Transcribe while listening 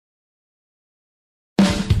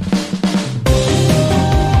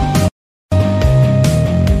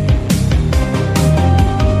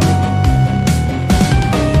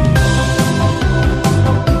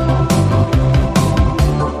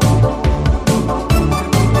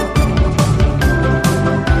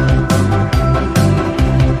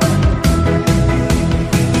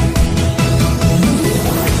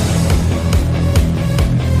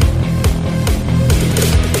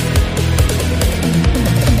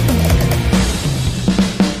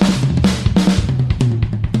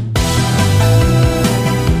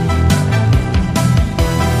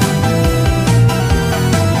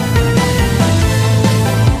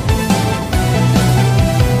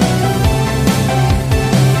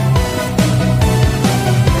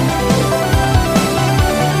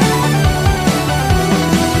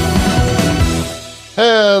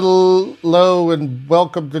Hello and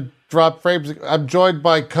welcome to Drop Frames. I'm joined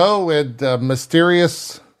by Co and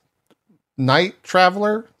mysterious night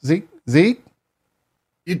traveler Zeke.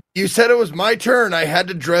 You said it was my turn. I had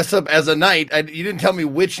to dress up as a knight. You didn't tell me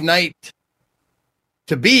which knight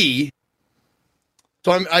to be,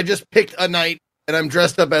 so I just picked a knight and I'm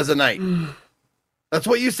dressed up as a knight. That's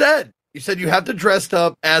what you said. You said you have to dress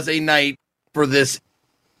up as a knight for this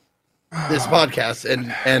podcast,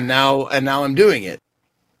 and now I'm doing it.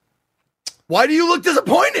 Why do you look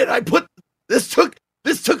disappointed? This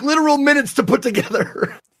took literal minutes to put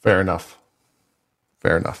together. Fair enough.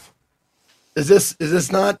 Is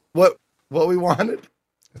this not what we wanted?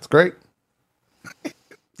 It's great.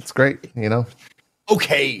 It's great, you know.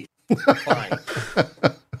 Okay, fine.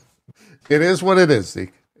 It is what it is,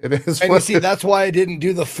 Zeke. It is. And you see, that's why I didn't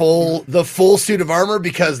do the full suit of armor,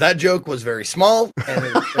 because that joke was very small and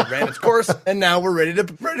it ran its course, and now we're ready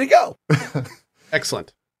to go.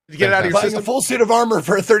 Excellent. Did you get it out of your Buying system? a full suit of armor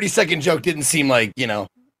for a 30-second joke didn't seem like,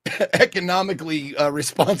 economically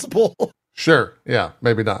responsible. Sure. Yeah.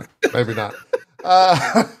 Maybe not. How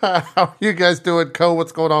are you guys doing, Co?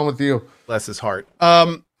 What's going on with you? Bless his heart.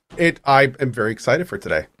 I am very excited for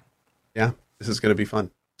today. Yeah, this is going to be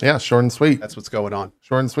fun. Yeah, short and sweet. That's what's going on.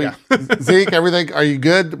 Short and sweet. Yeah. Zeke, everything? Are you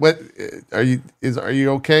good? What are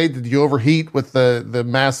you okay? Did you overheat with the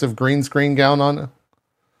massive green screen gown on?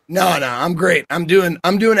 No, I'm great. I'm doing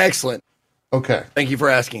excellent. Okay. Thank you for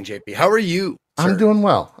asking, JP. How are you, sir? I'm doing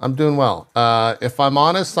well. If I'm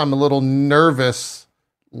honest, I'm a little nervous,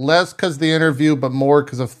 less because of the interview, but more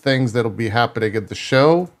because of things that'll be happening at the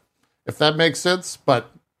show, if that makes sense.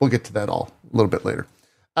 But we'll get to that all a little bit later.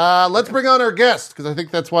 Let's bring on our guest, because I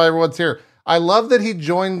think that's why everyone's here. I love that he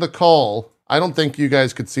joined the call. I don't think you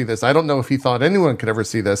guys could see this. I don't know if he thought anyone could ever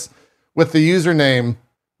see this, with the username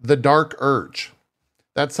The Dark Urge.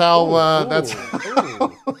 That's how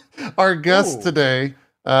our guest today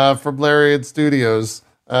from Larian Studios,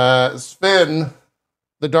 Sven,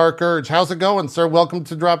 The Dark Urge. How's it going, sir? Welcome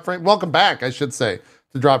to Drop Frame. Welcome back, I should say,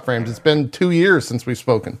 to Drop Frames. It's been 2 years since we've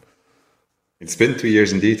spoken. It's been 2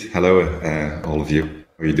 years indeed. Hello, all of you.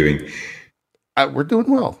 How are you doing? We're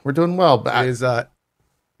doing well. But it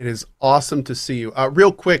is awesome to see you.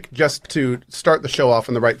 Real quick, just to start the show off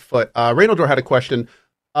on the right foot, Reynolds had a question.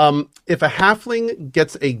 If a halfling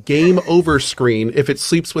gets a game over screen if it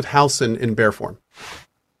sleeps with Halsin in bear form,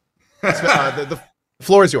 the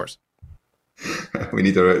floor is yours. We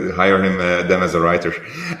need to hire them as a writer.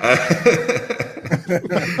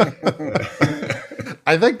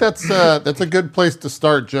 I think that's a good place to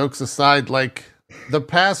start. Jokes aside, like the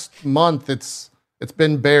past month, it's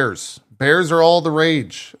been bears. Bears are all the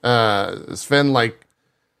rage. Sven, like,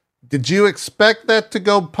 did you expect that to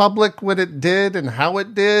go public when it did, and how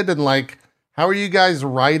it did, and like, how are you guys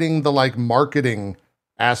writing the like marketing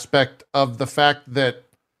aspect of the fact that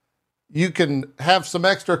you can have some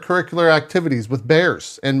extracurricular activities with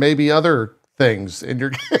bears and maybe other things in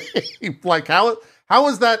your game? Like, how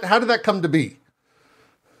is that? How did that come to be?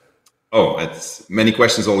 Oh, it's many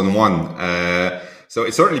questions all in one. So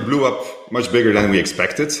it certainly blew up much bigger than we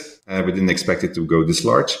expected. We didn't expect it to go this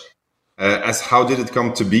large. As how did it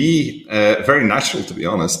come to be? Very natural, to be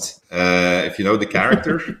honest. If you know the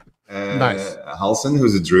character, nice. Halsin,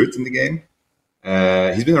 who's a druid in the game,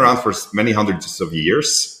 he's been around for many hundreds of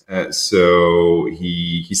years. So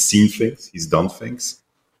he's seen things, he's done things.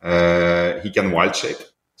 He can wild shape.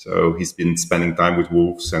 So he's been spending time with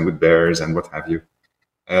wolves and with bears and what have you.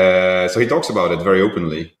 So he talks about it very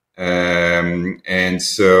openly. And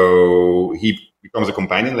so he becomes a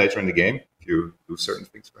companion later in the game if you do certain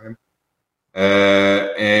things for him.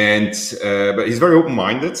 But he's very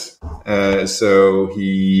open-minded. So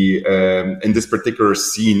he, in this particular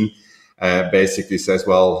scene, basically says,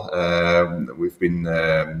 well, we've been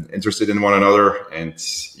interested in one another, and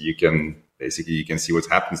you can see what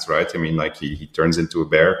happens, right? I mean, like he turns into a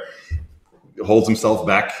bear, holds himself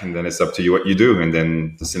back, and then it's up to you what you do. And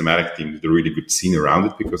then the cinematic team did a really good scene around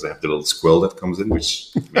it, because they have the little squirrel that comes in,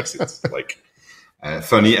 which makes it like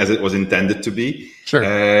funny as it was intended to be. Sure.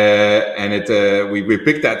 We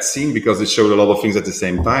picked that scene because it showed a lot of things at the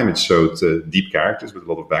same time. It showed deep characters with a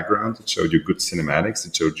lot of background. It showed you good cinematics.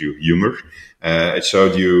 It showed you humor. It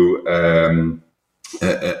showed you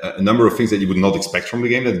a number of things that you would not expect from the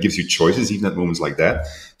game, that gives you choices even at moments like that.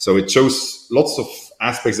 So it shows lots of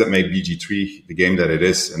aspects that made BG3 the game that it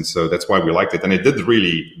is. And so that's why we liked it. And it did a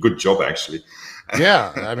really good job, actually.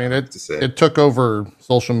 Yeah, I mean to say. it took over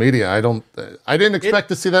social media. I didn't expect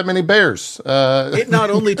to see that many bears. It not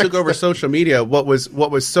only took over social media. What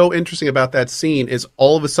was so interesting about that scene is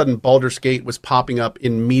all of a sudden Baldur's Gate was popping up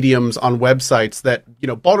in mediums on websites that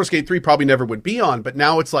Baldur's Gate 3 probably never would be on, but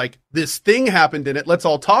now it's like this thing happened in it. Let's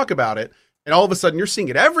all talk about it, and all of a sudden you're seeing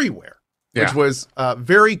it everywhere, which was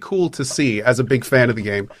very cool to see as a big fan of the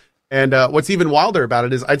game. And what's even wilder about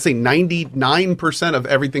it is I'd say 99% of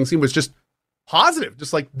everything seen was just positive,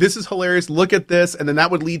 just like, this is hilarious, look at this, and then that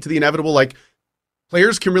would lead to the inevitable, like,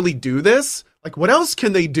 players can really do this, like, what else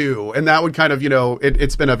can they do? And that would kind of,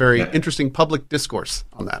 it's been a very interesting public discourse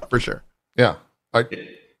on that, for sure. Yeah.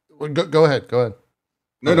 Go ahead.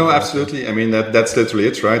 No, absolutely. I mean, that's literally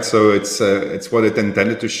it, right? So it's what it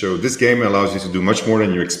intended to show. This game allows you to do much more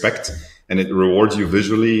than you expect, and it rewards you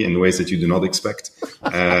visually in ways that you do not expect.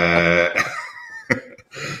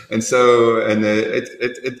 And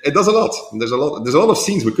it does a lot. There's a lot of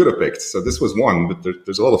scenes we could have picked. So this was one, but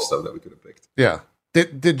there's a lot of stuff that we could have picked. Yeah.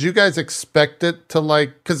 Did you guys expect it to,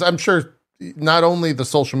 like, because I'm sure not only the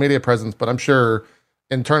social media presence, but I'm sure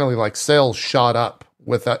internally, like, sales shot up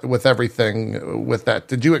with everything with that.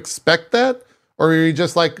 Did you expect that? Or are you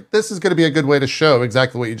just like, this is going to be a good way to show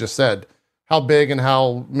exactly what you just said, how big and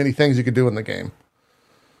how many things you could do in the game?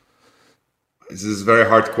 This is a very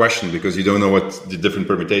hard question because you don't know what the different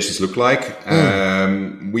permutations look like.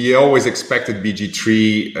 We always expected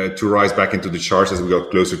BG3 to rise back into the charts as we got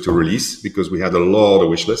closer to release because we had a lot of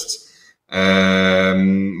wish lists.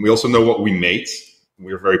 We also know what we made.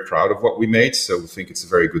 We're very proud of what we made, so we think it's a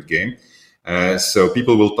very good game. So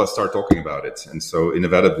people will start talking about it. And so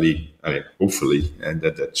inevitably, hopefully, and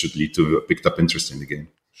that should lead to a picked up interest in the game.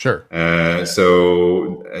 Sure.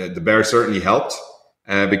 So the bear certainly helped.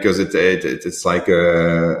 Because it's like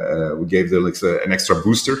we gave an extra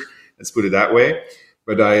booster. Let's put it that way.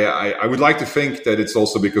 But I would like to think that it's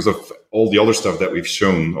also because of all the other stuff that we've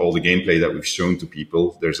shown, all the gameplay that we've shown to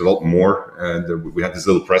people. There's a lot more. We had this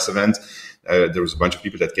little press event. There was a bunch of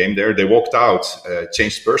people that came there. They walked out,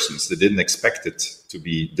 changed persons. They didn't expect it to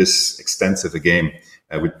be this extensive a game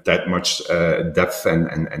with that much depth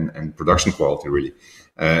and production quality, really.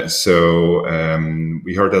 So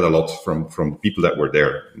we heard that a lot from people that were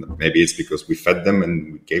there. Maybe it's because we fed them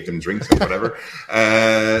and we gave them drinks and whatever.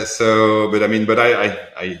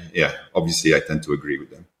 Obviously I tend to agree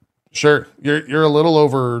with them. Sure. You're a little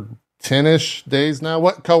over 10-ish days now.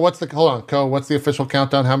 What's the official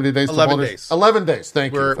countdown? How many days? 11 days. 11 days.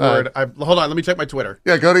 Thank you. Hold on. Let me check my Twitter.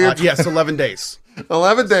 Yeah, go to your yes, 11 days.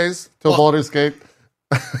 11 days till Baldur's Gate.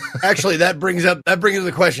 Actually, that brings up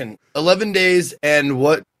the question. 11 days and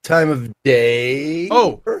what time of day?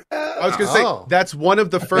 Oh, I was going to say that's one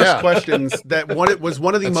of the first questions it was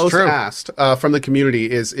one of the most true. asked from the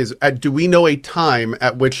community is do we know a time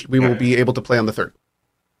at which we will be able to play on the 3rd?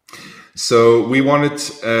 So we wanted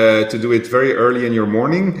to do it very early in your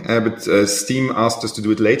morning, but Steam asked us to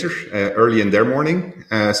do it later, early in their morning,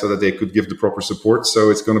 so that they could give the proper support. So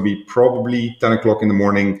it's going to be probably 10 o'clock in the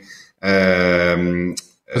morning.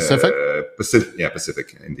 Pacific?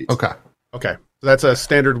 Pacific, indeed. Okay. So that's a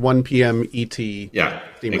standard 1 p.m. ET. Yeah,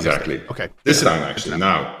 exactly. Okay. This time, actually,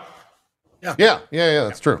 now. Yeah,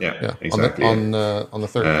 that's true. Yeah, exactly. On the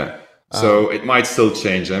 3rd. So it might still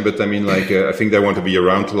change, but I mean, I think they want to be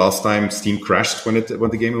around. Last time Steam crashed when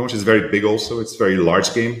the game launched. It's very big also. It's a very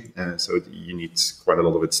large game, so you need quite a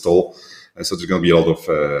lot of install. So there's going to be a lot of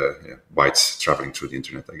bytes traveling through the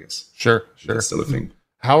internet, I guess. Sure. That's still a thing.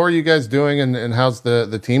 How are you guys doing, and how's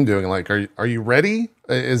the team doing? Like, are you ready?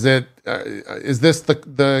 Is this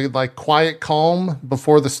the like quiet calm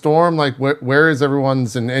before the storm? Like, where is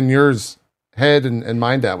everyone's and yours head and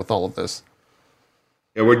mind at with all of this?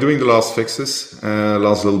 Yeah, we're doing the last fixes,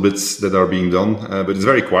 last little bits that are being done, but it's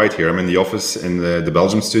very quiet here. I'm in the office in the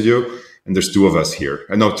Belgium studio, and there's 2 of us here.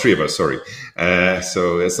 No, 3 of us, sorry.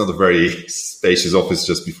 So it's not a very spacious office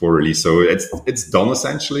just before release. So it's done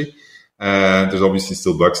essentially. There's obviously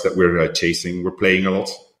still bugs that we're chasing. We're playing a lot.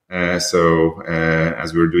 So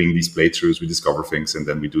as we're doing these playthroughs, we discover things and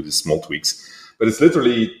then we do the small tweaks. But it's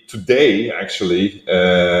literally today, actually.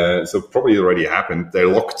 So probably already happened. They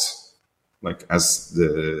locked the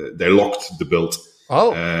build.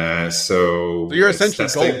 Oh, so you're essentially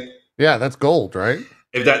gold. Yeah, that's gold, right?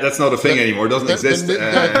 If that's not a thing anymore, it doesn't exist.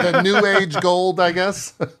 The new age gold, I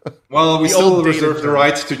guess. Well, we still reserve the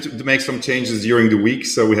right to make some changes during the week.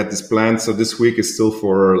 So we had this planned. So this week is still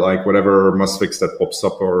for like whatever must fix that pops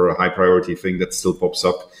up or a high priority thing that still pops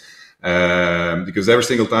up. Because every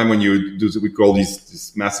single time when you do, we call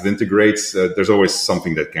these massive integrates, there's always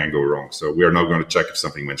something that can go wrong. So we are now going to check if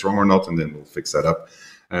something went wrong or not, and then we'll fix that up.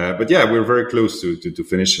 But yeah, we're very close to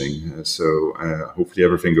finishing. So hopefully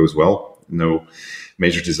everything goes well. No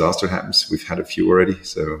major disaster happens. We've had a few already,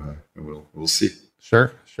 so we'll see.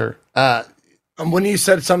 Sure. When you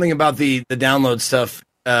said something about the download stuff,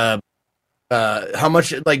 how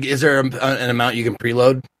much, like, is there an amount you can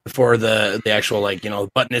preload before the actual, like,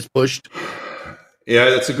 button is pushed?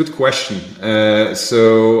 Yeah, that's a good question.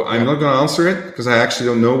 So I'm not going to answer it because I actually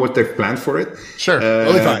don't know what they've planned for it. Sure.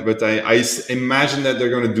 Totally fine. But I imagine that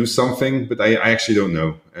they're going to do something, but I actually don't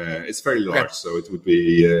know. It's very large, so it would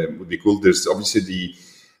be cool. There's obviously the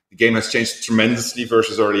game has changed tremendously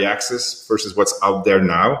versus early access versus what's out there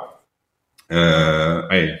now.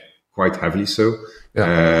 Quite heavily so.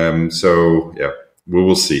 Yeah. So yeah, we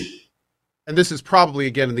will see. And this is probably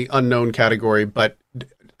again in the unknown category, but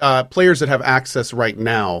players that have access right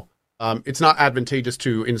now, it's not advantageous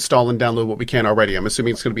to install and download what we can already. I'm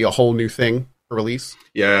assuming it's going to be a whole new thing for release.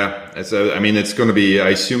 Yeah, it's going to be. I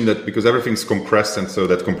assume that because everything's compressed, and so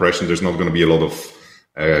that compression, there's not going to be a lot of.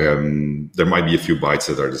 There might be a few bytes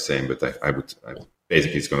that are the same, but I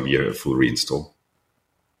basically it's going to be a full reinstall.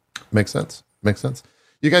 Makes sense.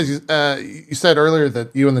 You guys, you said earlier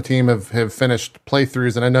that you and the team have finished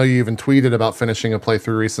playthroughs, and I know you even tweeted about finishing a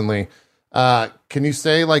playthrough recently. Can you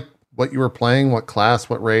say like what you were playing, what class,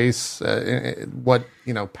 what race, what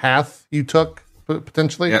path you took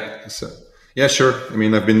potentially? Yeah, sure. I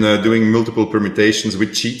mean, I've been doing multiple permutations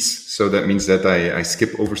with cheats, so that means that I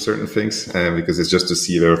skip over certain things because it's just to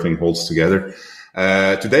see if everything holds together.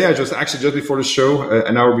 Today, I just before the show,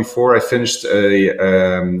 an hour before, I finished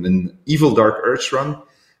an Evil Dark Urge run.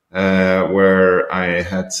 Where I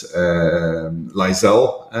had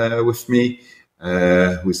Lysel with me,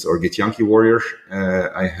 who's our Githyanki warrior.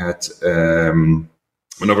 I had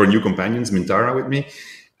one of our new companions, Mintara, with me.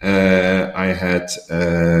 I had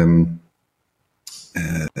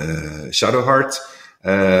Shadowheart,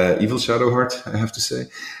 Evil Shadowheart, I have to say,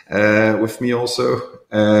 with me also.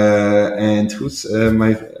 And who's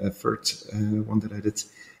my third one that I did?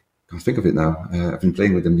 I can't think of it now. I've been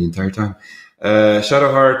playing with them the entire time.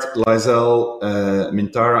 Shadowheart, Lysel,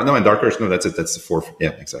 Mintara. No, and Dark Urge. No, that's it. That's the fourth.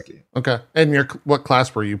 Yeah, exactly. Okay. And what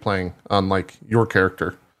class were you playing on, like, your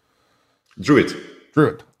character? Druid.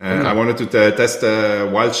 Okay. I wanted to test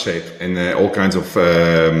wild shape in all kinds of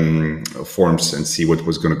forms and see what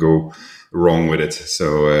was going to go wrong with it.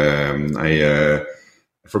 So I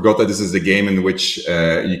forgot that this is the game in which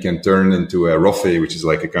you can turn into a Rothe, which is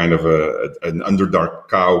like a kind of an underdark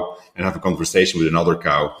cow, and have a conversation with another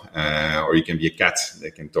cow, or you can be a cat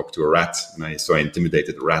that can talk to a rat. And so I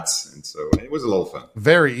intimidated rats, and so it was a lot of fun.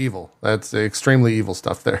 Very evil. That's extremely evil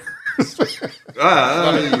stuff there.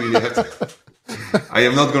 I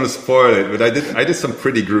am not going to spoil it, but I did some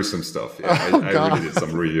pretty gruesome stuff. Yeah, I really did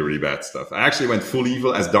some really, really bad stuff. I actually went full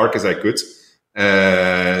evil, as dark as I could.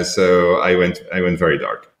 So I went very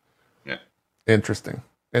dark. Yeah. Interesting.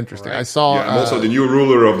 Right. I saw. Yeah, I'm also the new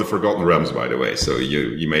ruler of the Forgotten Realms, by the way. So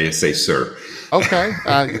you may say, sir. Okay.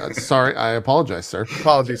 Sorry, I apologize, sir.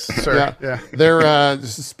 Apologies, sir. Yeah. There.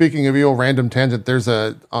 Speaking of evil, random tangent. There's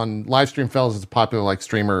on Livestream Fells. It's a popular like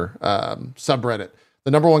streamer subreddit.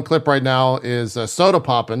 The number one clip right now is Soda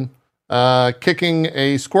Poppin' kicking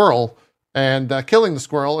a squirrel and killing the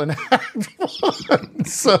squirrel in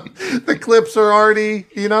So the clips are already,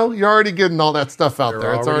 you're already getting all that stuff out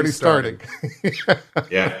there. It's already starting.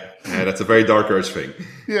 yeah, that's a very Dark Urge thing.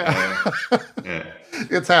 Yeah.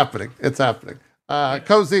 It's happening.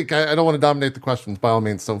 Zeke, I don't want to dominate the questions by all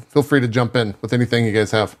means, so feel free to jump in with anything you guys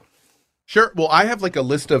have. Sure. Well, I have like a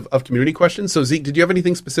list of community questions. So Zeke, did you have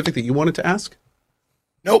anything specific that you wanted to ask?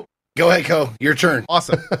 Nope. Go ahead, Co. Your turn.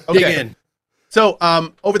 Awesome. Okay. Dig in. So,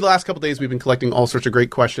 over the last couple of days, we've been collecting all sorts of great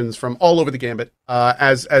questions from all over the gambit.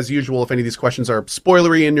 As usual, if any of these questions are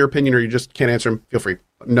spoilery in your opinion, or you just can't answer them, feel free.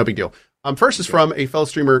 No big deal. First is from a fellow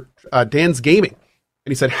streamer, Dan's Gaming.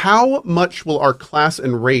 And he said, how much will our class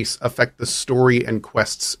and race affect the story and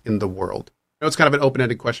quests in the world? I know it's kind of an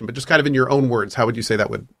open-ended question, but just kind of in your own words, how would you say that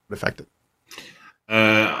would affect it?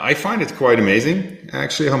 I find it quite amazing,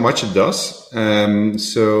 actually, how much it does.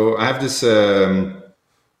 So I have this... there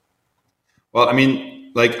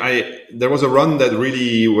was a run that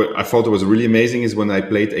really I thought was really amazing is when I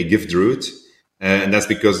played a Give Druid, and that's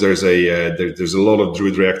because there's a lot of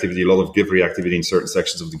Druid reactivity, a lot of Give reactivity in certain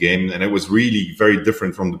sections of the game, and it was really very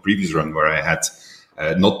different from the previous run where I had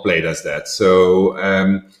not played as that. So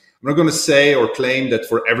I'm not going to say or claim that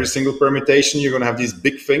for every single permutation you're going to have these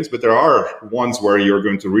big things, but there are ones where you're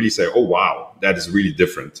going to really say, "Oh wow, that is really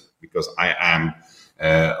different because I am."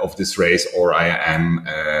 Of this race, or I am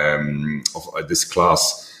of this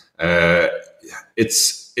class.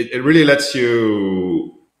 It really lets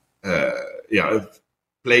you,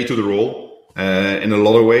 play to the role in a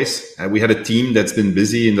lot of ways. We had a team that's been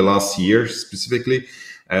busy in the last year specifically.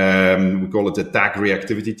 We call it the tag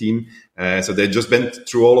reactivity team. So they just went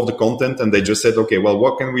through all of the content and they just said, okay, well,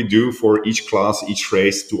 what can we do for each class, each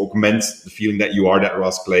race to augment the feeling that you are that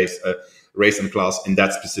race and class in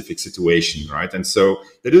that specific situation, right? And so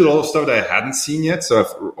they did a lot of stuff that I hadn't seen yet. So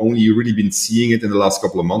I've only really been seeing it in the last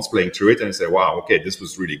couple of months, playing through it, and I say, wow, okay, this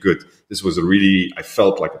was really good. This was I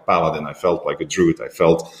felt like a paladin. I felt like a druid. I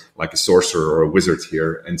felt like a sorcerer or a wizard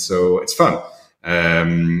here. And so it's fun.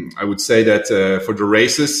 I would say that for the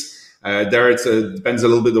races, there it depends a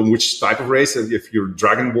little bit on which type of race. If you're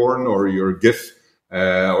Dragonborn or you're Gif,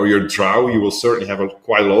 or your drow, you will certainly have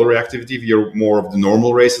quite a lot of reactivity. If you're more of the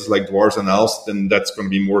normal races like dwarves and elves, then that's going to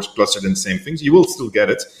be more clustered in the same things. You will still get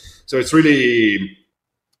it. So it's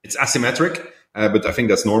asymmetric, but I think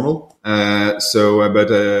that's normal. But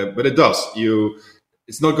it does.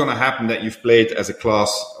 It's not going to happen that you've played as a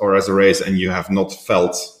class or as a race and you have not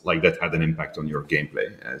felt like that had an impact on your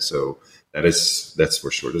gameplay. So that's for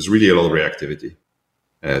sure. There's really a lot of reactivity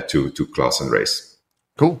to class and race.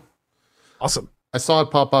 Cool. Awesome. I saw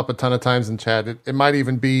it pop up a ton of times in chat. It might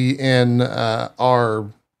even be in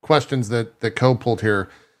our questions that Co pulled here.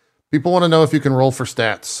 People want to know if you can roll for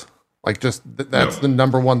stats. Like that's the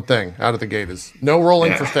number one thing out of the gate is no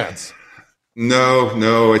rolling for stats.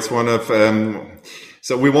 No, it's one of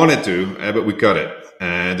so we wanted to, but we cut it.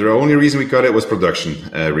 The only reason we cut it was production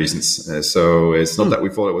reasons. So it's not that we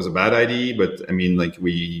thought it was a bad idea, but I mean, like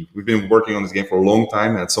we've been working on this game for a long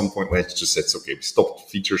time, and at some point we just said, okay, we stopped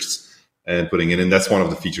features and putting it in. That's one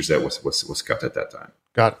of the features that was cut at that time.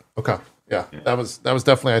 Got it. Okay. Yeah. That was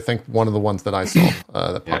definitely, I think, one of the ones that I saw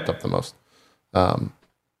that popped up the most.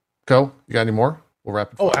 Co, you got any more? We'll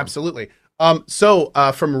wrap it. Oh, absolutely. So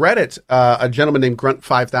from Reddit, a gentleman named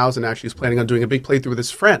Grunt5000 actually is planning on doing a big playthrough with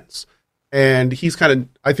his friends. And he's kind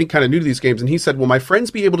of new to these games. And he said, will my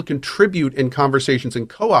friends be able to contribute in conversations in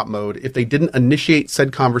co-op mode if they didn't initiate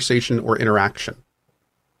said conversation or interaction?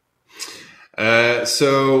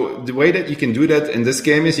 So the way that you can do that in this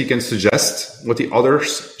game is you can suggest what the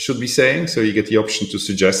others should be saying. So you get the option to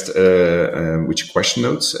suggest which question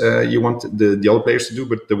notes you want the other players to do.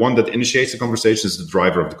 But the one that initiates the conversation is the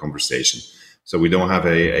driver of the conversation. So we don't have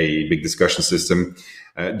a big discussion system,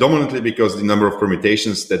 dominantly because the number of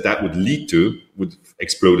permutations that would lead to would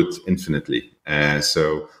explode infinitely.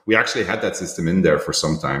 So we actually had that system in there for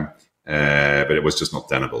some time, but it was just not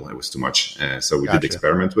tenable. It was too much. So we did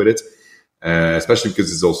experiment with it. Especially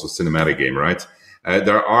because it's also a cinematic game, right?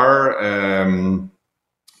 There are,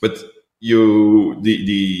 but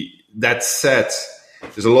that said,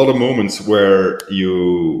 there's a lot of moments where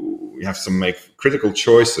you have to make critical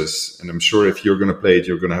choices, and I'm sure if you're going to play it,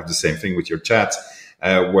 you're going to have the same thing with your chat,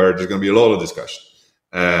 where there's going to be a lot of discussion.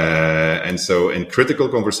 And so in critical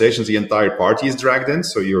conversations, the entire party is dragged in,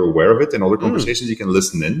 so you're aware of it. In other conversations, you can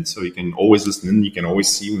listen in, so you can always listen in. You can always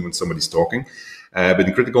see when somebody's talking. But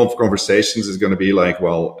in critical conversations, it's going to be like,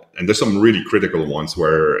 well, and there's some really critical ones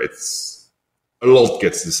where it's a lot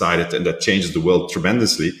gets decided and that changes the world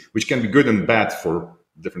tremendously, which can be good and bad for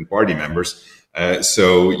different party members.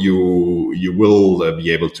 So you will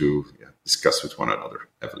be able to discuss with one another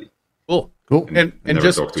heavily. Cool. And never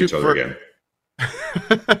just talk to each other again.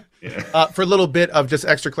 For a little bit of just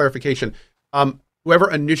extra clarification,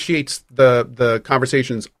 whoever initiates the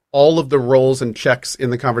conversations, all of the roles and checks in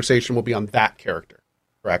the conversation will be on that character,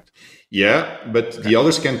 correct? Yeah, but the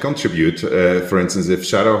others can contribute. For instance, if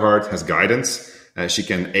Shadowheart has guidance, she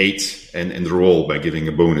can aid in the role by giving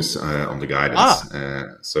a bonus on the guidance.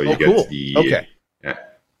 So you get the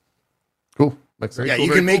cool. Makes sense. Yeah,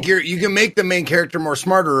 you can make the main character more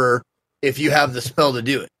smarter if you have the spell to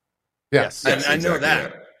do it. Yes, I know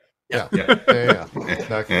that. Yeah.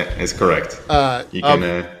 Exactly. It's correct. You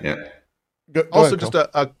can. Go also, ahead, just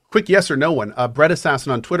a quick yes or no one. Brett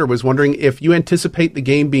Assassin on Twitter was wondering if you anticipate the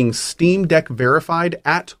game being Steam Deck verified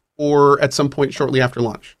at or at some point shortly after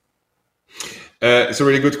launch. It's a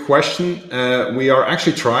really good question. We are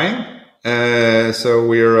actually trying.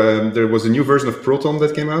 So there was a new version of Proton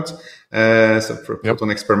that came out.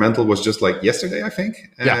 Proton Experimental was just like yesterday, I think.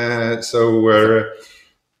 So we're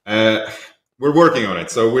working on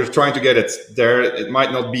it. So we're trying to get it there. It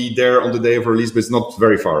might not be there on the day of release, but it's not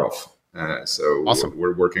very far off. So awesome.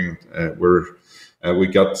 We're working. We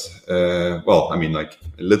got.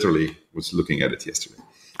 Literally was looking at it yesterday.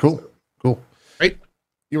 Cool. Great.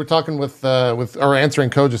 You were talking with or answering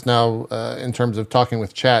code just now in terms of talking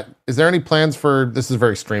with chat. Is there any plans for? This is a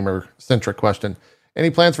very streamer centric question. Any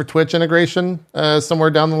plans for Twitch integration somewhere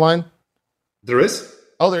down the line? There is.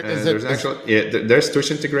 Oh, there's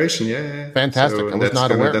Twitch integration. Yeah. Fantastic. So I was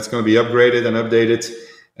not aware. That's going to be upgraded and updated.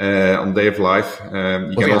 on day of life.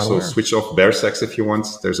 You can also switch off bear sex if you want.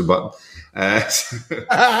 There's a button.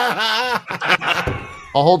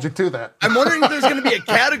 I'll hold you to that. I'm wondering if there's going to be a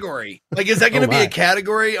category. Like, is that going to be a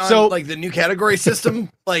category on like the new category system?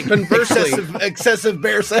 Like excessive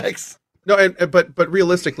bear sex? No, but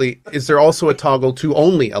realistically, is there also a toggle to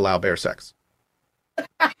only allow bear sex?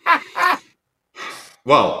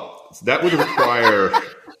 Well, that would require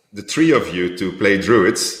the three of you to play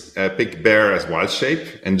druids, pick bear as wild shape,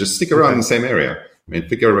 and just stick around in the same area. I mean,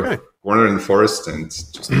 pick a corner in the forest and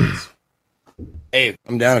just. Hey,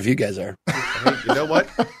 I'm down if you guys are. Hey, you know what?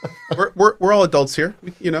 We're all adults here.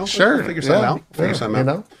 Sure. We'll figure something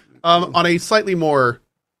out. On a slightly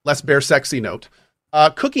less bear sexy note,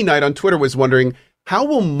 Cookie Knight on Twitter was wondering, how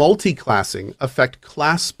will multi-classing affect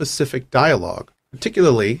class-specific dialogue,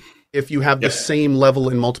 particularly if you have the same level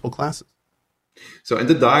in multiple classes? So in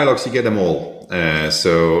the dialogues, you get them all.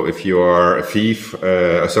 So if you are a thief,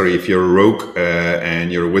 if you're a rogue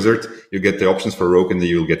and you're a wizard, you get the options for rogue, and then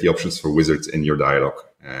you'll get the options for wizards in your dialogue.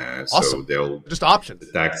 Awesome. So they'll just options.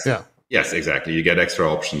 Yeah. Yes, exactly. You get extra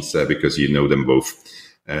options because you know them both,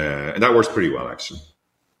 and that works pretty well, actually.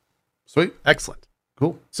 Sweet, excellent,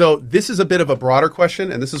 cool. So this is a bit of a broader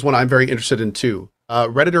question, and this is one I'm very interested in too.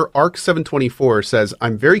 Redditor Arc724 says,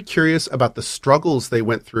 I'm very curious about the struggles they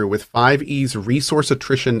went through with 5E's resource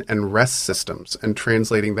attrition and rest systems and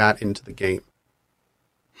translating that into the game.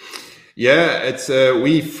 Yeah, it's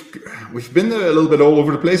we've been a little bit all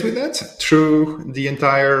over the place with that through the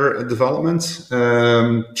entire development,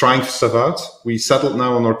 trying stuff out. We settled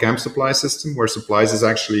now on our camp supply system, where supplies is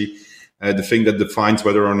actually the thing that defines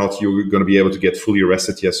whether or not you're going to be able to get fully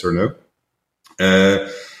rested, yes or no.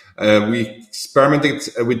 We experimented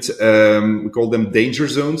with, we call them danger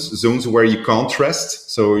zones where you can't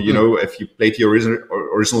rest. So, if you played the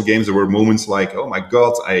original games, there were moments like, oh my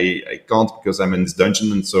God, I can't because I'm in this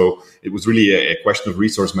dungeon. And so it was really a question of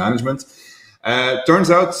resource management.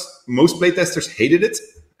 Turns out most playtesters hated it.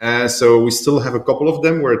 So we still have a couple of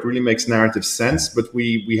them where it really makes narrative sense, but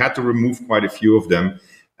we had to remove quite a few of them,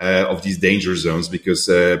 of these danger zones, because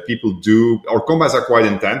our combats are quite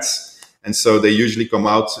intense. And so they usually come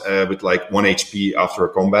out with like 1 HP after a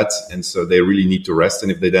combat. And so they really need to rest.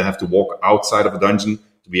 And if they then have to walk outside of a dungeon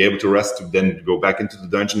to be able to rest, to then go back into the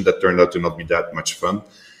dungeon, that turned out to not be that much fun.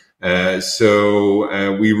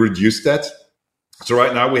 So we reduced that. So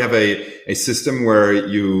right now we have a system where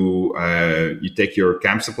you take your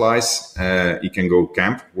camp supplies. You can go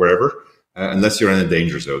camp wherever, unless you're in a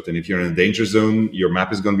danger zone. And if you're in a danger zone, your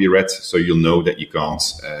map is going to be red, so you'll know that you can't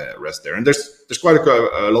rest there. And there's quite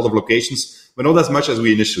a lot of locations, but not as much as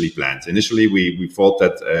we initially planned. Initially, we thought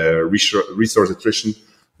that resource attrition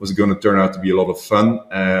was going to turn out to be a lot of fun,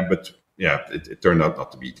 but yeah, it turned out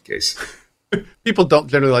not to be the case. People don't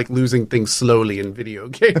generally like losing things slowly in video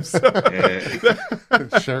games.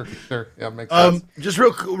 Sure. Yeah, makes sense. Just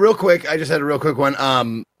real quick, I just had a real quick one.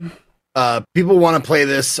 People want to play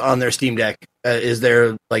this on their Steam Deck. Is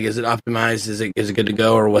it optimized? Is it good to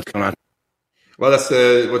go, or what's going on? Well, that's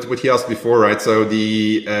what he asked before, right? So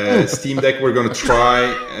the Steam Deck, we're going to try.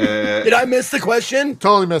 Did I miss the question?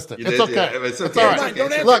 Totally missed it. It's okay. Yeah, it's all right.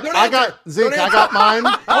 Don't answer, Look, don't I answer. got Zeke. I got mine.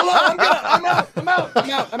 Hold on,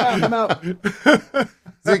 I'm out.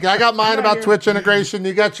 Zeke, I got mine about Twitch integration.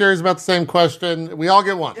 You got yours about the same question. We all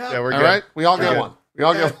get one. Yeah, we're all good. right? We all get one. We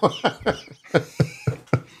all get one.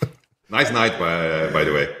 Nice night, by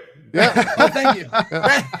the way. Yeah. Oh, thank you.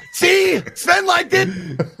 See, Sven liked it.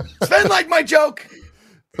 Sven liked my joke.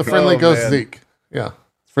 The friendly ghost man. Zeke. Yeah,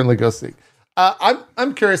 friendly ghost Zeke.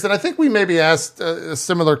 I'm curious, and I think we maybe asked a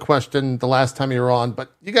similar question the last time you were on,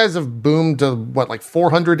 but you guys have boomed to like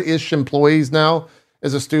 400-ish employees now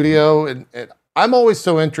as a studio, and I'm always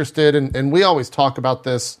so interested, and we always talk about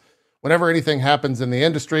this whenever anything happens in the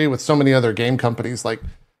industry with so many other game companies, like,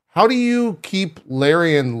 how do you keep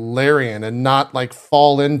Larian and not like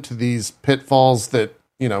fall into these pitfalls that,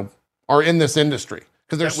 are in this industry?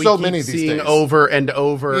 Because there's so many these days. Over and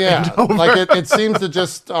over. Yeah, and over. like it seems to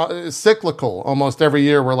just cyclical almost every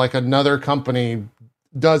year, where like another company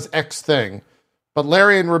does X thing, but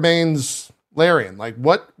Larian remains Larian. Like,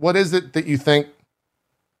 what is it that you think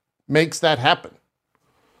makes that happen?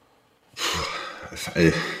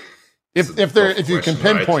 If you can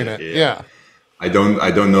pinpoint it, yeah. I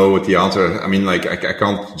don't know what the answer. I mean, like I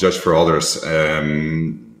can't judge for others.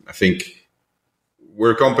 I think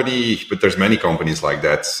we're a company, but there's many companies like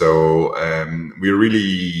that. So we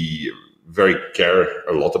really very care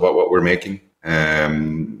a lot about what we're making.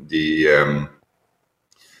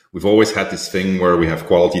 We've always had this thing where we have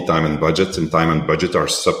quality, time, and budget, and time and budget are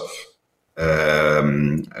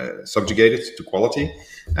subjugated to quality,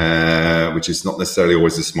 which is not necessarily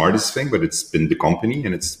always the smartest thing, but it's been the company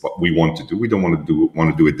and it's what we want to do. We don't want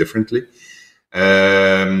to do it differently.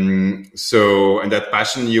 And that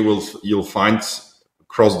passion you'll find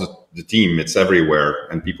across the team. It's everywhere,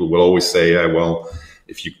 and people will always say, well,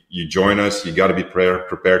 if you join us, you got to be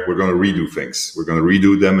prepared. We're going to redo things. We're going to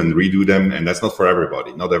redo them. And that's not for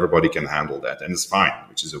everybody. Not everybody can handle that. And it's fine,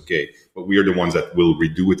 which is okay. But we are the ones that will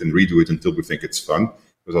redo it until we think it's fun.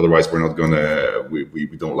 Because otherwise we're not going to,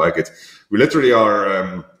 we don't like it. We literally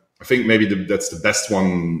are, I think maybe that's the best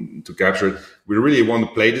one to capture it. We really want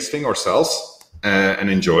to play this thing ourselves and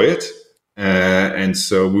enjoy it. And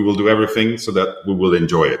so we will do everything so that we will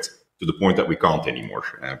enjoy it, to the point that we can't anymore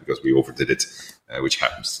because we overdid it, which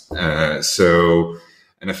happens.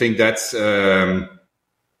 And I think that's, and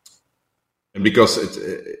because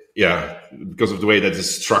because of the way that it's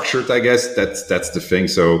structured, I guess that's the thing.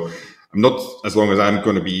 So I'm not, as long as I'm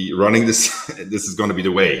going to be running this, this is going to be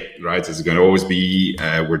the way, right? It's going to always be,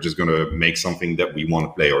 we're just going to make something that we want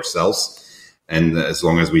to play ourselves. And as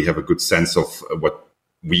long as we have a good sense of as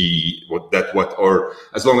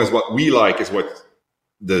long as what we like is what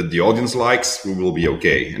the audience likes, we will be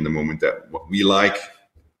okay. And the moment that what we like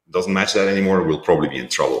doesn't match that anymore, we'll probably be in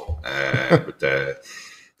trouble. But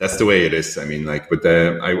that's the way it is. I mean, I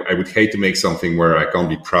would hate to make something where I can't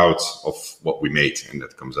be proud of what we made and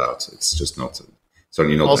that comes out. It's just not,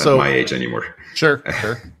 certainly not also, at my age anymore. Sure.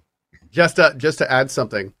 Just to add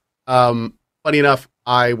something. Funny enough,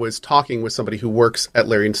 I was talking with somebody who works at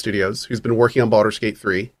Larian Studios, who's been working on Baldur's Gate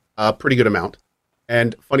 3 a pretty good amount.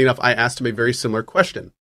 And funny enough, I asked him a very similar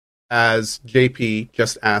question as JP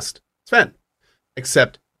just asked Sven,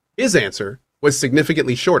 except his answer was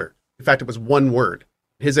significantly shorter. In fact, it was one word.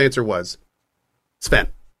 His answer was Sven.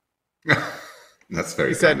 That's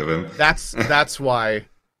very kind of him. That's why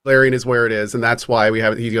Larian is where it is, and that's why we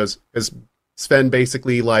have it. He goes, because Sven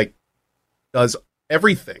basically does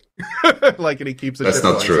everything, and he keeps it. That's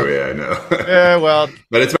not true. Yeah, I know. Yeah, well,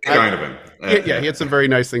 but it's very kind of him. Yeah, he had some very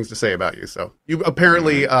nice things to say about you. So you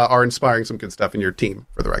apparently are inspiring some good stuff in your team,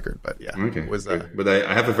 for the record. But yeah, okay. But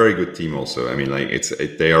I have a very good team also. I mean,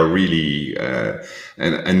 they are really,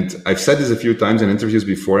 and I've said this a few times in interviews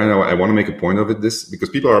before, and I want to make a point of it. This because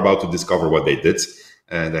people are about to discover what they did,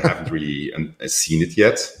 and they haven't really seen it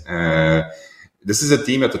yet. This is a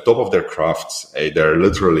team at the top of their craft. They're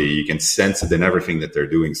literally, you can sense it in everything that they're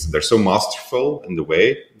doing. So they're so masterful in the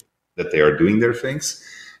way that they are doing their things.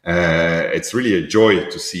 It's really a joy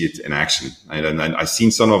to see it in action. And I've seen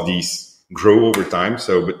some of these grow over time.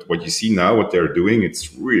 But what you see now, what they're doing,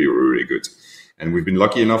 it's really, really good. And we've been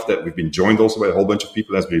lucky enough that we've been joined also by a whole bunch of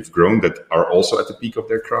people as we've grown that are also at the peak of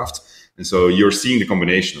their craft. And so you're seeing the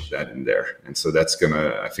combination of that in there. And so that's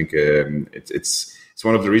I think, it's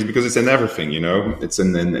one of the reasons, because it's in everything, it's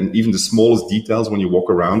in even the smallest details when you walk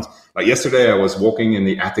around. Like yesterday, I was walking in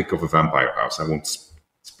the attic of a vampire house. I won't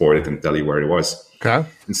spoil it and tell you where it was. Okay.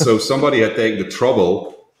 And so somebody had taken the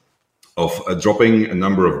trouble of dropping a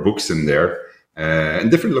number of books in there in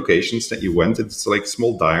different locations that you went. It's like a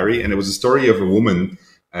small diary. And it was a story of a woman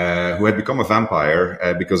who had become a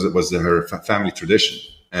vampire because it was her family tradition.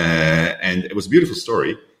 And it was a beautiful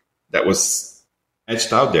story that was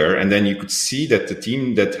etched out there, and then you could see that the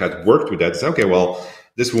team that had worked with that said, okay, well,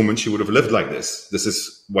 this woman, she would have lived like this. This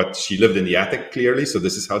is what she lived in the attic, clearly, so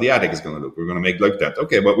this is how the attic is going to look. We're going to make like that.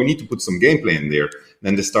 Okay, but we need to put some gameplay in there.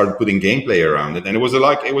 Then they started putting gameplay around it, and it was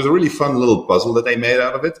a really fun little puzzle that they made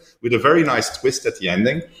out of it, with a very nice twist at the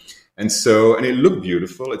ending. And it looked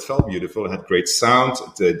beautiful. It felt beautiful. It had great sound.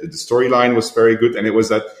 The storyline was very good, and it was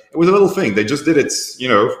a little thing. They just did it,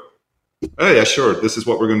 oh yeah, sure. This is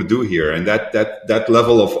what we're going to do here, and that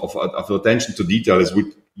level of attention to detail is what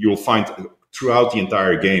you'll find throughout the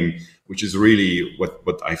entire game, which is really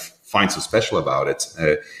what I find so special about it.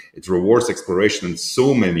 It rewards exploration in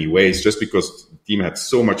so many ways, just because the team had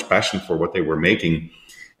so much passion for what they were making,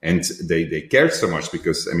 and they cared so much.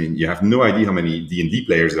 Because you have no idea how many D&D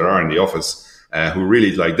players there are in the office who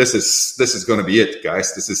really this is going to be it,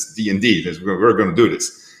 guys. This is D&D. We're going to do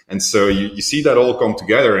this. And so you see that all come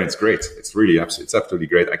together, and it's great. It's really it's absolutely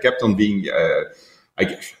great. I kept on being,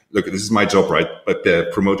 look, this is my job, right? But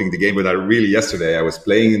promoting the game. But yesterday I was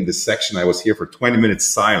playing in this section. I was here for 20 minutes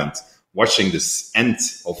silent, watching this end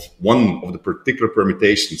of one of the particular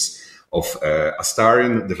permutations of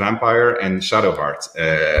Astarion, the vampire, and Shadowheart.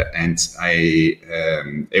 And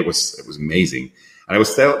it was amazing. And I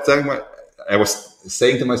was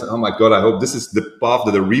saying to myself, oh my God, I hope this is the path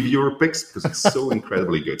that a reviewer picks, because it's so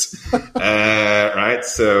incredibly good. Right?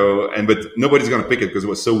 But nobody's going to pick it because it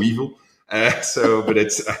was so evil. But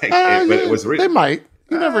it was really. They might.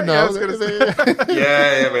 You never Yeah, I know. was gonna say.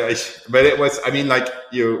 Yeah, but it was. I mean, like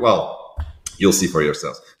you'll see for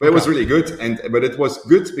yourselves. But it was really good, but it was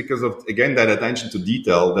good because of again that attention to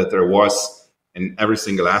detail that there was in every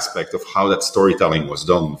single aspect of how that storytelling was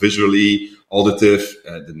done, visually, auditive,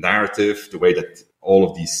 the narrative, the way that all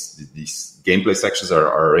of these gameplay sections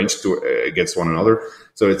are arranged against one another.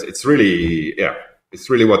 So it's really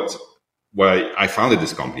why I founded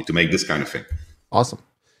this company, to make this kind of thing. Awesome.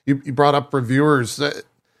 You brought up reviewers.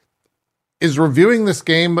 Is reviewing this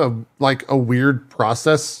game a weird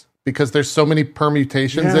process because there's so many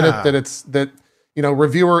permutations in it that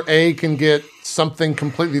reviewer A can get something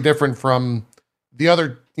completely different from the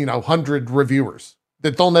other 100 reviewers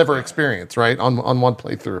that they'll never experience, right, on one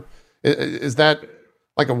playthrough. Is that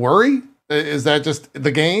like a worry? Is that just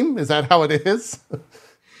the game? Is that how it is?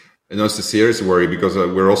 No, it's a serious worry because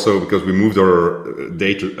because we moved our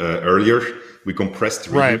date earlier, we compressed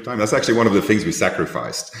review time. That's actually one of the things we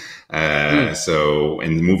sacrificed. So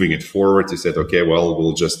in moving it forward, we said, okay, well,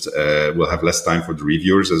 we'll have less time for the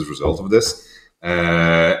reviewers as a result of this.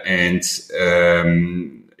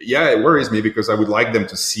 It worries me because I would like them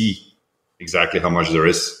to see exactly how much there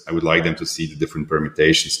is. I would like them to see the different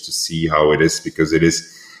permutations, to see how it is, because it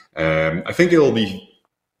is, I think it'll be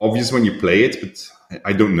obvious when you play it, but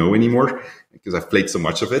I don't know anymore because I've played so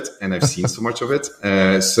much of it and I've seen so much of it.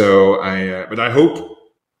 But I hope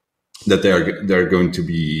that they're going to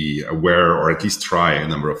be aware, or at least try a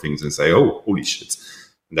number of things and say, "Oh, holy shit!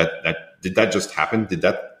 Did that just happen? Did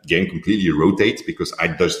that game completely rotate because I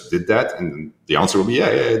just did that?" And the answer will be, "Yeah,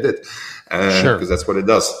 it did," sure, because that's what it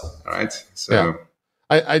does. All right, so. Yeah.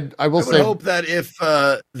 I will say, hope that if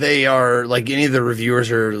they are like any of the reviewers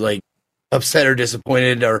are like upset or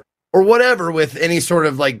disappointed or whatever with any sort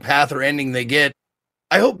of like path or ending they get,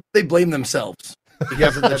 I hope they blame themselves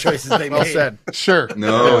because of the choices they made. Said. Sure.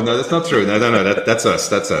 No, that's not true. No. That's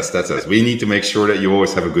us. We need to make sure that you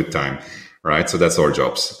always have a good time, right? So that's our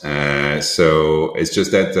jobs. So it's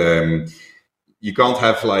just that you can't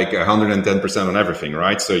have like 110% on everything,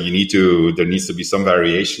 right? So there needs to be some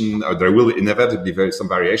variation, or there will inevitably be some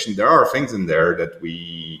variation. There are things in there that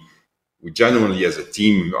we genuinely as a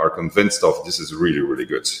team are convinced of. This is really, really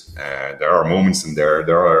good. There are moments in there.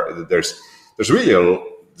 There's really a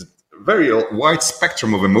very wide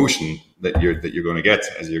spectrum of emotion that you're going to get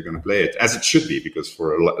as you're going to play it, as it should be, because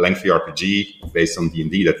for a lengthy RPG based on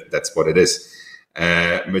D&D, that's what it is.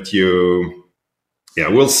 But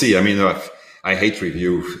we'll see. I mean, I hate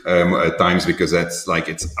review at times because that's like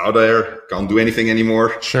it's out there, can't do anything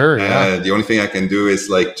anymore. Sure. Yeah. The only thing I can do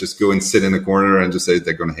is like just go and sit in a corner and just say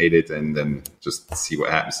they're going to hate it, and then just see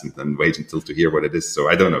what happens, and then wait until to hear what it is. So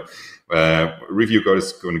I don't know. Review code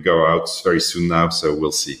is going to go out very soon now, so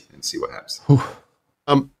we'll see and see what happens.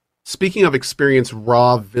 Speaking of experience,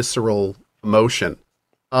 raw, visceral emotion,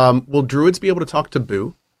 will druids be able to talk to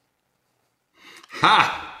Boo?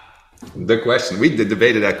 Ha! The question. We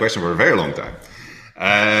debated that question for a very long time.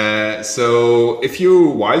 So if you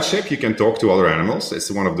wild shape, you can talk to other animals. It's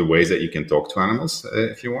one of the ways that you can talk to animals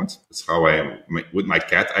if you want. That's how I am with my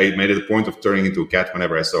cat. I made it a point of turning into a cat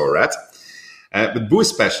whenever I saw a rat. But Boo is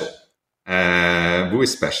special. Boo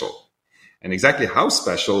is special. And exactly how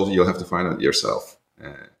special, you'll have to find out yourself.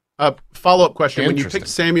 Follow-up question. When you picked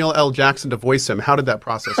Samuel L. Jackson to voice him, how did that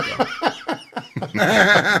process go?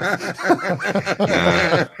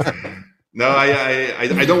 No, I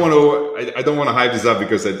don't want to. I don't want to hype this up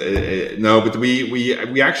because no. But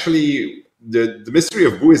we actually the mystery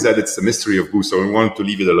of Boo is that it's the mystery of Boo, so we wanted to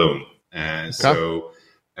leave it alone. So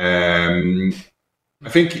I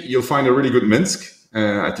think you'll find a really good Minsk.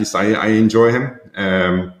 At least I enjoy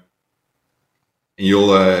him.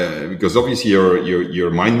 You'll because obviously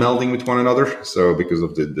you're mind melding with one another. So because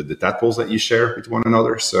of the tadpoles that you share with one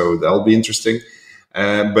another, so that'll be interesting.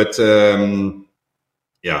 But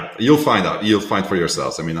you'll find out. You'll find for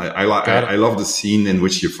yourselves. I mean, I love the scene in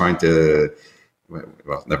which you find the.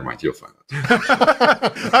 Well, never mind. You'll find out.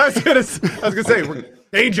 I was gonna say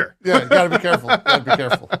danger. Yeah, you gotta be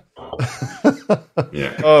careful.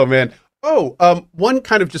 Yeah. Oh man. Oh, one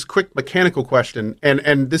kind of just quick mechanical question,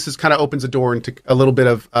 and this is kind of opens a door into a little bit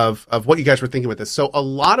of what you guys were thinking with this. So a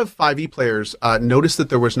lot of 5e players noticed that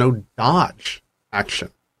there was no dodge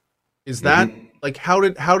action. Is that like how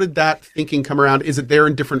did that thinking come around? Is it there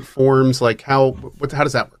in different forms? Like how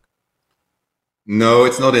does that work? No,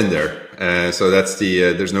 it's not in there. So that's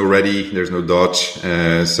the there's no ready, there's no dodge.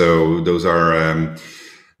 So those are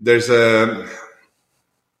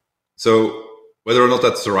so. Whether or not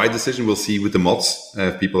that's the right decision, we'll see with the mods.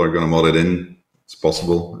 If people are going to mod it in, it's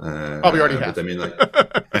possible. We already have. But I mean, like,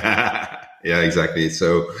 yeah, exactly.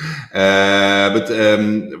 So, but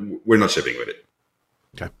we're not shipping with it.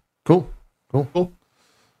 Cool.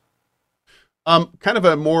 Kind of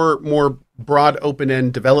a more broad,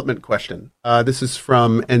 open-end development question. This is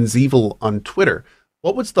from Enzeval on Twitter.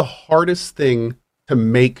 What was the hardest thing to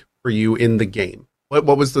make for you in the game?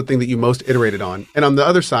 What was the thing that you most iterated on? And on the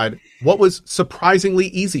other side, what was surprisingly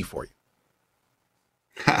easy for you?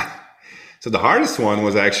 So the hardest one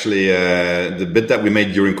was actually the bit that we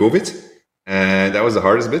made during COVID. That was the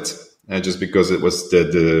hardest bit, just because it was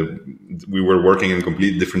we were working in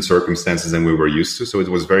completely different circumstances than we were used to. So it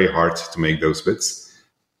was very hard to make those bits.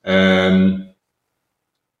 I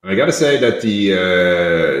got to say that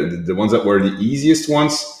the ones that were the easiest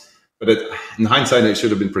ones, but in hindsight, it should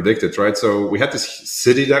have been predicted, right? So we had this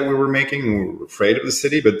city that we were making, and we were afraid of the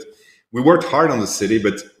city, but we worked hard on the city.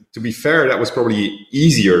 But to be fair, that was probably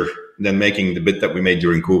easier than making the bit that we made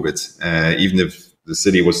during COVID, even if the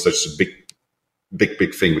city was such a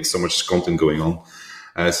big thing with so much content going on.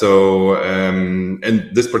 And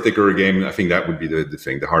this particular game, I think that would be the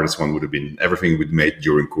thing. The hardest one would have been everything we'd made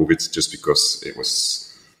during COVID, just because it was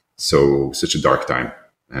such a dark time.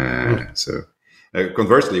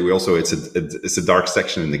 Conversely, we also it's a dark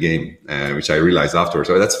section in the game, which I realized afterwards.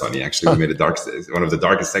 So that's funny. Actually, we made one of the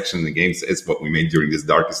darkest sections in the games is what we made during this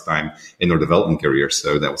darkest time in our development career.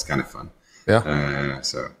 So that was kind of fun. Yeah.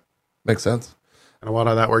 Makes sense. And a lot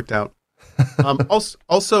of that worked out.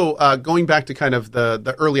 Also, going back to kind of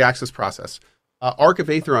the early access process, Arc of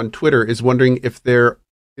Aether on Twitter is wondering if there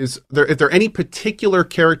any particular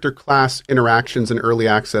character class interactions in early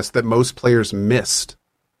access that most players missed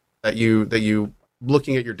that you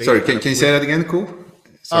looking at your data. Sorry, can you say that again? Cool.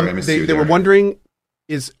 Sorry, I missed you. They were wondering,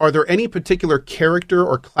 are there any particular character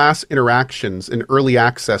or class interactions in early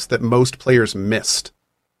access that most players missed?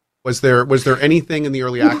 Was there anything in the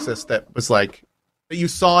early access that was like that you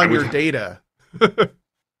saw in your data?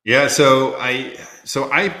 Yeah, so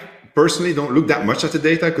I personally don't look that much at the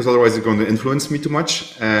data because otherwise it's going to influence me too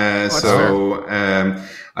much.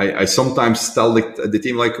 I sometimes tell the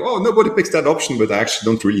team like, oh, nobody picks that option, but I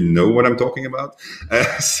actually don't really know what I'm talking about.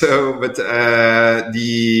 So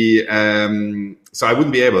I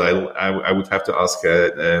wouldn't be able. I would have to ask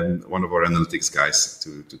one of our analytics guys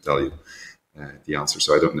to tell you the answer.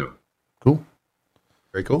 So I don't know. Cool.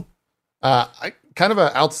 Very cool. I kind of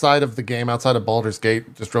outside of the game, outside of Baldur's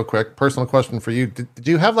Gate, just real quick, personal question for you. Did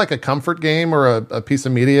you have like a comfort game or a piece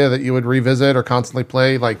of media that you would revisit or constantly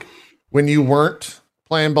play? Like when you weren't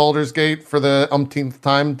playing Baldur's Gate for the umpteenth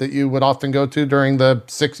time that you would often go to during the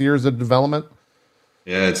 6 years of development?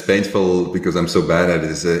 Yeah, it's painful because I'm so bad at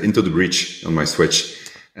it. It's Into the Breach on my Switch.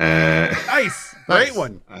 Nice. Great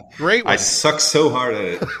one. I suck so hard at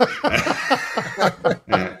it.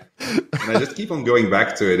 And I just keep on going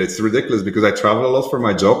back to it. It's ridiculous because I travel a lot for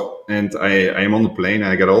my job and I am on the plane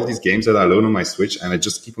and I got all these games that I load on my Switch and I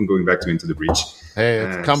just keep on going back to Into the Breach. Hey,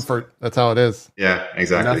 it's comfort. That's how it is. Yeah,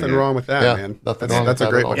 exactly. Nothing wrong with that, man. That's a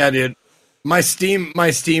great one. Yeah, dude. My Steam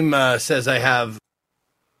says I have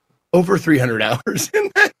over 300 hours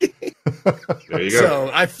in that game. There you go.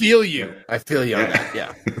 So I feel you. On that.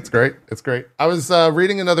 Yeah. It's great. It's great. I was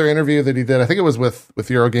reading another interview that he did. I think it was with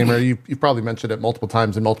Eurogamer. You probably mentioned it multiple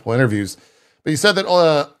times in multiple interviews. But you said that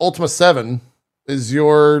Ultima 7 is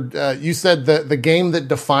you said the game that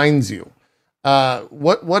defines you.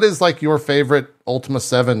 What is like your favorite Ultima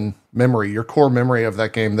 7 memory, your core memory of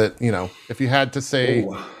that game that, if you had to say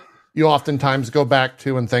you oftentimes go back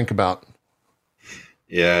to and think about?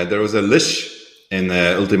 Yeah, there was a Lich in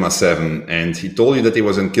Ultima 7, and he told you that he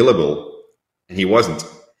was unkillable, and he wasn't.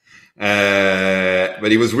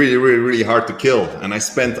 But he was really, really, really hard to kill. And I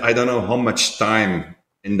spent, I don't know how much time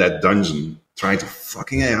in that dungeon trying to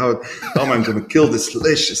how am I going to kill this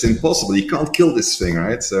Lich? It's impossible. You can't kill this thing,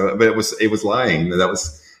 right? So, but it was lying.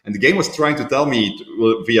 And the game was trying to tell me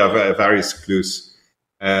via various clues.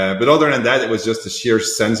 But other than that, it was just a sheer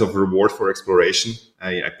sense of reward for exploration.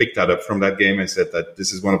 I picked that up from that game. I said that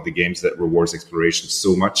this is one of the games that rewards exploration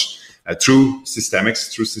so much through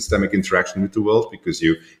systemic interaction with the world, because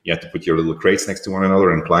you had to put your little crates next to one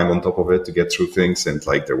another and climb on top of it to get through things, and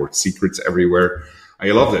like there were secrets everywhere. I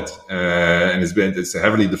loved it, and it's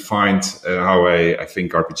heavily defined how I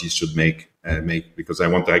think RPGs should make because I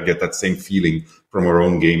want to get that same feeling from our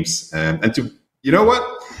own games. And to you know what?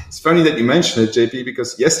 It's funny that you mentioned it, JP,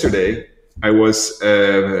 because yesterday I was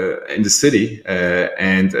in the city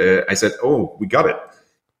and I said, "Oh, we got it!"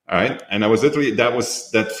 All right, and I was literally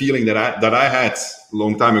that feeling that I had a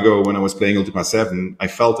long time ago when I was playing Ultima 7. I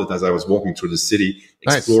felt it as I was walking through the city,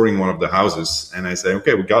 exploring one of the houses, and I said,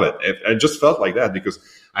 "Okay, we got it." I just felt like that because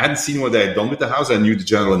I hadn't seen what they had done with the house. I knew the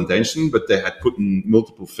general intention, but they had put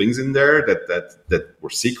multiple things in there that were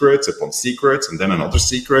secrets upon secrets, and then another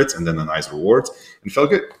secret, and then a nice reward, and it felt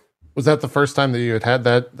good. Was that the first time that you had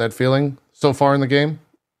that feeling so far in the game?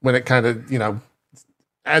 When it kind of,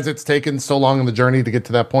 as it's taken so long in the journey to get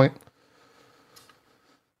to that point?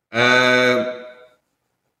 I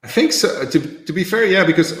think so. To be fair, yeah,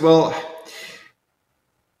 because no,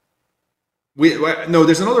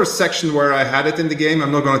 there's another section where I had it in the game.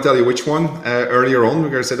 I'm not going to tell you which one. Earlier on,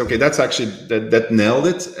 where I said, okay, that's actually that nailed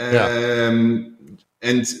it.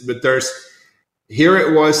 But here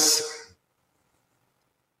it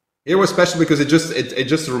was special because it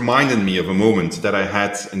just reminded me of a moment that I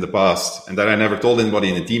had in the past and that I never told anybody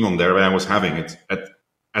in the team on there, but I was having it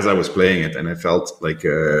as I was playing it, and I felt like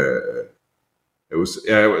it was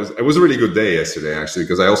a really good day yesterday actually,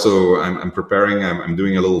 because I'm preparing. I'm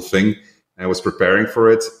doing a little thing. I was preparing for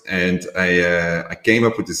it, and I came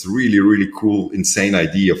up with this really, really cool, insane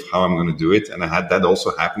idea of how I'm going to do it, and I had that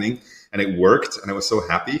also happening, and it worked, and I was so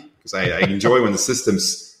happy because I enjoy when the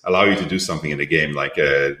systems allow you to do something in the game, like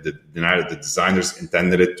the designers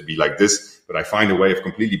intended it to be like this, but I find a way of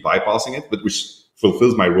completely bypassing it, but which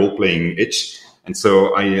fulfills my role-playing itch. And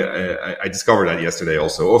so I discovered that yesterday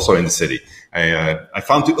also in the city. I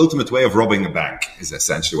found the ultimate way of robbing a bank is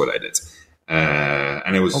essentially what I did.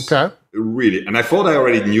 And it was really, and I thought I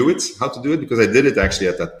already knew how to do it, because I did it actually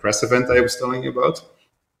at that press event I was telling you about.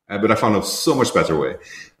 But I found a so much better way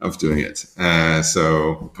of doing it.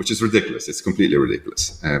 Which is ridiculous. It's completely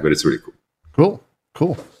ridiculous, but it's really cool.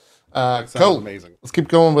 Cool. Sounds amazing. Let's keep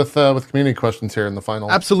going with community questions here in the final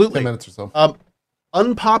 10 minutes or so.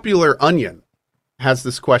 Unpopular Onion has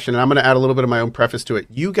this question, and I'm going to add a little bit of my own preface to it.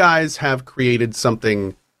 You guys have created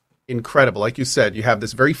something incredible. Like you said, you have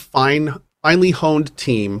this very finely honed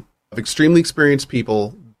team of extremely experienced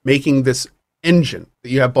people making this engine that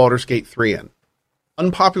you have Baldur's Gate 3 in.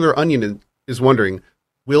 Unpopular Onion is wondering,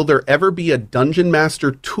 will there ever be a Dungeon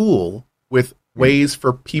Master tool with ways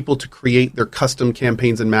for people to create their custom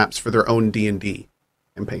campaigns and maps for their own D&D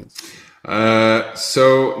campaigns?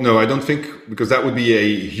 So no, I don't think, because that would be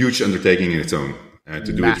a huge undertaking in its own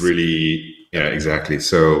to do it really. Yeah, exactly.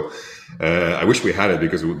 So I wish we had it,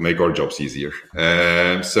 because it would make our jobs easier.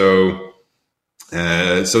 So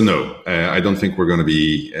no, I don't think we're going to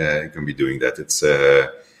be doing that.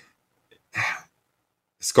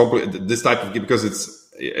 It's complicated, this type of, because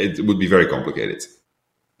it would be very complicated.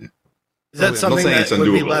 Is that something that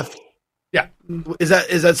would be left? Yeah. Is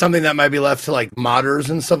that something that might be left to like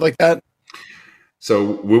modders and stuff like that?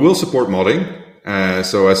 So we will support modding.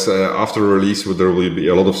 So as after release, there will be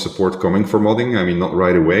a lot of support coming for modding. I mean, not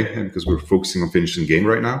right away, because we're focusing on finishing the game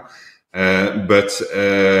right now. But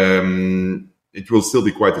it will still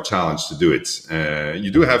be quite a challenge to do it.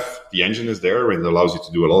 You do have the engine is there, and it allows you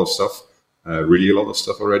to do a lot of stuff. Really a lot of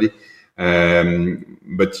stuff already.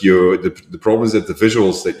 But the problem is that the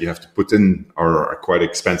visuals that you have to put in are quite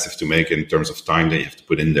expensive to make in terms of time that you have to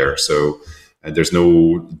put in there. So there's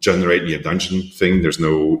no generating a dungeon thing. There's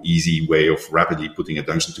no easy way of rapidly putting a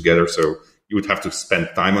dungeon together. So you would have to spend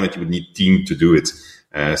time on it. You would need team to do it.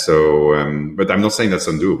 But I'm not saying that's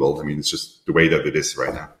undoable. I mean, it's just the way that it is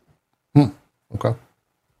right now. Okay.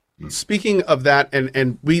 Speaking of that,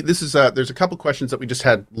 and there's a couple questions that we just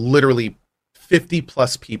had literally 50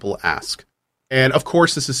 plus people ask. And of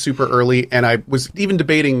course, this is super early, and I was even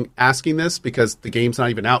debating asking this because the game's not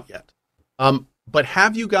even out yet. But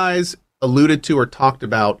have you guys alluded to or talked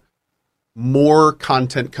about more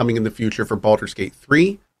content coming in the future for Baldur's Gate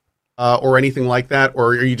 3 or anything like that?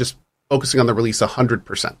 Or are you just focusing on the release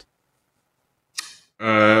 100%?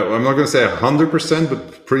 I'm not going to say 100%,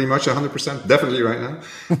 but pretty much 100%, definitely right now.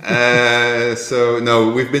 So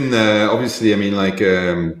no, we've been, obviously, I mean, like,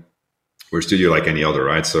 we're a studio like any other,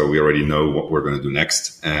 right? So we already know what we're going to do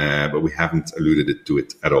next, but we haven't alluded to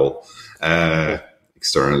it at all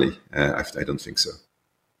externally. I don't think so.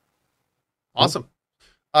 Awesome.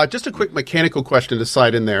 Just a quick mechanical question to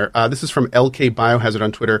slide in there. This is from LK Biohazard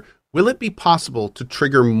on Twitter. Will it be possible to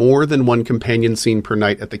trigger more than one companion scene per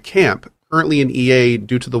night at the camp? Currently in EA,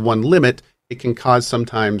 due to the one limit, it can cause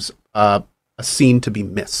sometimes a scene to be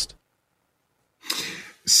missed.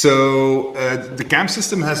 So the camp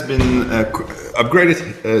system has been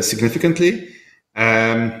upgraded significantly.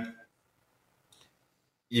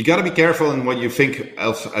 You got to be careful in what you think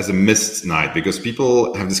of as a missed night, because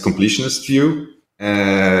people have this completionist view,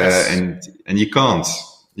 and you can't.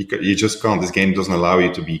 You just can't. This game doesn't allow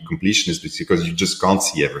you to be completionist because you just can't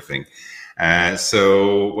see everything.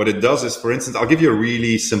 So what it does is, for instance, I'll give you a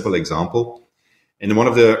really simple example. In one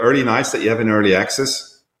of the early nights that you have in early access,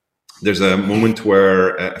 there's a moment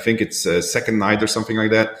where I think it's a second night or something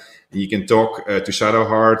like that. And you can talk to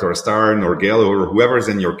Shadowheart or Starn or Gale or whoever is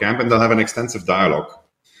in your camp, and they'll have an extensive dialogue.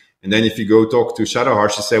 And then if you go talk to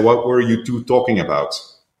Shadowheart, you say, "What were you two talking about?"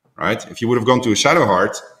 right? If you would have gone to a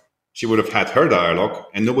Shadowheart, she would have had her dialogue,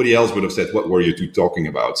 and nobody else would have said, "What were you two talking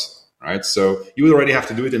about?" Right? So you would already have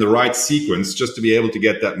to do it in the right sequence just to be able to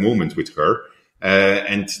get that moment with her,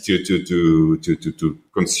 and to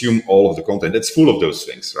consume all of the content. It's full of those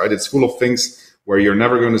things, right? It's full of things where you're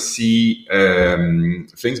never going to see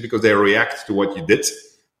things because they react to what you did,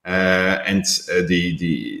 and the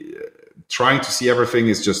trying to see everything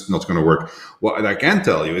is just not going to work. What I can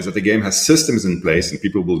tell you is that the game has systems in place, and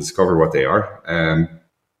people will discover what they are,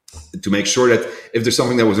 to make sure that if there's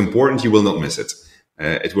something that was important, you will not miss it.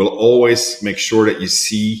 It will always make sure that you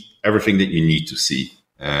see everything that you need to see.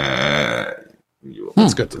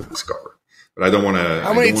 That's good to discover. But I don't want to.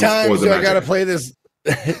 How many times do I got to play this?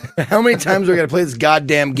 How many times do I got to play this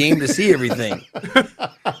goddamn game to see everything?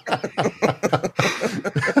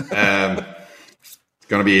 It's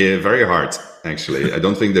going to be very hard, actually. I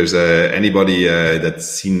don't think there's anybody that's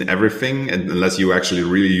seen everything, unless you actually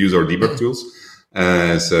really use our debug tools.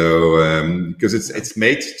 Because it's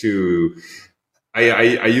made to.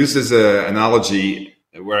 I use this analogy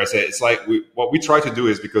where I say it's like what we try to do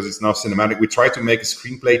is, because it's now cinematic, we try to make a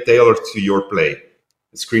screenplay tailored to your play.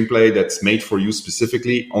 A screenplay that's made for you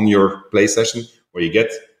specifically on your play session, where you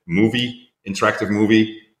get interactive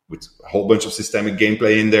movie with a whole bunch of systemic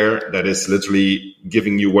gameplay in there that is literally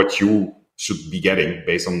giving you what you should be getting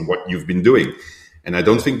based on what you've been doing. And I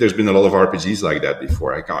don't think there's been a lot of RPGs like that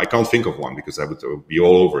before. I can't think of one, because I would be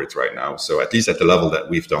all over it right now. So at least at the level that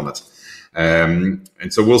we've done it. And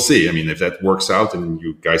so we'll see. I mean, if that works out and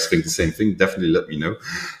you guys think the same thing, definitely let me know.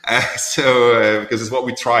 Because it's what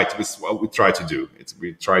we try to do.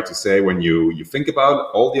 We try to say, when you think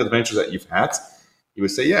about all the adventures that you've had, you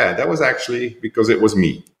would say, yeah, that was actually because it was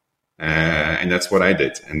me. And that's what I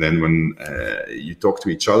did. And then when you talk to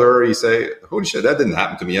each other, you say, holy shit, that didn't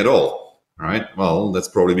happen to me at all. Right? Well, that's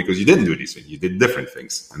probably because you didn't do these things. You did different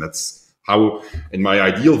things. And that's how, in my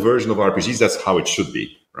ideal version of RPGs, that's how it should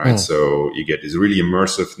be. Right. So you get this really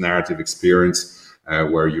immersive narrative experience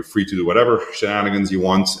where you're free to do whatever shenanigans you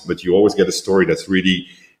want, but you always get a story that's really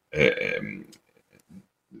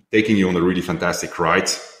taking you on a really fantastic ride,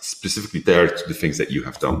 specifically tailored to the things that you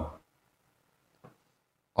have done.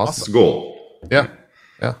 Awesome. That's the goal. Yeah.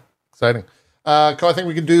 Exciting. I think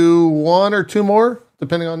we could do one or two more,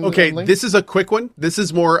 depending on. Okay, this is a quick one. This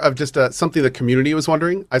is more of just something the community was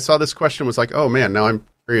wondering. I saw this question, was like, oh man, now I'm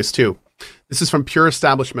curious too. This is from Pure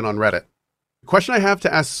Establishment on Reddit. The question I have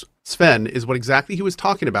to ask Sven is what exactly he was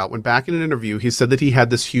talking about when, back in an interview, he said that he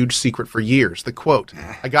had this huge secret for years. The quote,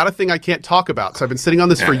 "I got a thing I can't talk about, so I've been sitting on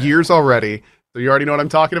this for years already." So you already know what I'm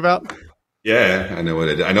talking about? Yeah, I know what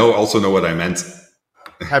it is. I also know what I meant.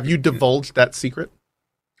 Have you divulged that secret?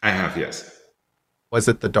 I have, yes. Was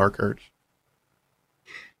it the Dark Urge?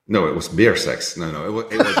 No, it was beer sex. No, it was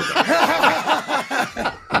the Dark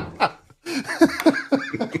Urge.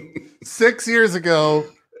 6 years ago,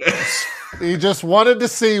 he just wanted to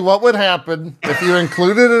see what would happen if you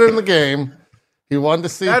included it in the game. He wanted to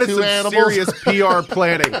see that two animals. Serious PR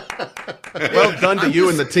planning. Well done to you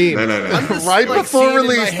and the team. No. Right before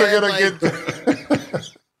release, they're going to get...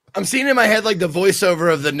 I'm seeing in my head like the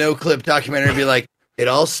voiceover of the No Clip documentary be like, it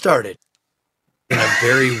all started in a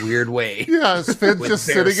very weird way. Yeah, Sven's just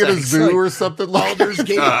sitting in a zoo or something like Baldur's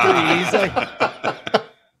Gate 3. He's like,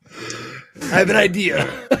 I have an idea.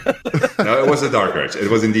 No, it was the Dark Urge.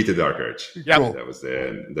 It was indeed the Dark Urge. Yeah, cool. That was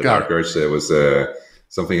the Dark Urge. It was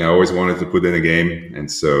something I always wanted to put in a game, and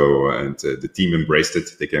the team embraced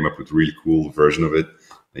it. They came up with a really cool version of it,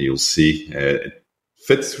 and you'll see it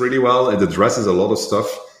fits really well. It addresses a lot of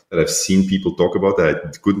stuff that I've seen people talk about that I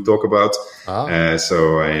couldn't talk about.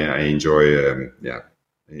 So I enjoy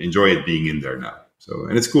it being in there now. So,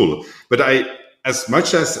 and it's cool. But as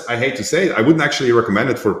much as I hate to say it, I wouldn't actually recommend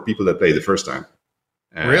it for people that play the first time.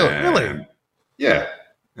 Really? Yeah.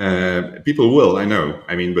 People will, I know.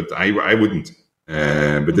 I mean, but I wouldn't.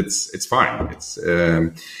 But it's fine.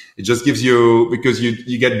 It just gives you, because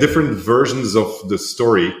you get different versions of the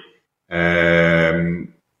story.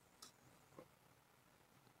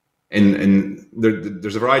 And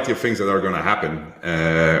there's a variety of things that are going to happen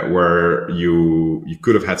where you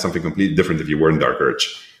could have had something completely different if you were in Dark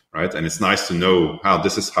Urge, right? And it's nice to know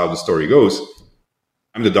this is how the story goes.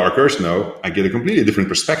 I'm the Dark Urge now. I get a completely different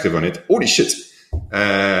perspective on it. Holy shit!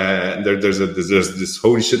 There's this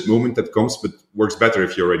holy shit moment that comes, but works better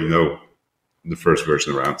if you already know the first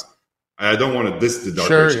version around. I don't want to diss the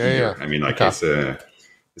Dark Urge either. Yeah. I mean,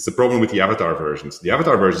 it's the problem with the Avatar versions. The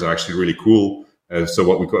Avatar versions are actually really cool. So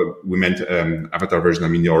what we meant Avatar version, I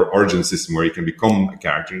mean the origin system where you can become a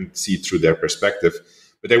character and see it through their perspective.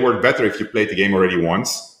 But they work better if you played the game already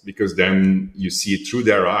once, because then you see it through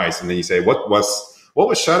their eyes, and then you say, what was what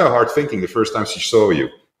was Shadowheart thinking the first time she saw you,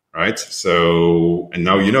 right? So, and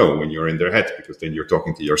now you know when you're in their head, because then you're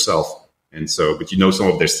talking to yourself. And so, but you know some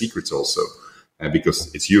of their secrets also,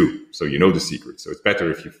 because it's you. So you know the secret. So it's better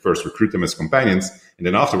if you first recruit them as companions. And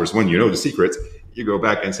then afterwards, when you know the secret, you go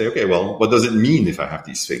back and say, okay, well, what does it mean if I have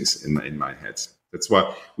these things in my head? That's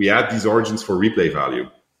why we add these origins for replay value.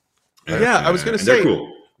 I was going to say, they're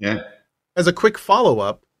cool. Yeah. As a quick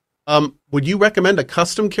follow-up, would you recommend a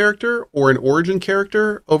custom character or an origin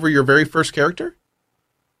character over your very first character?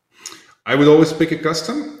 I would always pick a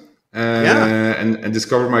custom and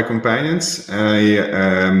discover my companions.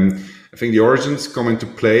 I think the origins come into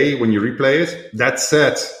play when you replay it. That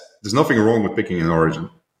said, there's nothing wrong with picking an origin,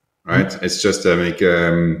 right? Mm-hmm. It's just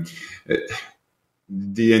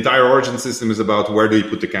the entire origin system is about where do you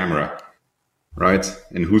put the camera, right?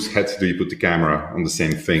 And whose head do you put the camera on the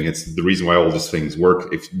same thing? It's the reason why all these things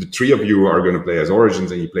work. If the three of you are going to play as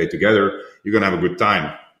origins and you play together, you're going to have a good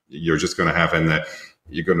time. You're just going to have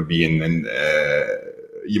you're going to be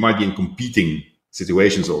you might be in competing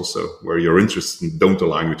situations also where your interests don't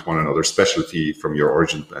align with one another, especially from your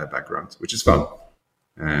origin background, which is fun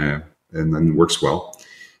and then works well.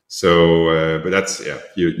 So, but that's,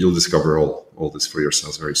 you'll discover all this for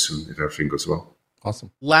yourselves very soon if everything goes well.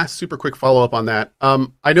 Awesome. Last super quick follow-up on that.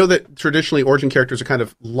 I know that traditionally origin characters are kind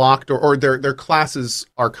of locked or their classes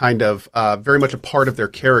are kind of very much a part of their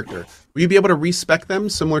character. Will you be able to respec them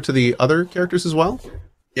similar to the other characters as well?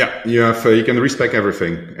 Yeah, you can respec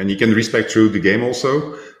everything, and you can respec through the game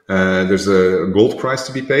also. There's a gold price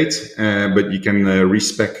to be paid, but you can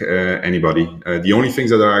respec anybody. The only things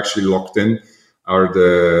that are actually locked in are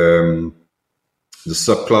the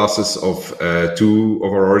subclasses of two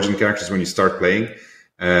of our origin characters when you start playing,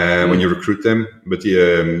 when you recruit them. But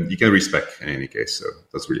you can respec in any case, so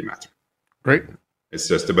it doesn't really matter. Great. It's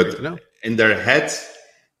just, but in their head,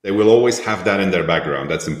 they will always have that in their background.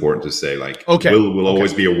 That's important to say. Like, will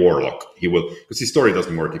always be a warlock. He will, because his story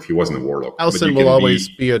doesn't work if he wasn't a warlock. Elson will always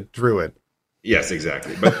be a druid. Yes,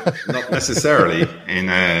 exactly, but not necessarily.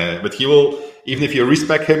 And but he will, even if you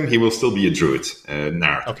respec him, he will still be a druid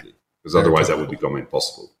narratively, because otherwise that would become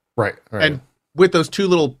impossible. Right. And with those two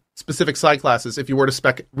little specific side classes, if you were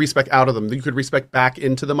to respec out of them, you could respec back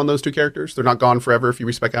into them on those two characters. They're not gone forever if you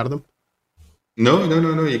respec out of them. No.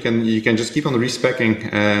 You can just keep on respecing.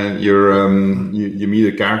 You meet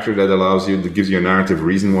a character that gives you a narrative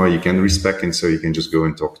reason why you can respec, and so you can just go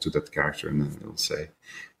and talk to that character, and then it'll say,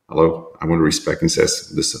 "Hello, I want to respec," and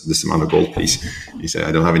says, "This amount of gold, please." You say,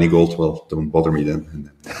 "I don't have any gold." Well, don't bother me then. And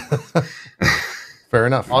then Fair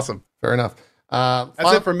enough. Awesome. Fair enough.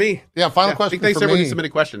 That's it for me. Yeah, final question. Thanks for everyone me. who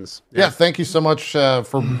submitted questions. Yeah, thank you so much for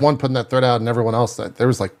putting that thread out, and everyone else. There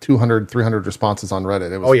was like 200, 300 responses on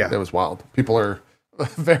Reddit. It was wild. People are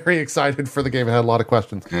very excited for the game and had a lot of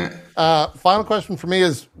questions. Final question for me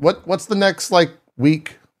is what's the next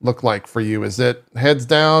week look like for you? Is it heads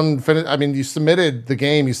down? I mean, you submitted the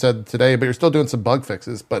game, you said today, but you're still doing some bug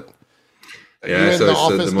fixes. But are you in the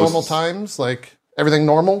office normal times, like everything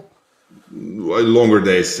normal? Longer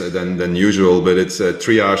days than usual, but it's a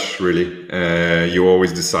triage really. You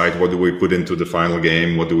always decide what do we put into the final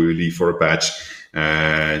game, what do we leave for a patch.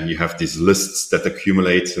 You have these lists that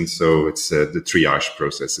accumulate, and so it's the triage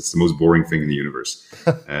process. It's the most boring thing in the universe.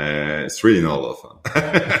 It's really not a lot of fun.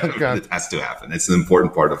 Okay. It has to happen. It's an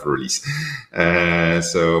important part of a release.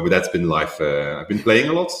 But that's been life. I've been playing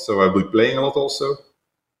a lot, so I'll be playing a lot also.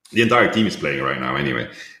 The entire team is playing right now anyway.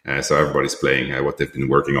 So everybody's playing what they've been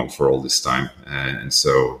working on for all this time. And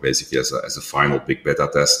so basically as a final big beta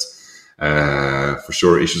test, for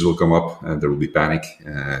sure issues will come up and there will be panic,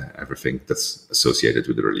 everything that's associated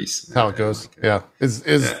with the release. How it goes.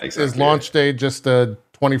 Is launch day just a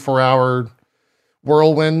 24-hour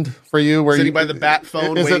whirlwind for you? Where sitting by the bat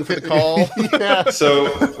phone waiting for the call? Yeah.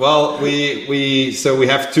 So, well, we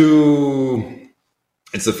have two...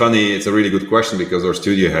 It's a really good question because our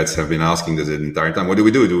studio heads have been asking this the entire time. What do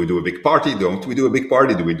we do? Do we do a big party? Don't we do a big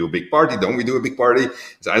party? Do we do a big party? Don't we do a big party?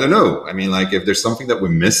 So I don't know. I mean, if there's something that we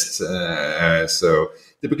missed. So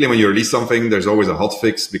typically when you release something, there's always a hot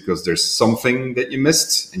fix because there's something that you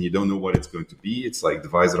missed and you don't know what it's going to be. It's like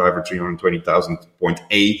device driver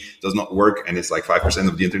 320,000.A does not work. And it's like 5%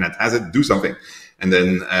 of the internet has it. Do something. And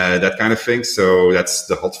then that kind of thing. So that's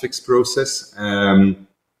the hot fix process.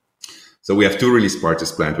 So we have two release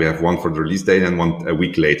parties planned. We have one for the release date and one a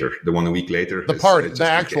week later. The one a week later. The party, the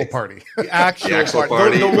actual party. The actual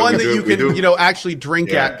party. The one that you can, actually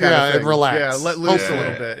drink at. And relax. Yeah, let loose a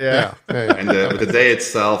little bit. Yeah. And but the day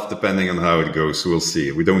itself, depending on how it goes, we'll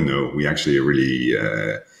see. We don't know. We actually really,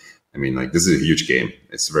 this is a huge game.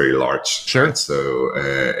 It's very large. Sure. Right? So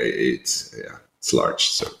it's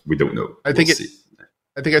large. So we don't know. I think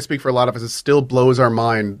I think I speak for a lot of us. It still blows our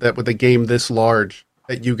mind that with a game this large,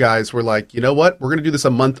 that you guys were like, you know what, we're going to do this a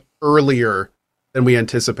month earlier than we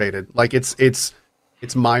anticipated. Like it's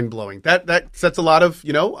mind blowing. That sets a lot of,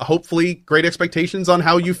 hopefully great expectations on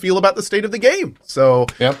how you feel about the state of the game. So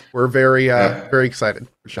we're very very excited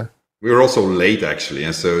for sure. We were also late actually,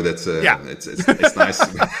 and so that's it's nice.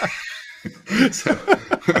 So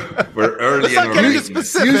we're early in our getting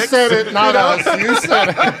specific. You said it, not us. You said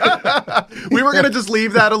it. We were going to just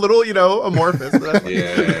leave that a little, amorphous. But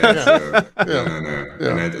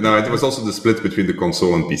No, it was also the split between the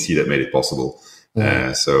console and PC that made it possible.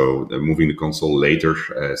 So moving the console later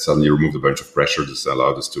suddenly removed a bunch of pressure. This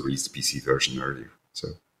allowed us to release the PC version earlier. So,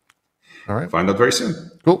 all right, find out very soon.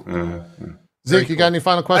 Cool. Zeke, you got any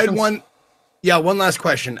final questions? I had one last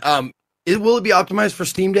question. Will it be optimized for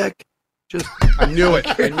Steam Deck? I knew it.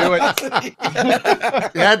 You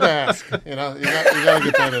had to ask. You got to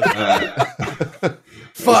get that in.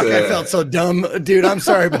 Fuck, I felt so dumb. Dude, I'm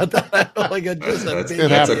sorry about that. I felt like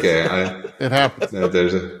that's okay. It happens.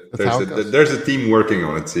 There's a team working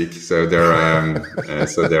on it, Zeke. So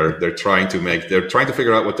they're trying to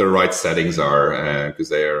figure out what the right settings are because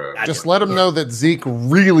they are. Just let them know that Zeke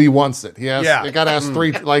really wants it. They got to ask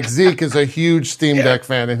three. Like Zeke is a huge Steam Deck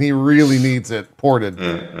fan, and he really needs it ported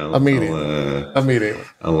immediately.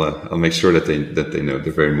 I'll make sure that they know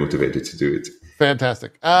they're very motivated to do it.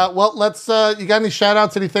 Fantastic. Well, let's. You got any shout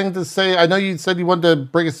outs? Anything to say? I know you said you wanted to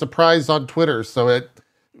bring a surprise on Twitter. So anything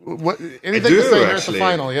to say here at the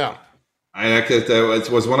final? Yeah. It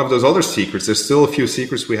was one of those other secrets. There's still a few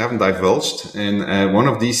secrets we haven't divulged, and one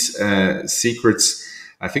of these secrets,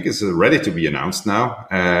 I think, is ready to be announced now.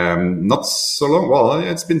 Not so long. Well,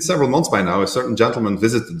 it's been several months by now. A certain gentleman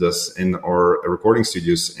visited us in our recording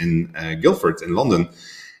studios in Guildford in London.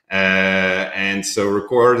 And so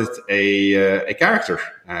recorded a character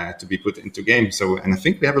to be put into game. And I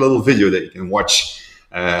think we have a little video that you can watch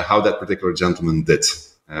how that particular gentleman did.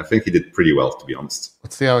 I think he did pretty well, to be honest.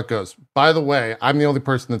 Let's see how it goes. By the way, I'm the only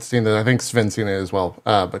person that's seen it. I think Sven's seen it as well,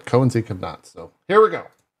 but Ko and Zeke have not. So here we go.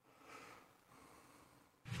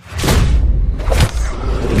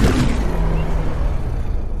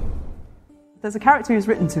 There's a character who's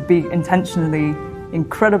written to be intentionally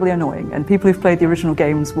incredibly annoying, and people who've played the original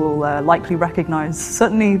games will likely recognize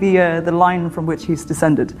certainly the line from which he's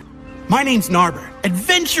descended. My name's Narber,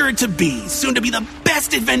 adventurer to be, soon to be the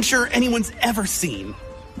best adventurer anyone's ever seen.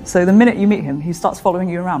 So the minute you meet him, he starts following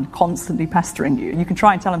you around, constantly pestering you. You can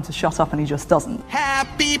try and tell him to shut up, and he just doesn't.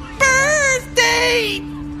 Happy birthday,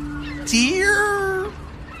 dear.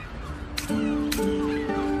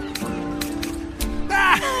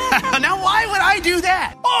 Now, why would I do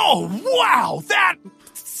that? Oh, wow, that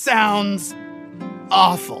sounds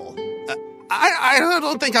awful. I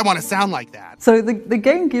don't think I want to sound like that. So the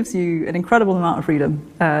game gives you an incredible amount of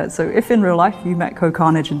freedom. So if in real life you met Ko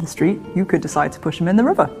Carnage in the street, you could decide to push him in the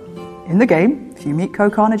river. In the game, if you meet Ko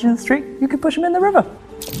Carnage in the street, you could push him in the river.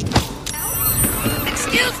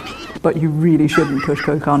 Excuse me. But you really shouldn't push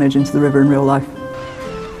Ko Carnage into the river in real life.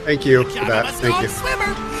 Thank you for that. Thank you.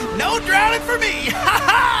 Swimmer. No drowning for me. Ha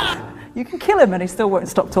ha! You can kill him and he still won't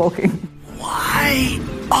stop talking. Why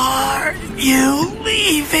are you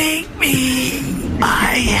leaving me?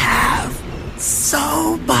 I have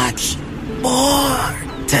so much more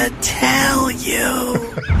to tell you.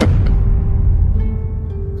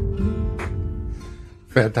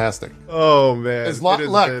 Fantastic. Oh man!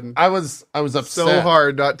 Look, I was upset. So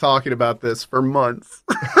hard not talking about this for months.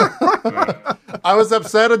 I was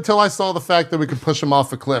upset until I saw the fact that we could push him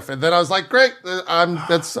off a cliff, and then I was like, "Great! I'm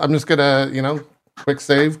just gonna, quick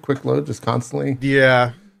save, quick load, just constantly,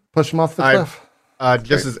 push him off the cliff."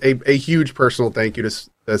 Just as a huge personal thank you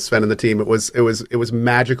to Sven and the team. It was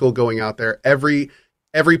magical going out there. Every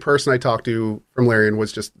person I talked to from Larian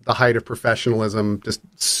was just the height of professionalism, just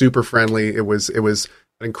super friendly. It was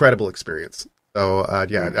an incredible experience. So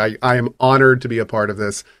I am honored to be a part of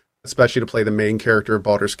this, especially to play the main character of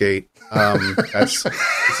Baldur's Gate. This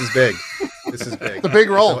is big. This is big. The big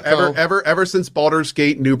role. So ever since Baldur's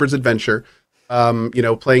Gate: Nuber's Adventure,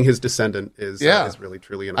 playing his descendant is really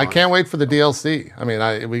truly an honor. I can't wait for the DLC. I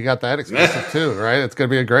mean, we got that exclusive too, right? It's going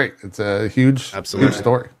to be it's a huge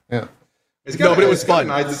story. Yeah. But it was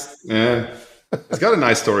fun. It's got a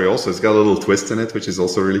nice story also. It's got a little twist in it, which is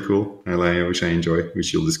also really cool. Which I enjoy,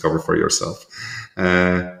 which you'll discover for yourself.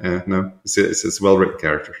 It's a well-written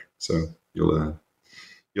character, so you'll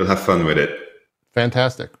have fun with it.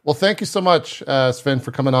 Fantastic. Well, thank you so much, Sven,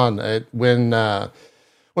 for coming on. When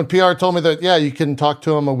PR told me that, you can talk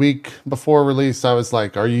to him a week before release, I was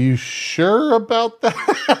like, are you sure about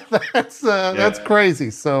that? That's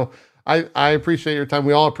crazy. So I appreciate your time.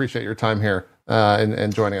 We all appreciate your time here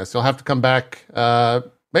and joining us. You'll have to come back.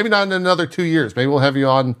 Maybe not in another 2 years. Maybe we'll have you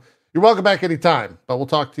on. You're welcome back anytime, but we'll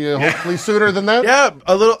talk to you hopefully sooner than that. Yeah,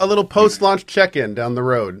 a little post-launch check-in down the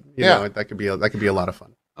road. You know, that could be a lot of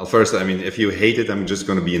fun. Well, first, I mean, if you hate it, I'm just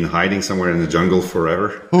going to be in hiding somewhere in the jungle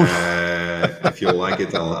forever. If you like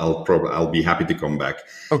it, I'll be happy to come back.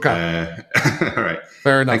 Okay. All right.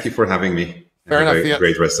 Fair enough. Thank you for having me. Fair enough. Have a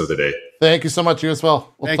great rest of the day. Thank you so much. You as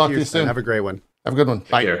well. We'll talk to you soon. Have a great one. Have a good one.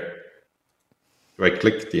 Bye. Take care. Do I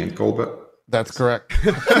click the end call button? That's correct.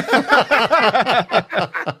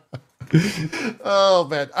 Oh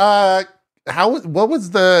man. What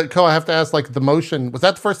was the I have to ask, like, the motion, was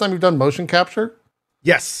that the first time you've done motion capture?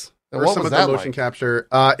 Yes. And what some was of the that motion like? capture.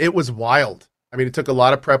 It was wild. I mean, it took a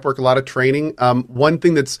lot of prep work, a lot of training. One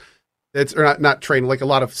thing that's or not training, like a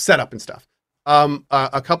lot of setup and stuff.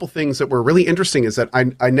 A couple things that were really interesting is that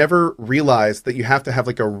I never realized that you have to have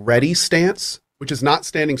like a ready stance, which is not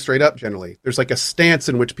standing straight up generally. There's like a stance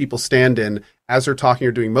in which people stand in as they're talking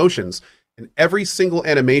or doing motions. And every single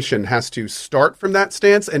animation has to start from that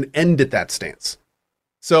stance and end at that stance.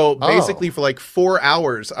 So basically for like 4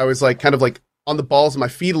 hours, I was like kind of like on the balls of my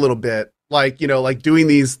feet a little bit, like, you know, like doing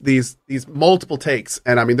these multiple takes.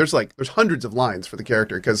 And I mean, there's hundreds of lines for the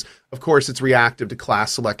character because of course it's reactive to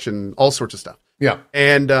class selection, all sorts of stuff. Yeah.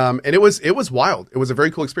 And it was wild. It was a very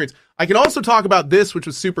cool experience. I can also talk about this, which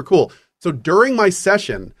was super cool. So during my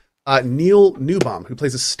session, Neil Newbaum, who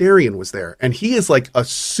plays Asterion, was there, and he is like a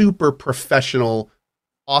super professional,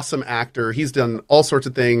 awesome actor. He's done all sorts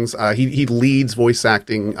of things. He leads voice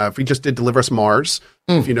acting. He just did Deliver Us Mars.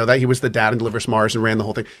 If you know that, he was the dad in Deliver Us Mars and ran the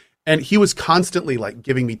whole thing. And he was constantly like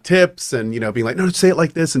giving me tips and, you know, being like, no, say it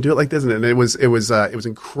like this and do it like this. And it was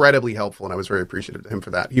incredibly helpful. And I was very appreciative to him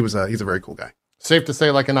for that. He's a very cool guy. Safe to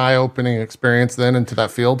say, like, an eye-opening experience then into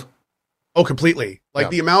that field. Oh, completely. Like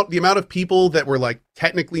the amount of people that were like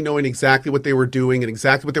technically knowing exactly what they were doing and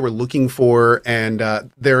exactly what they were looking for, and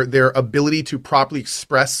their ability to properly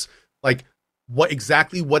express like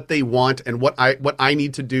what they want and what I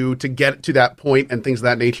need to do to get to that point and things of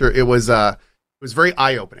that nature. It was very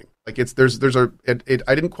eye-opening. Like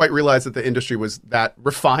I didn't quite realize that the industry was that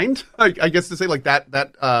refined, I guess to say, like that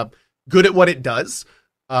good at what it does.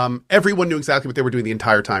 Everyone knew exactly what they were doing the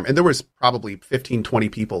entire time. And there was probably 15, 20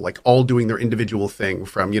 people, like all doing their individual thing,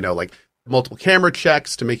 from, you know, like multiple camera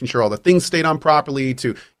checks to making sure all the things stayed on properly to,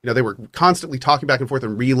 you know, they were constantly talking back and forth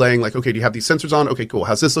and relaying like, okay, do you have these sensors on? Okay, cool.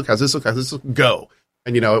 How's this look? How's this look? How's this look? Go.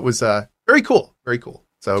 And, you know, it was very cool. Very cool.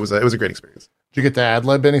 So it was a great experience. Did you get to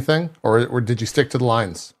ad-lib anything, or did you stick to the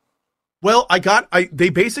lines? Well, they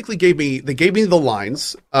basically gave me the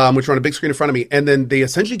lines, which were on a big screen in front of me. And then they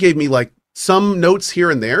essentially gave me like some notes here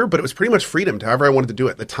and there, but it was pretty much freedom to however I wanted to do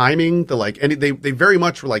it. The timing, and they very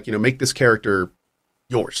much were like, you know, make this character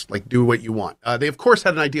yours, like do what you want. They of course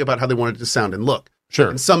had an idea about how they wanted it to sound and look. Sure.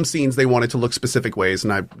 In some scenes they wanted to look specific ways,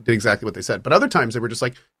 and I did exactly what they said. But other times they were just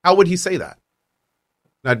like, how would he say that?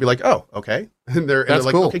 And I'd be like, oh, okay. And they're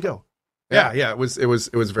like, cool. Okay, go. Yeah. It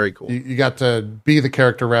was very cool. You got to be the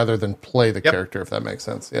character rather than play the character, if that makes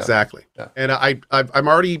sense. Yeah. Exactly. Yeah. And I'm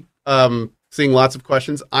already seeing lots of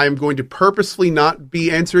questions. I'm going to purposefully not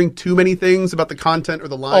be answering too many things about the content or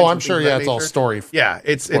the lines. Oh, I'm sure. Yeah, it's all story. Yeah,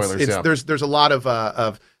 it's spoilers, there's a lot of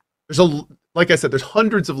like I said, there's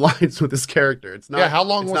hundreds of lines with this character. It's not. Yeah. How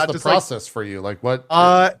long was the process for you? Like what?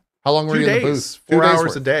 How long were 2 you days, in the booth? 4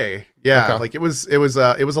 hours a day. Yeah, Okay. like it was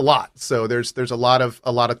a lot. So there's a lot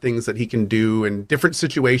of things that he can do and different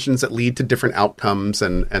situations that lead to different outcomes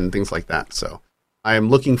and things like that. So I am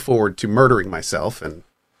looking forward to murdering myself and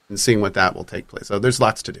seeing what that will take place. So there's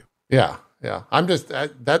lots to do. Yeah. I'm just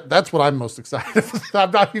that's what I'm most excited for.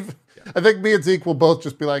 I'm not even. I think me and Zeke will both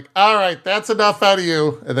just be like, all right, that's enough out of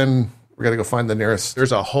you, and then we're gonna go find the nearest.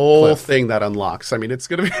 There's a whole cliff. thing that unlocks. I mean, it's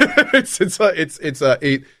gonna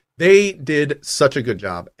be they did such a good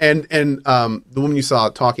job, and the woman you saw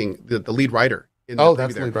talking, the lead writer.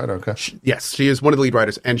 That's the lead writer. Okay. Yes, she is one of the lead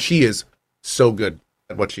writers, and she is so good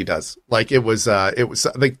at what she does. Like it was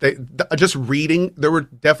like just reading. There were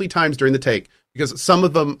definitely times during the take, because some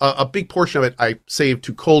of them, a big portion of it, I saved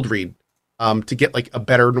to cold read, to get like a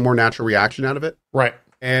better, more natural reaction out of it. Right.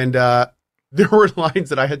 And there were lines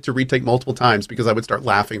that I had to retake multiple times because I would start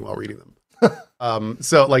laughing while reading them.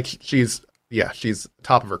 So like she's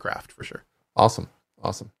top of her craft for sure. Awesome.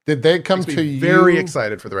 Did they come to you? Very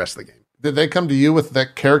excited for the rest of the game. Did they come to you with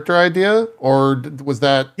that character idea, or was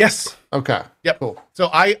that? Yes. Okay. Yep. Cool. So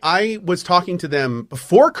I was talking to them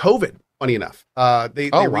before COVID. Funny enough, they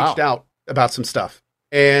reached out about some stuff,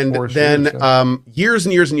 and then years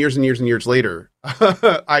and years later,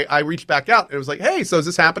 I reached back out and it was like, hey, so is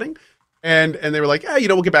this happening? And they were like,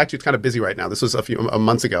 we'll get back to you. It's kind of busy right now. This was a few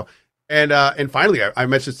months ago. And finally, I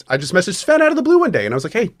just messaged Sven out of the blue one day, and I was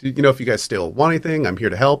like, "Hey, if you guys still want anything, I'm here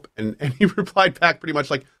to help." And he replied back pretty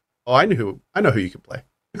much like, "Oh, I know who you can play."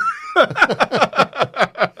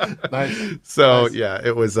 Nice. So Nice. yeah,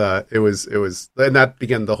 it was, and that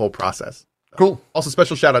began the whole process. Cool. Also,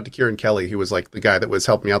 special shout out to Kieran Kelly, who was like the guy that was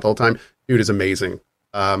helping me out the whole time. Dude is amazing.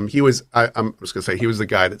 I'm just gonna say he was the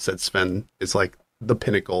guy that said Sven is like the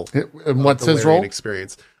pinnacle. And what's of the his Larian role?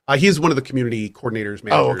 Experience. He's one of the community coordinators,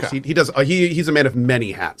 managers. Oh, okay. He does. He's a man of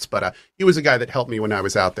many hats, but he was a guy that helped me when I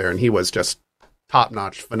was out there, and he was just top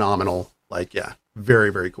notch, phenomenal. Like, yeah,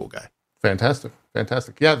 very, very cool guy. Fantastic.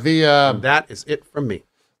 Yeah, And that is it from me.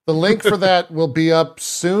 the link for that will be up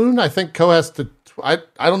soon. I think Co has to. I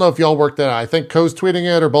don't know if y'all worked that out. I think Co's tweeting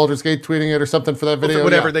it or Baldur's Gate tweeting it or something for that video.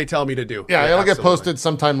 Whatever Yeah. they tell me to do. Yeah, it'll get absolutely. posted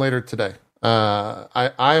sometime later today.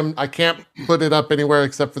 I can't put it up anywhere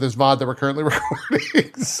except for this VOD that we're currently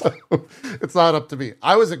recording, so it's not up to me.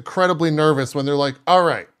 I was incredibly nervous when they're like, "All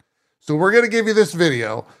right, so we're gonna give you this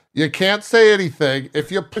video. You can't say anything.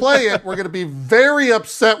 If you play it, we're gonna be very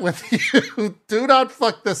upset with you. Do not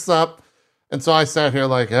fuck this up." And so I sat here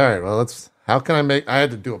like, "All right, well, how can I make?" I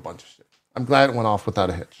had to do a bunch of shit. I'm glad it went off without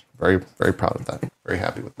a hitch. Very, very proud of that. Very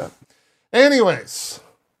happy with that. Anyways.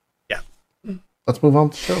 Yeah. Let's move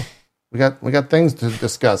on to the show. We got things to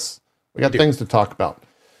discuss. We got things to talk about.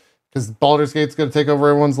 Because Baldur's Gate's going to take over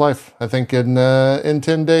everyone's life. I think in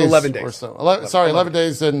 10 days. 11 days. Or so. 11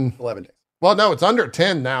 days. And 11 days. well, no, it's under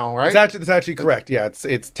 10 now, right? That's actually correct. Yeah,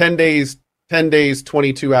 it's 10 days,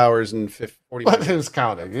 22 hours, and 40 But minutes. who's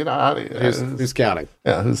counting? You know, how do you, Who's counting?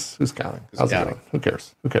 yeah, who's counting? How's counting? it going?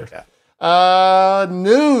 Who cares? Yeah.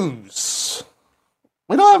 News.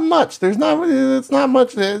 We don't have much. It's not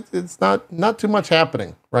much. It's not too much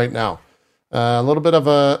happening right now. A little bit of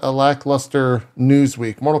a lackluster news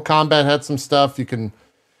week. Mortal Kombat had some stuff. You can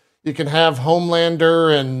have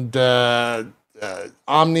Homelander and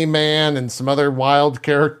Omni-Man and some other wild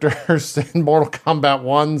characters in Mortal Kombat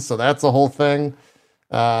 1. So that's a whole thing.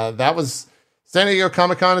 That was San Diego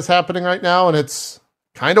Comic-Con is happening right now, and it's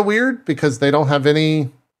kind of weird because they don't have any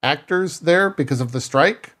actors there because of the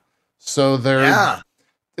strike. So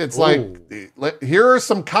it's like, here are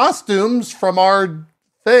some costumes from our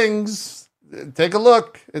things. Take a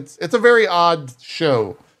look. It's a very odd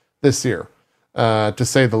show this year, to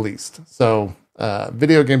say the least. So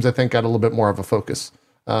video games, I think, got a little bit more of a focus.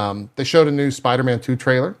 They showed a new Spider-Man 2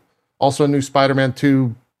 trailer, also a new Spider-Man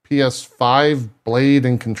 2 PS5 blade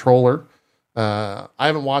and controller. I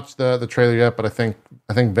haven't watched the trailer yet, but I think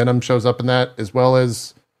Venom shows up in that, as well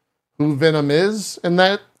as who Venom is in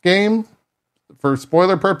that game for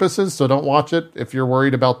spoiler purposes. So don't watch it if you're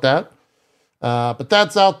worried about that. But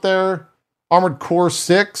that's out there. Armored Core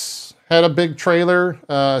 6 had a big trailer,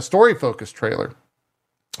 story-focused trailer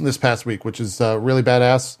this past week, which is really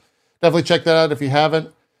badass. Definitely check that out if you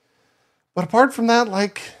haven't. But apart from that,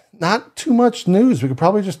 like, not too much news. We could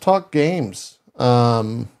probably just talk games.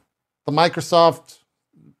 The Microsoft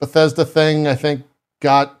Bethesda thing, I think,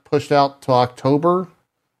 got pushed out to October,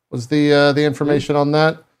 was the information on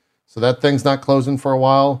that. So that thing's not closing for a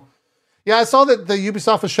while. Yeah, I saw that the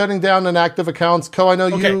Ubisoft is shutting down inactive accounts. Co, I know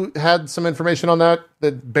you had some information on that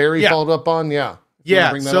Barry followed up on. Yeah.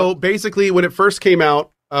 Yeah. So basically, when it first came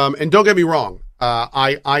out, and don't get me wrong,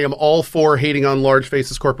 I am all for hating on large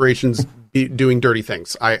faceless corporations doing dirty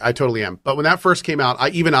things. I totally am. But when that first came out,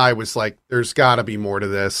 I was like, there's got to be more to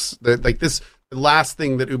this. The last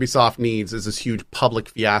thing that Ubisoft needs is this huge public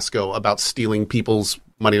fiasco about stealing people's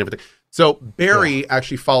money and everything. So Barry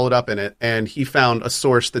actually followed up in it, and he found a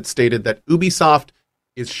source that stated that Ubisoft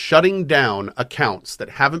is shutting down accounts that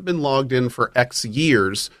haven't been logged in for X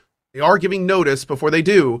years. They are giving notice before they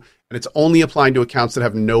do, and it's only applying to accounts that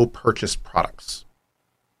have no purchased products.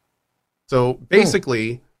 So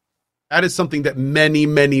basically, that is something that many,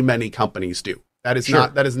 many, many companies do. That is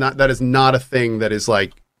not a thing that is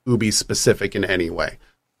like Ubi specific in any way.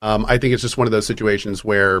 I think it's just one of those situations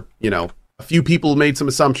where, a few people made some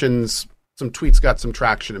assumptions, some tweets got some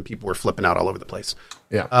traction, and people were flipping out all over the place.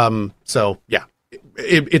 Yeah. So yeah,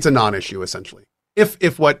 it's a non-issue essentially. If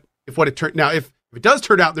it does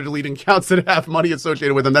turn out they're deleting accounts that have money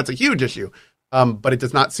associated with them, that's a huge issue. But it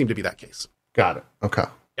does not seem to be that case. Got it. Okay.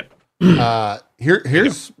 Yep.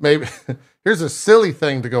 Here's a silly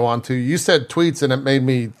thing to go on to. You said tweets, and it made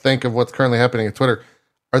me think of what's currently happening at Twitter.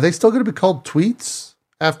 Are they still going to be called tweets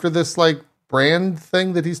after this brand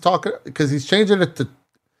thing that he's talking? Because he's changing it to.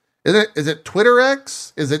 Is it Twitter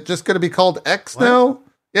X? Is it just going to be called X now?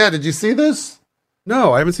 Yeah. Did you see this?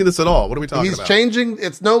 No, I haven't seen this at all. What are we talking about? He's changing.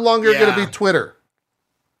 It's no longer going to be Twitter.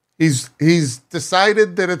 He's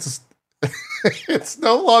decided that it's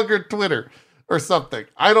no longer Twitter. or something.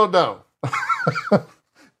 I don't know.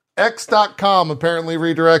 X.com apparently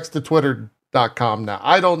redirects to Twitter.com now.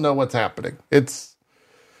 I don't know what's happening.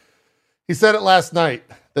 He said it last night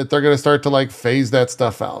that they're going to start to like phase that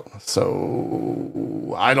stuff out.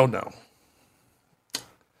 So I don't know.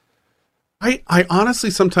 I honestly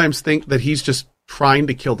sometimes think that he's just trying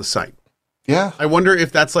to kill the site. Yeah. I wonder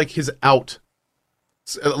if that's like his out,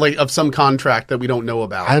 like of some contract that we don't know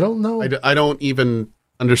about. I don't know. I don't even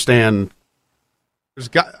understand.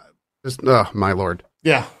 Oh, my Lord.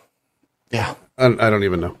 Yeah. Yeah. I don't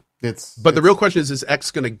even know. But the real question is X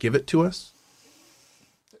going to give it to us?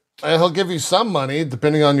 He'll give you some money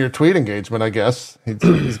depending on your tweet engagement, I guess.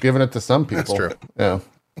 He's giving it to some people. That's true. Yeah.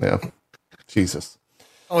 Yeah. Jesus.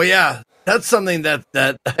 Oh yeah. That's something that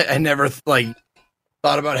I never thought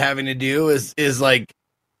about having to do is like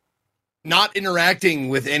not interacting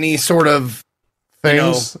with any sort of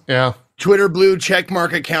things. Yeah. Twitter blue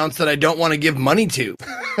checkmark accounts that I don't want to give money to.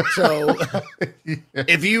 So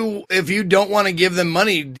if you don't want to give them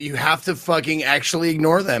money, you have to fucking actually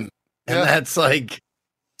ignore them. And that's like,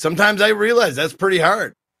 sometimes I realize that's pretty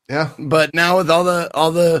hard. Yeah. But now with all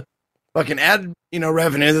the fucking ad,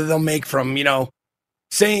 revenue that they'll make from,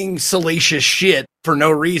 saying salacious shit for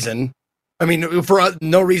no reason. I mean, for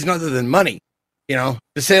no reason other than money, to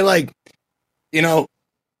say like, men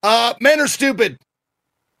are stupid.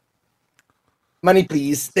 Money,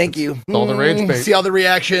 please. Thank you. All the rage bait. See all the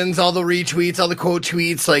reactions, all the retweets, all the quote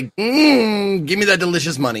tweets. Like, give me that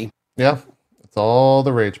delicious money. Yeah. It's all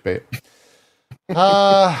the rage bait.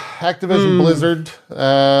 Activision Blizzard.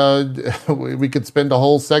 We could spend a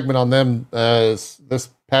whole segment on them this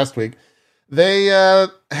past week. They had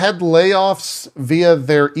layoffs via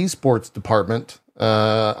their esports department.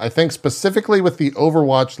 I think specifically with the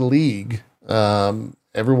Overwatch League.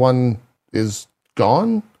 Everyone is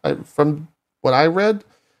gone from what I read.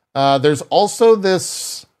 There's also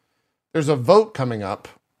there's a vote coming up.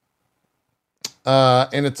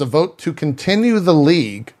 And it's a vote to continue the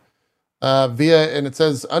league and it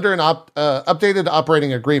says under an updated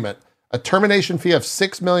operating agreement, a termination fee of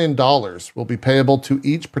 $6 million will be payable to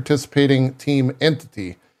each participating team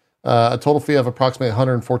entity, a total fee of approximately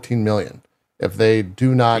 $114 million if they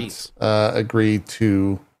do not agree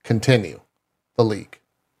to continue the league.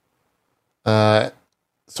 So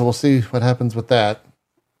we'll see what happens with that.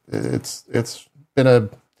 It's been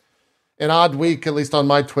an odd week, at least on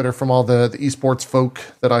my Twitter, from all the esports folk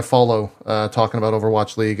that I follow talking about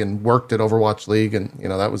Overwatch League and worked at Overwatch League, and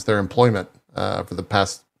that was their employment for the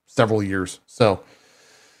past several years. So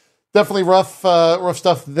definitely rough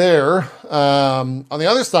stuff there. On the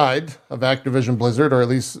other side of Activision Blizzard, or at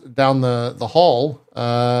least down the hall,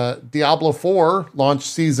 Diablo 4 launched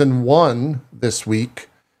Season 1 this week.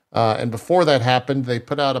 And before that happened, they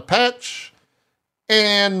put out a patch,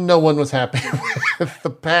 and no one was happy with the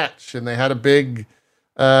patch. And they had a big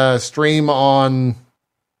stream on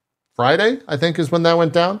Friday, I think is when that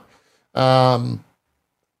went down.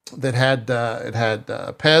 That had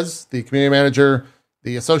Pez, the community manager,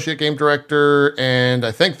 the associate game director, and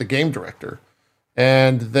I think the game director.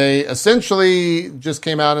 And they essentially just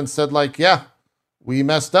came out and said, like, yeah, we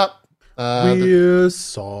messed up. We're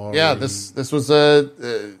sorry. Yeah, this was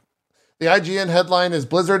the IGN headline is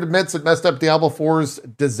Blizzard admits it messed up Diablo 4's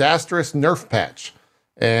disastrous nerf patch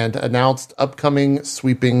and announced upcoming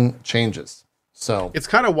sweeping changes. So it's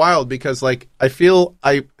kind of wild because like I feel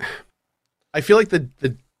like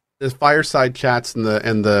the fireside chats and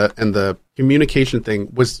the communication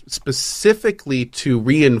thing was specifically to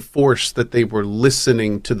reinforce that they were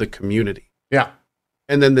listening to the community. Yeah.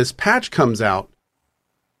 And then this patch comes out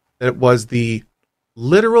that it was the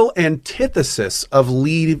literal antithesis of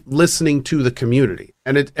listening to the community.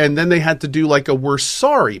 And then they had to do like a we're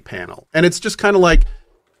sorry panel. And it's just kind of like,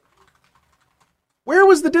 where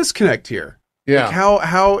was the disconnect here? Yeah. Like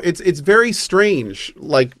how it's very strange,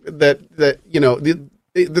 like that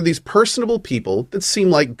these personable people that seem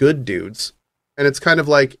like good dudes, and it's kind of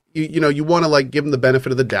like you want to like give them the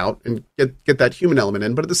benefit of the doubt and get that human element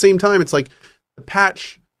in, but at the same time it's like the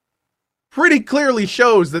patch pretty clearly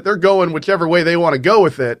shows that they're going whichever way they want to go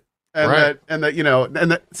with it, and right.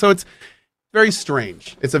 So it's very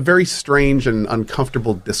strange. It's a very strange and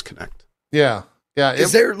uncomfortable disconnect. Yeah. Yeah.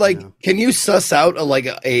 Is there can you suss out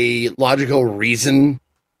a logical reason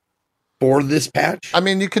for this patch? I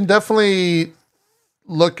mean, you can definitely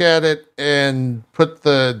look at it and put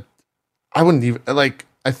I wouldn't even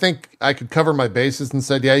I think I could cover my bases and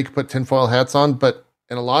said, yeah, you could put tinfoil hats on, but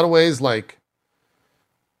in a lot of ways,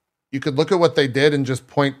 you could look at what they did and just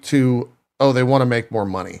point to, oh, they want to make more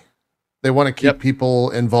money. They want to keep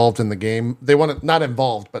people involved in the game. They want to, not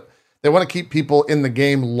involved, but they want to keep people in the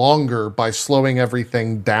game longer by slowing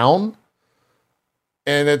everything down.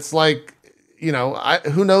 And it's like, you know,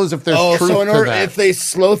 who knows if there's truth so in to order, that. if they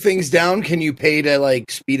slow things down, can you pay to like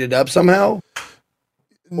speed it up somehow?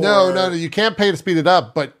 No, you can't pay to speed it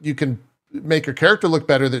up, but you can make your character look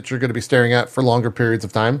better that you're going to be staring at for longer periods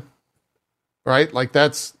of time. Right? Like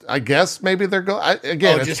that's, I guess maybe they're going,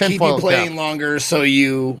 again, it's just keep you tinfoil playing cap. longer so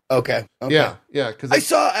you, okay. Yeah. Cause I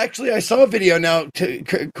saw a video now,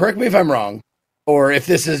 correct me if I'm wrong, or if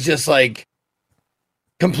this is just like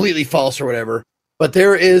completely false or whatever, but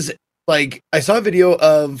there is like, I saw a video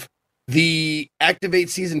of the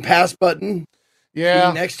activate season pass button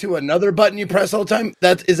being next to another button you press all the time.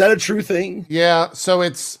 Is that a true thing? Yeah. So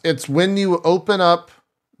it's when you open up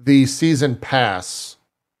the season pass,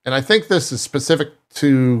 and I think this is specific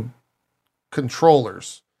to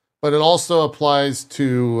controllers, but it also applies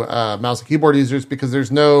to mouse and keyboard users because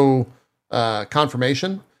there's no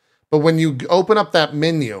confirmation. But when you open up that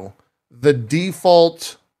menu, the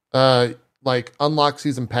default like unlock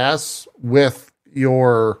season pass with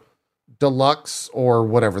your deluxe or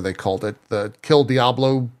whatever they called it, the Kill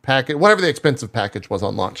Diablo package, whatever the expensive package was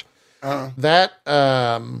on launch, that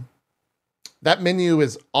menu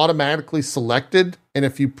is automatically selected. And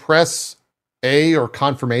if you press A or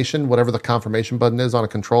confirmation, whatever the confirmation button is on a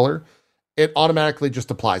controller, it automatically just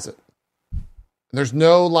applies it. And there's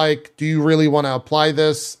no like, do you really want to apply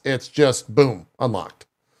this? It's just boom, unlocked.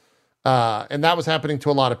 And that was happening to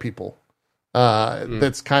a lot of people.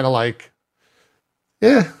 That's kind of like,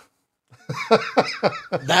 yeah.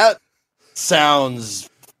 That sounds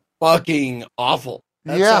fucking awful.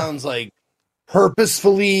 That sounds like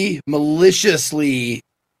purposefully, maliciously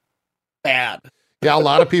bad. Yeah, a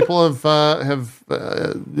lot of people have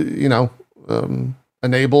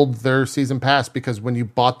enabled their season pass because when you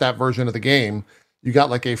bought that version of the game, you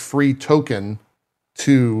got like a free token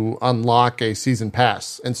to unlock a season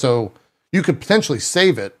pass, and so you could potentially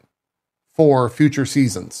save it for future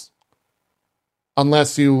seasons,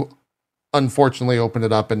 unless you unfortunately opened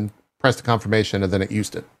it up and pressed a confirmation and then it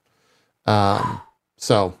used it.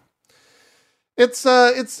 So. It's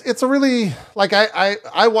a really, like,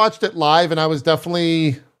 I watched it live and I was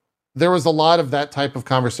definitely, there was a lot of that type of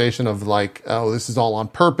conversation of like, oh, this is all on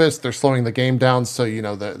purpose. They're slowing the game down. So, you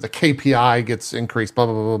know, the KPI gets increased, blah,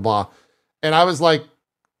 blah, blah, blah, blah. And I was like,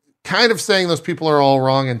 kind of saying those people are all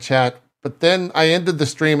wrong in chat. But then I ended the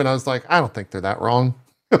stream and I was like, I don't think they're that wrong.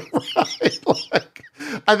 Right? Like,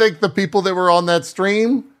 I think the people that were on that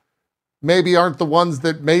stream maybe aren't the ones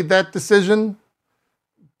that made that decision,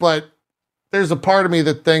 but there's a part of me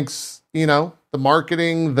that thinks, you know, the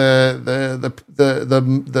marketing, the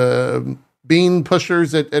bean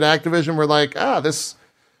pushers at Activision were like, this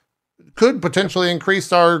could potentially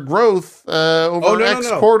increase our growth over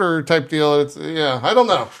X quarter type deal. It's I don't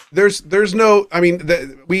know. There's no. I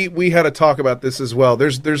mean, we had a talk about this as well.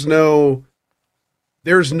 There's no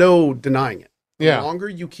denying it. The longer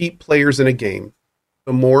you keep players in a game,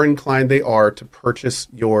 the more inclined they are to purchase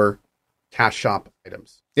your cash shop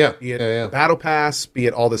items. Yeah. Be it the Battle Pass, be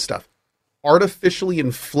it all this stuff. Artificially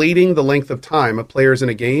inflating the length of time of players in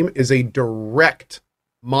a game is a direct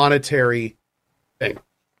monetary thing.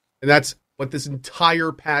 And that's what this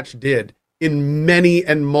entire patch did in many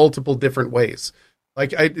and multiple different ways.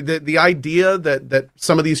 Like the idea that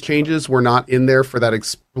some of these changes were not in there for that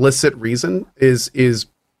explicit reason is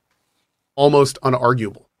almost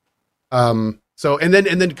unarguable. So and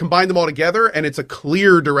then combine them all together and it's a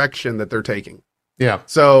clear direction that they're taking. Yeah.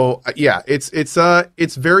 So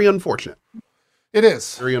it's very unfortunate. It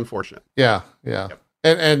is very unfortunate. Yeah. Yep.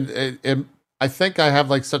 And I think I have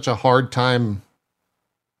like such a hard time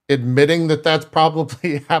admitting that that's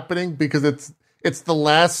probably happening because it's the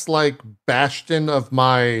last like bastion of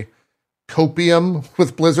my copium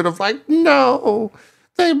with Blizzard of like, no,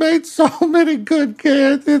 they made so many good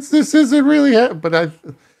games. This isn't really but I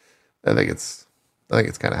think it's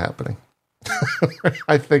kind of happening.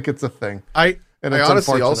 I think it's a thing. I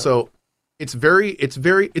honestly also, it's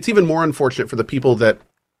even more unfortunate for the people that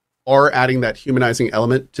are adding that humanizing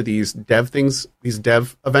element to these dev things, these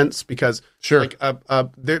dev events, because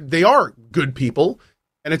they are good people,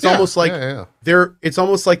 and it's almost like it's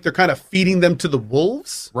almost like they're kind of feeding them to the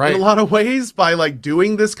wolves in a lot of ways by like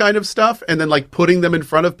doing this kind of stuff and then like putting them in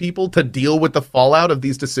front of people to deal with the fallout of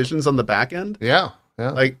these decisions on the back end. Yeah.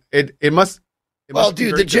 Like it must. Well,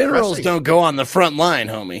 dude, the generals don't go on the front line,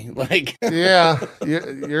 homie. Like,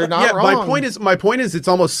 you're not wrong. My point is, it's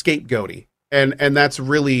almost scapegoaty, and that's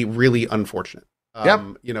really, really unfortunate.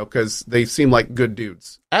 Because they seem like good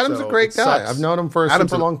dudes. Adam's a great guy. I've known him for a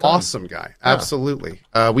super long time. Awesome guy, absolutely.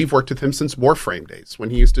 We've worked with him since Warframe days when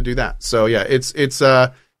he used to do that. So yeah, it's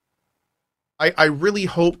I really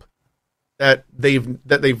hope that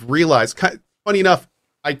they've realized. Funny enough,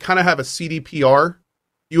 I kind of have a CDPR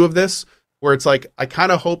view of this, where it's like I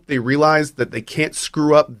kind of hope they realize that they can't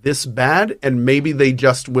screw up this bad, and maybe they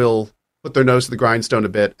just will put their nose to the grindstone a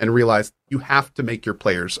bit and realize you have to make your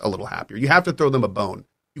players a little happier. You have to throw them a bone.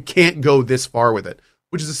 You can't go this far with it,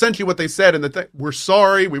 which is essentially what they said. And we're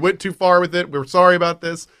sorry, we went too far with it. We're sorry about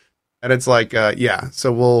this. And it's like,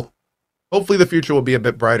 so hopefully the future will be a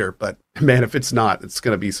bit brighter, but man, if it's not, it's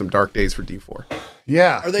going to be some dark days for D4.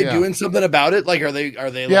 Yeah. Are they doing something about it? Like, are they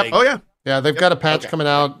Yep. like, Oh yeah. Yeah, they've got a patch coming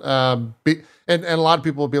out. And a lot of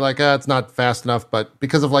people will be like, it's not fast enough. But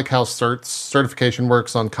because of like how certification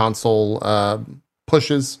works on console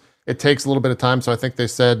pushes, it takes a little bit of time. So I think they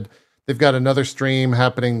said they've got another stream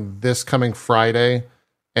happening this coming Friday.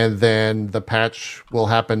 And then the patch will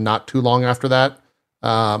happen not too long after that.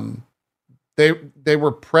 They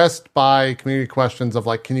were pressed by community questions of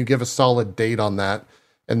like, can you give a solid date on that?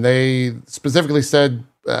 And they specifically said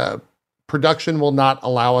production will not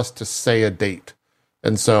allow us to say a date.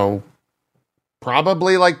 And so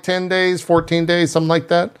probably like 10 days, 14 days, something like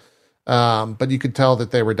that. But you could tell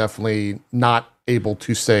that they were definitely not able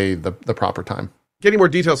to say the proper time. Getting more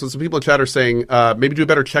details. So some people in chat are saying, maybe do a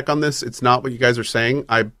better check on this. It's not what you guys are saying.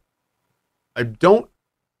 I don't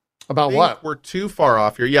About think what? we're too far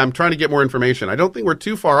off here. Yeah, I'm trying to get more information. I don't think we're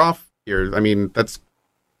too far off here. I mean, that's...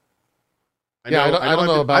 I don't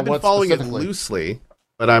know about I've been what following it specifically. loosely,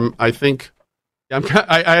 but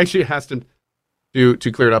I actually asked him to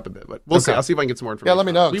clear it up a bit, but we'll see. Okay. I'll see if I can get some more information. Yeah, let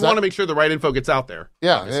me know, We 'cause want to make sure the right info gets out there.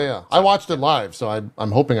 Yeah. I watched it live, so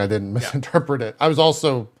I'm hoping I didn't misinterpret it. I was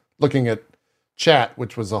also looking at chat,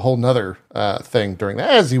 which was a whole nother thing during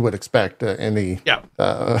that, as you would expect in the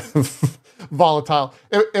volatile.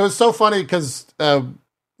 It was so funny because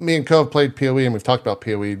me and Cove played PoE, and we've talked about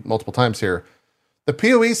PoE multiple times here. The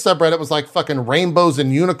PoE subreddit was like fucking rainbows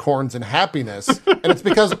and unicorns and happiness. And it's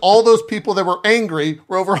because all those people that were angry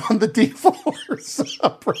were over on the D4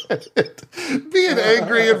 subreddit, being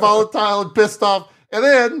angry and volatile and pissed off. And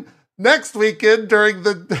then next weekend during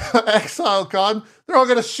the ExileCon, they're all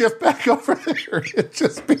going to shift back over there. It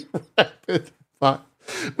just be rapid fire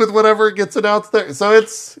with whatever gets announced there. So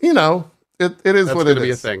it's, it is That's what going it to be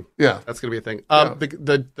a is. thing. Yeah. That's going to be a thing.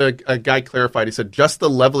 The guy clarified. He said just the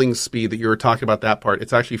leveling speed that you were talking about, that part,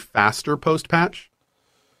 it's actually faster post patch.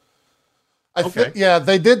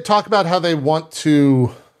 They did talk about how they want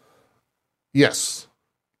to. Yes,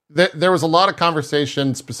 there was a lot of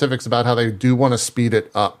conversation specifics about how they do want to speed it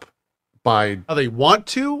up by. How they want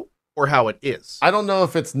to, or how it is. I don't know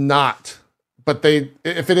if it's not, but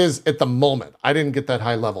if it is at the moment, I didn't get that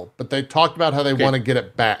high level, but they talked about how they want to get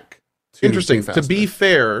it back. Interesting. To be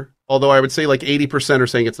fair, although I would say like 80% are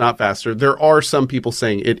saying it's not faster, there are some people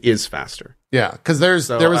saying it is faster. Yeah, because there was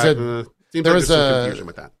some confusion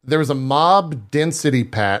with that. There was a mob density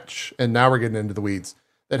patch, and now we're getting into the weeds,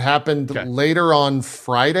 that happened later on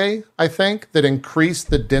Friday, I think, that increased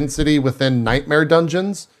the density within nightmare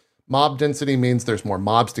dungeons. Mob density means there's more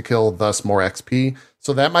mobs to kill, thus more XP.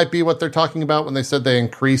 So that might be what they're talking about when they said they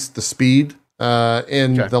increased the speed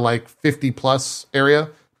in the like 50 plus area,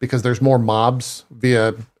 because there's more mobs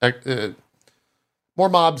aka more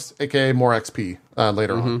XP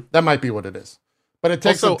later on. That might be what it is. But it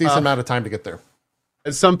takes a decent amount of time to get there.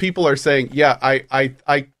 And some people are saying,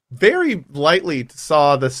 I very lightly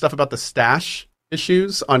saw the stuff about the stash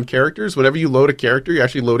issues on characters. Whenever you load a character, you're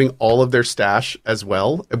actually loading all of their stash as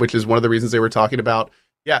well, which is one of the reasons they were talking about.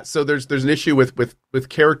 Yeah, so there's an issue with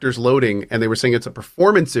characters loading, and they were saying it's a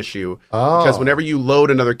performance issue because whenever you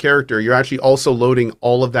load another character, you're actually also loading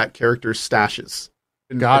all of that character's stashes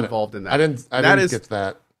involved in that. I didn't get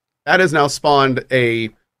that. That has now spawned a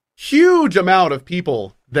huge amount of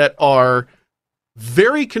people that are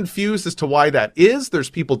very confused as to why that is.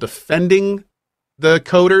 There's people defending the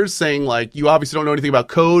coders, saying like, you obviously don't know anything about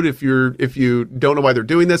code if you don't know why they're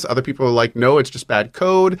doing this. Other people are like, no, it's just bad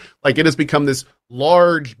code. Like, it has become this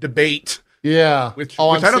large debate. Yeah. Which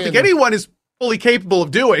I don't think anyone is fully capable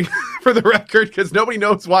of doing, for the record, because nobody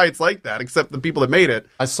knows why it's like that except the people that made it.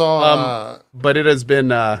 I saw but it has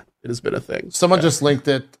been a thing. Someone just linked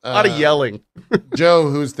it. A lot of yelling.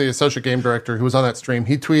 Joe, who's the associate game director, who was on that stream,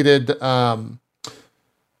 he tweeted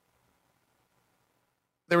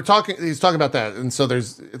he's talking about that, and so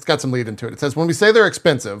it's got some lead into it. It says, when we say they're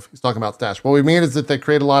expensive, he's talking about stash, what we mean is that they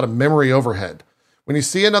create a lot of memory overhead. When you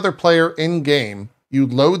see another player in game, you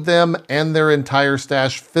load them and their entire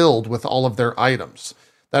stash filled with all of their items.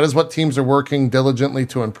 That is what teams are working diligently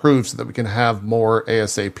to improve so that we can have more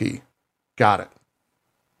ASAP. Got it.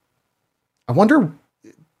 I wonder,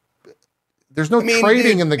 there's no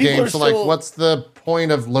trading in the game, so like, what's the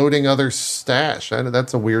point of loading other stash?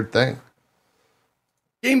 That's a weird thing.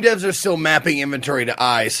 Game devs are still mapping inventory to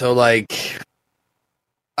eye, so like,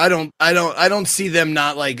 I don't see them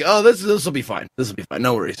not like, oh, this will be fine. This will be fine.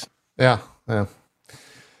 No worries. Yeah.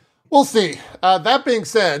 We'll see. That being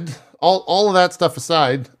said, all of that stuff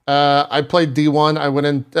aside, I played D1.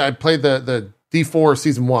 I played the D4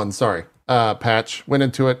 season 1. Sorry, patch. Went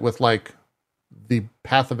into it with like the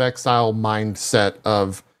Path of Exile mindset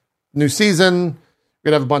of new season.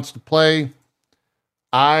 We're gonna have a bunch to play.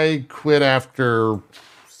 I quit after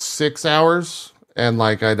 6 hours, and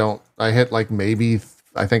like I hit like maybe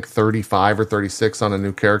I think 35 or 36 on a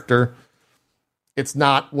new character. It's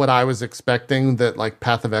not what I was expecting that like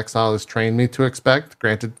Path of Exile has trained me to expect.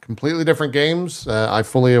 Granted, completely different games. I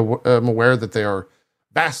fully am aware that they are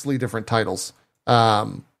vastly different titles.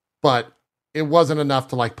 But it wasn't enough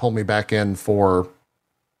to like pull me back in for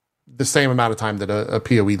the same amount of time that a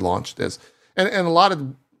PoE launched is. And a lot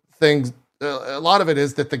of things, a lot of it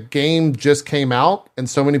is that the game just came out and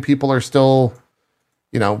so many people are still,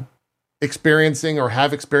 experiencing or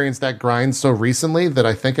have experienced that grind so recently that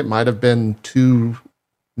I think it might have been too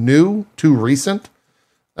new, too recent.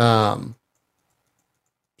 So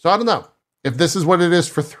I don't know if this is what it is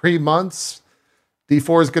for 3 months.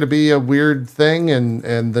 D4 is going to be a weird thing,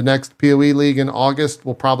 and the next PoE league in August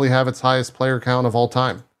will probably have its highest player count of all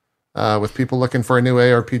time, with people looking for a new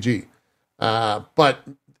ARPG. But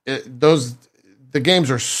the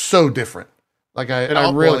games are so different. Like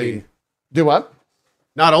I really do what?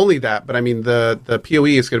 Not only that, but I mean the PoE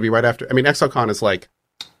is going to be right after. I mean, ExileCon is like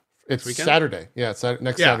it's Saturday. Yeah, it's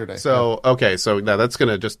next Saturday. So okay, so now that's going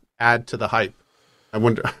to just add to the hype. I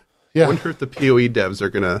wonder if the PoE devs are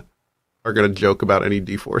gonna joke about any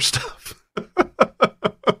D4 stuff.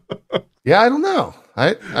 Yeah, I don't know.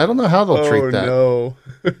 I don't know how they'll treat that. No.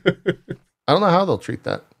 I don't know how they'll treat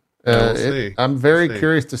that. We'll see. I'm very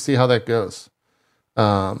curious to see how that goes.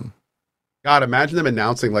 God, imagine them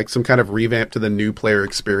announcing like some kind of revamp to the new player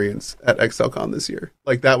experience at ExileCon this year.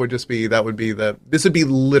 Like this would be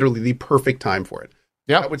literally the perfect time for it.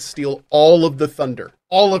 Yeah, that would steal all of the thunder,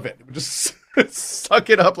 all of it. It would just suck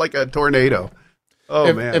it up like a tornado.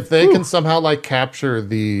 Oh man! If they can somehow like capture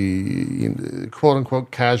the quote unquote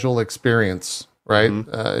casual experience, right,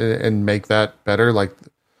 and make that better, like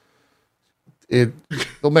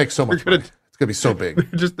they'll make so much money. It's gonna be so big.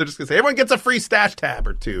 They're just gonna say everyone gets a free stash tab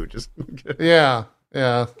or two. Just yeah.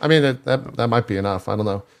 I mean that might be enough. I don't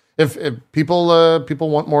know if people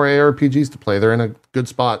want more ARPGs to play. They're in a good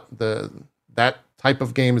spot. That type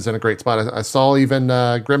of game is in a great spot. I saw even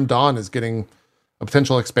Grim Dawn is getting a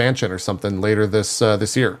potential expansion or something later this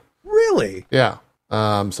year. Really? Yeah.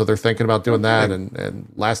 So they're thinking about doing that, and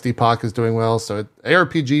Last Epoch is doing well. So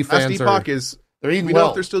ARPG fans they're eating well. Know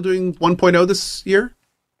if they're still doing 1.0 this year?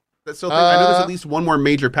 That's still I know there's at least one more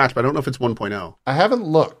major patch, but I don't know if it's 1.0. I haven't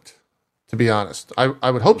looked, to be honest.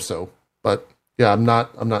 I would hope so, but yeah, I'm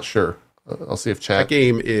not sure. I'll see if chat. That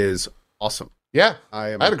game is awesome. Yeah, I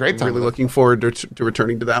had a great time. Really looking forward to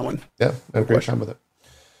returning to that one. Yeah, I had a great time with it.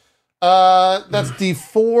 That's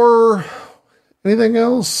D4. Anything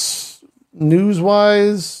else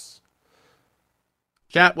news-wise?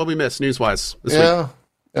 Chat, what we missed news-wise this week? Yeah,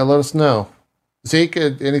 let us know. Zeke,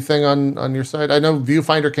 anything on your side? I know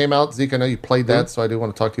Viewfinder came out. Zeke, I know you played that, so I do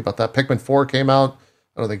want to talk to you about that. Pikmin 4 came out.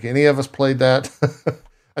 I don't think any of us played that.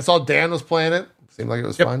 I saw Dan was playing it. Seemed like it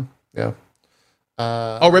was fun. Yeah.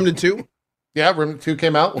 Remnant 2? Yeah, Remnant 2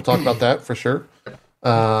 came out. We'll talk about that for sure.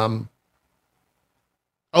 I'm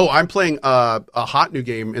playing a hot new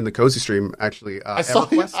game in the Cozy stream, actually. I saw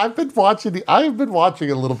I've been watching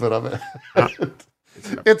a little bit of it.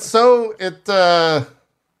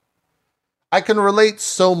 I can relate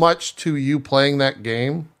so much to you playing that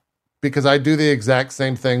game because I do the exact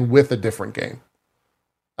same thing with a different game.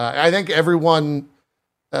 I think everyone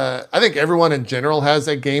in general has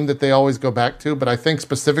a game that they always go back to, but I think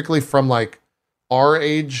specifically from like our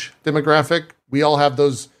age demographic, we all have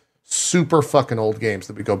those super fucking old games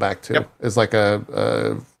that we go back to. Yep. It's like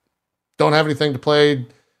don't have anything to play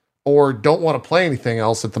or don't want to play anything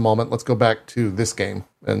else at the moment. Let's go back to this game.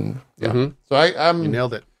 And so I'm you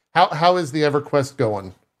nailed it. How is the EverQuest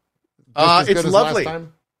going? It's lovely.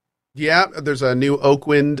 Yeah, there's a new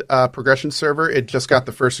Oakwind progression server. It just got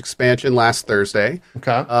the first expansion last Thursday.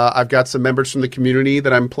 Okay. I've got some members from the community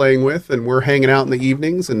that I'm playing with, and we're hanging out in the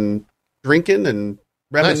evenings and drinking and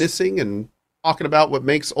reminiscing and talking about what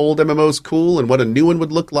makes old MMOs cool and what a new one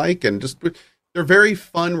would look like. And just they're very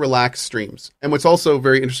fun, relaxed streams. And what's also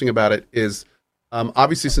very interesting about it is,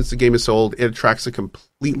 obviously, since the game is sold, it attracts a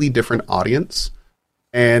completely different audience.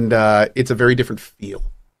 And it's a very different feel,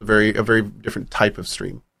 a very different type of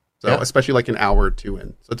stream. So especially like an hour or two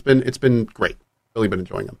in. So it's been great. Really been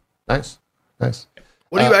enjoying them. Nice.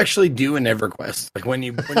 What do you actually do in EverQuest? Like when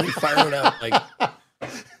you fire it up, like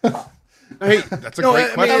Hey, that's a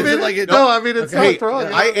great question. It's Hey, not wrong.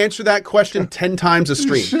 I answer that question 10 times a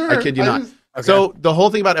stream. Sure, I kid you not. Okay. So the whole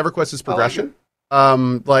thing about EverQuest is progression.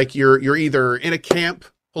 Like you're either in a camp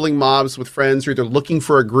pulling mobs with friends, you're either looking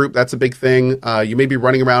for a group. That's a big thing. You may be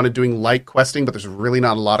running around and doing light questing, but there's really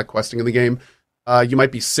not a lot of questing in the game. You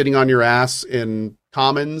might be sitting on your ass in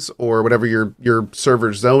commons or whatever your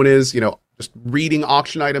server zone is, just reading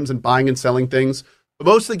auction items and buying and selling things. But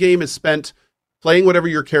most of the game is spent playing whatever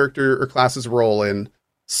your character or class's role in,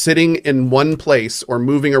 sitting in one place or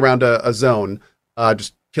moving around a zone,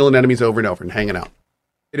 just killing enemies over and over and hanging out.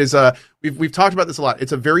 It is we've talked about this a lot.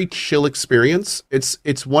 It's a very chill experience.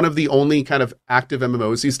 It's one of the only kind of active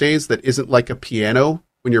MMOs these days that isn't like a piano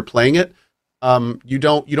when you're playing it. You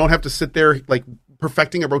don't have to sit there like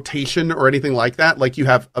perfecting a rotation or anything like that. Like you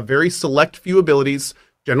have a very select few abilities,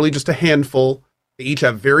 generally just a handful. They each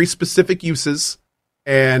have very specific uses,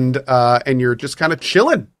 and you're just kind of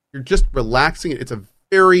chilling. You're just relaxing. It's a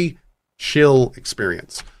very chill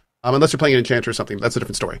experience. Unless you're playing an enchanter or something, that's a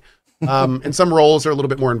different story. And some roles are a little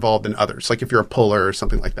bit more involved than others, like if you're a puller or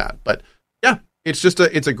something like that. But yeah,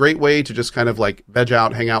 it's a great way to just kind of like veg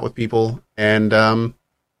out, hang out with people, and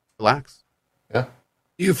relax.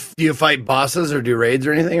 Do you fight bosses or do raids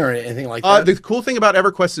or anything like that? The cool thing about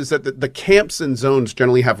EverQuest is that the camps and zones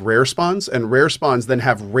generally have rare spawns, and rare spawns then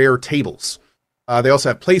have rare tables. They also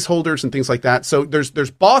have placeholders and things like that. So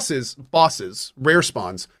there's bosses, rare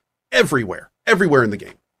spawns everywhere in the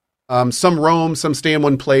game. Some roam, some stay in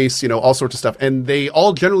one place, all sorts of stuff. And they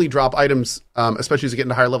all generally drop items, especially as you get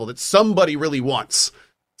into higher level, that somebody really wants.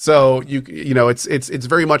 So it's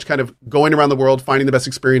very much kind of going around the world, finding the best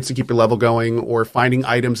experience to keep your level going, or finding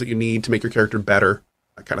items that you need to make your character better,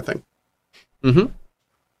 that kind of thing. Mm-hmm.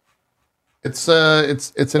 It's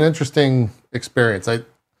an interesting experience. I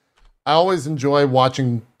always enjoy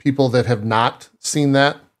watching people that have not seen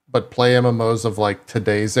that but play MMOs of like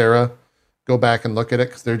today's era go back and look at it,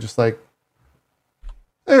 because they're just like,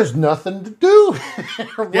 there's nothing to do.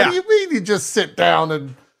 What do you mean you just sit down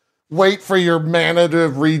and wait for your mana to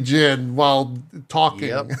regen while talking?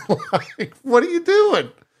 Yep. Like, what are you doing?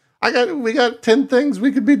 We got 10 things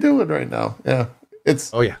we could be doing right now. Yeah.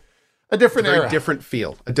 It's a different era. A different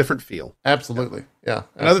feel. Absolutely. Yeah.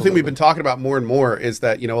 Another thing we've been talking about more and more is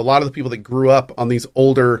that, a lot of the people that grew up on these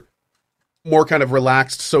older, more kind of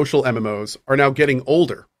relaxed social MMOs are now getting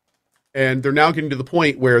older. And they're now getting to the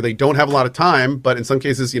point where they don't have a lot of time, but in some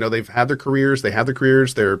cases, they've had their careers, they have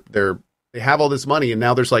all this money, and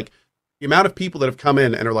now there's like the amount of people that have come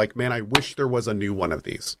in and are like, man, I wish there was a new one of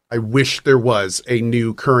these. I wish there was a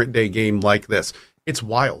new current day game like this. It's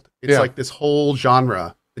wild. It's like this whole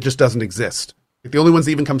genre that just doesn't exist. Like the only ones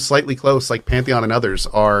that even come slightly close, like Pantheon and others,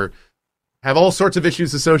 have all sorts of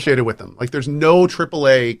issues associated with them. Like there's no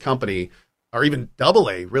AAA company or even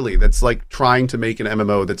AA really that's like trying to make an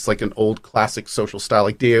MMO that's like an old classic social style,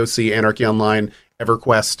 like DAOC, Anarchy Online,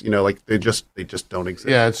 EverQuest. Like they just don't exist.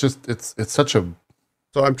 Yeah, it's such a.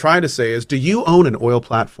 So I'm trying to say is, do you own an oil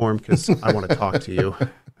platform? Because I want to talk to you.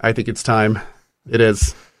 I think it's time. It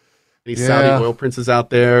is. Any Saudi oil princes out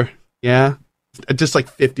there? Yeah, just like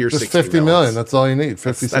 50 or just 60 50 million. That's all you need.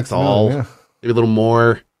 50, that's all. Million, maybe a little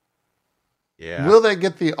more. Yeah. Will they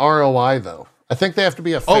get the ROI though? I think they have to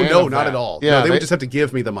be a fan. Oh no, of not that. at all. Yeah, no, they would just have to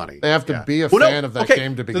give me the money. They have to be a fan of that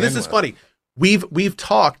game to begin with. So this is funny. We've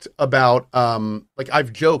talked about like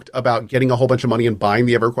I've joked about getting a whole bunch of money and buying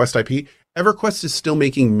the EverQuest IP. EverQuest is still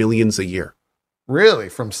making millions a year. Really?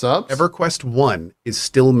 From subs? EverQuest 1 is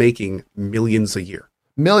still making millions a year.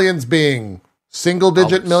 Millions being single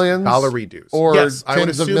digit millions? Dollar reduce. Or yes, I would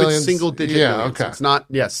tens of assume millions? it's single digit millions. Okay. It's not,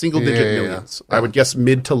 single digit millions. Yeah. I would guess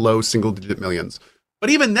mid to low single digit millions. But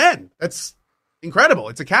even then, that's incredible.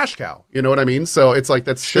 It's a cash cow. You know what I mean? So it's like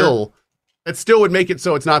that still would make it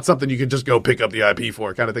so it's not something you can just go pick up the IP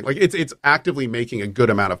for kind of thing. Like it's actively making a good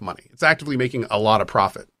amount of money. It's actively making a lot of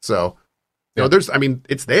profit. So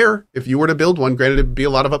it's there. If you were to build one, granted it'd be a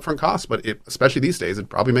lot of upfront costs, but especially these days, it'd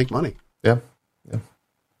probably make money. Yeah.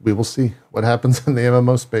 We will see what happens in the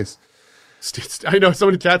MMO space. I know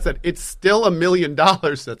somebody in chat said it's still $1 million.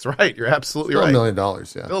 That's right. You're absolutely right. $1 million. Yeah.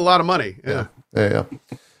 Still a lot of money. Yeah.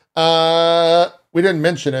 We didn't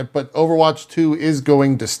mention it, but Overwatch 2 is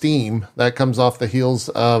going to Steam. That comes off the heels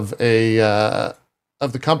of the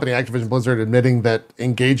company Activision Blizzard admitting that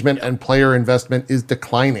engagement and player investment is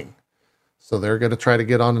declining. So they're going to try to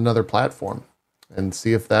get on another platform and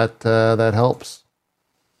see if that helps.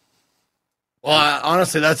 Well,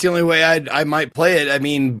 honestly, that's the only way I might play it. I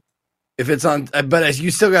mean, If it's on, but as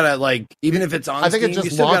you still gotta like, even if it's on, I think Steam, it just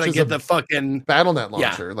you still gotta launches get a the fucking BattleNet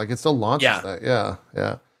launcher. Like it still launches Yeah. that. Yeah.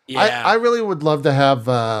 yeah. I really would love to have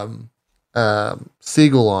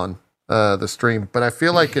Siegel on the stream, but I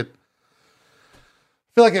feel like it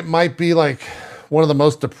might be like one of the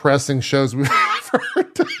most depressing shows we've ever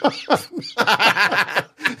done.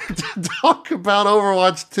 To talk about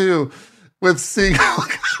Overwatch 2 with Siegel.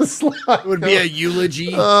 it would be a eulogy.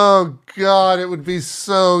 Oh God, it would be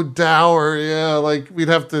so dour. Yeah, like we'd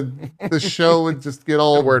have to. The show would just get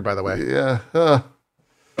all Good word, by the way. Yeah.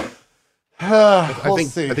 I We'll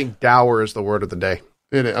see. think dour is the word of the day.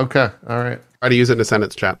 Okay. All right. Try to use it in a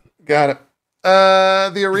sentence, chat. Got it.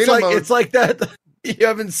 The arena mode. It's like that. You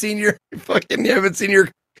haven't seen your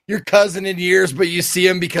cousin in years, but you see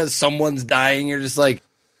him because someone's dying. You're just like,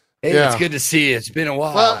 hey, Yeah. it's good to see you. It's been a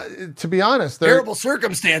while. Well, to be honest, Terrible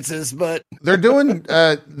circumstances, but they're doing.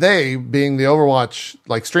 They being the Overwatch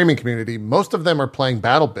like streaming community, most of them are playing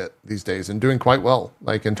BattleBit these days and doing quite well.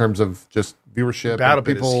 Like in terms of just viewership, and BattleBit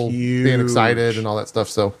is people being huge. excited and all that stuff.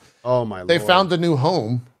 So Oh my they lord. found a new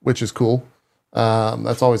home, which is cool.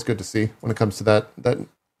 That's always good to see when it comes to that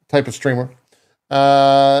type of streamer.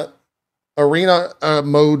 Arena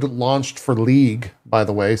mode launched for League, by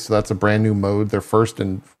the way, so that's a brand new mode. They're first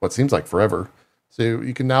in what seems like forever. So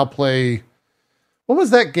you can now play. What was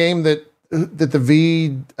that game that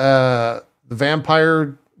the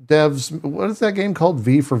vampire devs? What is that game called?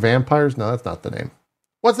 V for Vampires? No, that's not the name.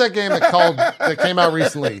 What's that game that came out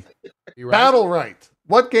recently? Battle Right.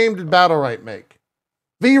 What game did Battle Right make?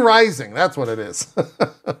 V Rising. That's what it is.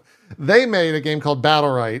 They made a game called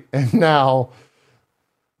Battle Right, and now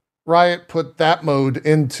Riot put that mode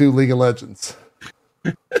into League of Legends.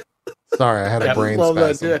 Sorry, I had a brain love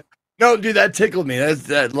that, spasm. dude. No, dude, that tickled me.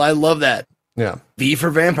 That I love that. Yeah, V for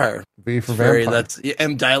Vampire. V for Very, Vampire. that's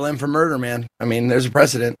M dial M for murder, man. I mean, there's a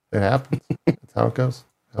precedent. It happens. That's how it goes.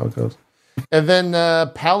 And then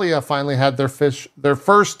Palia finally had their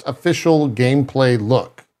first official gameplay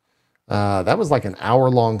look. That was like an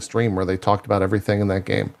hour-long stream where they talked about everything in that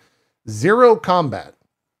game. Zero combat.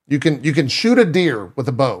 You can shoot a deer with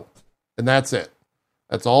a bow, and that's it.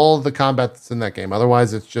 That's all the combat that's in that game.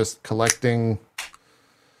 Otherwise, it's just collecting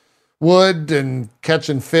wood and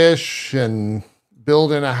catching fish and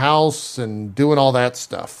building a house and doing all that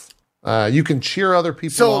stuff. You can cheer other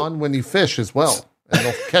people on when you fish as well, and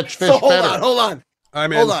they'll catch fish better. Hold on.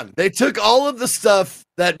 Hold on. They took all of the stuff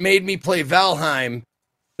that made me play Valheim,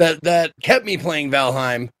 that kept me playing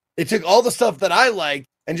Valheim. They took all the stuff that I liked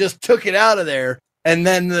and just took it out of there, and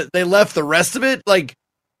then they left the rest of it. Like,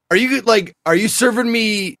 are you serving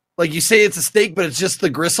me like you say it's a steak, but it's just the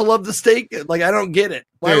gristle of the steak? Like, I don't get it.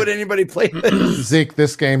 Why would anybody play this? Zeke,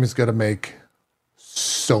 this game is going to make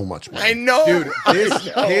so much money. I know, Dude,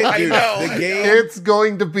 I know. the game, It's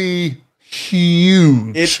going to be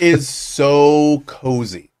huge. it is so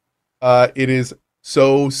cozy. It is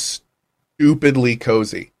so stupidly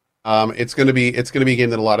cozy. It's gonna be a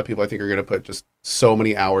game that a lot of people I think are gonna put just so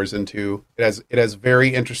many hours into. It has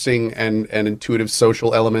very interesting and intuitive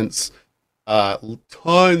social elements,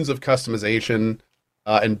 tons of customization,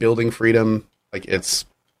 and building freedom. Like it's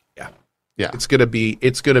gonna be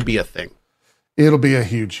a thing. It'll be a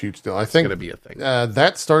huge deal. I think It's gonna be a thing.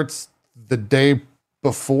 that starts the day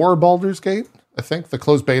before Baldur's Gate. I think the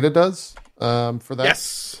closed beta does for that.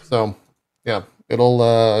 Yes. So yeah, it'll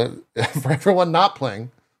for everyone not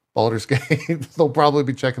playing Baldur's Gate, they'll probably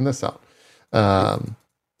be checking this out. And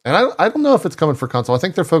I don't know if it's coming for console. I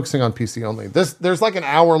think they're focusing on PC only. There's like an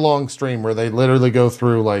hour-long stream where they literally go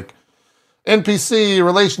through like NPC,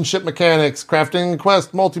 relationship mechanics, crafting and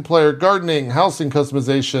quest, multiplayer, gardening, housing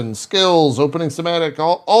customization, skills, opening somatic,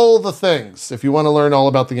 all the things. If you want to learn all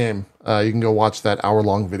about the game, you can go watch that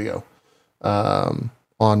hour-long video on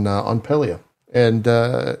Pelia. And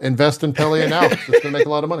invest in Pelia now. It's going to make a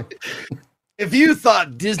lot of money. If you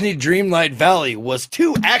thought Disney Dreamlight Valley was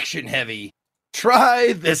too action heavy,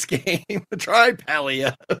 try this game. Try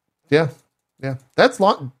Palia. Yeah. That's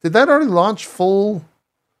did that already launch full?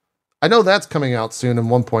 I know that's coming out soon in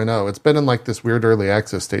 1.0. It's been in like this weird early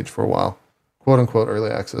access stage for a while, quote unquote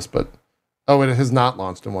early access. But it has not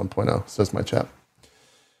launched in 1.0. Says my chat.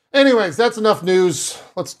 Anyways, that's enough news.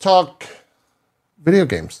 Let's talk video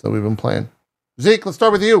games that we've been playing. Zeke, let's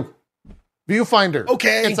start with you. Viewfinder.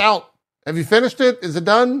 Okay. It's out. Have you finished it? Is it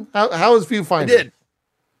done? How is Viewfinder? I did.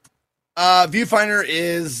 Viewfinder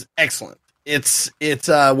is excellent. It's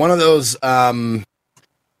one of those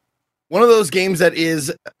games that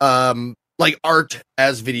is like art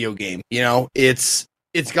as video game. You know, it's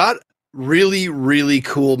got really, really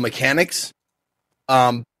cool mechanics.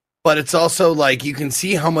 But it's also like you can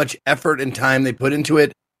see how much effort and time they put into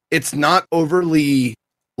it. it's not overly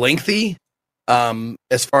lengthy.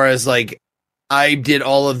 As far as like, I did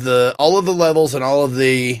all of the levels and all of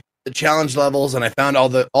the challenge levels, and I found all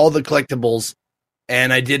the collectibles,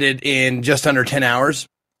 and I did it in just under 10 hours.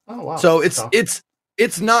 Oh wow! So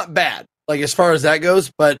it's not bad, like as far as that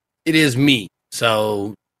goes, but it is me.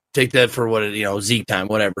 So take that for what it, Zeke time,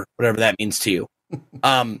 whatever that means to you.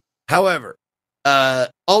 However,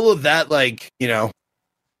 all of that, like,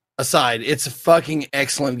 aside, it's a fucking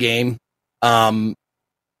excellent game. It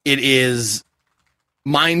is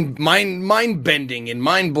mind bending and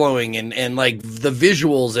mind blowing, and like the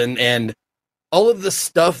visuals and all of the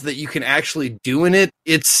stuff that you can actually do in it.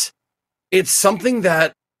 It's something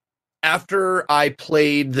that after I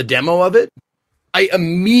played the demo of it, I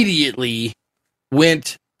immediately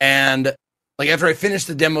went and, like, after I finished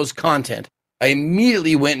the demo's content, I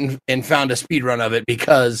immediately went and found a speed run of it,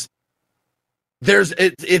 because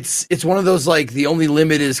it's one of those, like, the only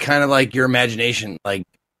limit is kind of like your imagination. Like,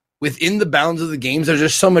 within the bounds of the games, there's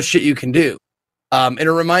just so much shit you can do. And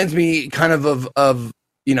it reminds me kind of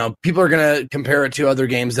people are gonna compare it to other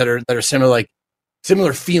games that are similar, like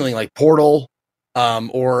similar feeling, like Portal,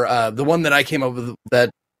 or the one that I came up with that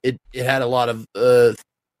it had a lot of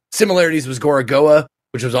similarities was Gorogoa,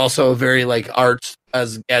 which was also a very like art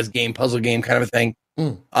as game, puzzle game kind of a thing.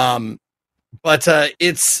 But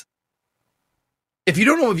it's, if you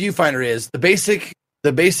don't know what Viewfinder is, the basic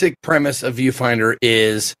premise of Viewfinder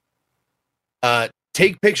is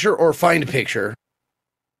take picture or find picture,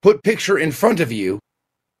 put picture in front of you,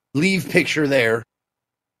 leave picture there,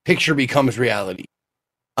 picture becomes reality.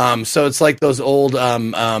 So it's like those old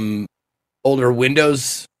older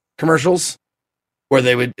Windows commercials where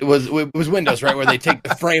it was Windows, right? Where they take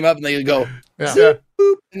the frame up and they go, zoop,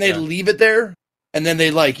 boop, and they leave it there, and then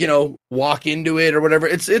they walk into it or whatever.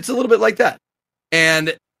 It's a little bit like that.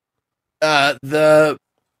 And the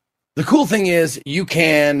cool thing is you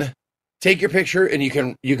can take your picture and you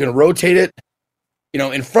can rotate it,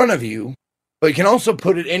 in front of you, but you can also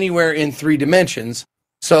put it anywhere in 3 dimensions.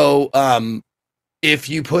 So if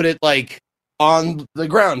you put it like on the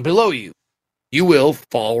ground below you, you will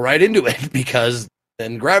fall right into it, because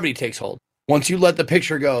then gravity takes hold. Once you let the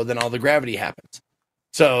picture go, then all the gravity happens.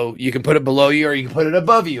 So you can put it below you or you can put it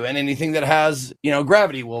above you, and anything that has,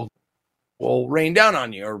 gravity will rain down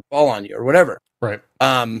on you or fall on you or whatever. Right.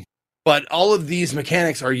 But all of these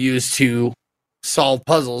mechanics are used to solve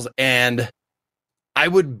puzzles, and I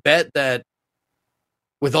would bet that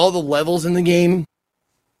with all the levels in the game,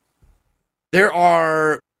 there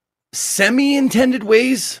are semi-intended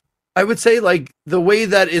ways, I would say, like the way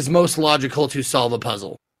that is most logical to solve a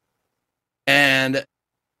puzzle. And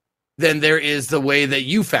then there is the way that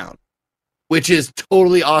you found, which is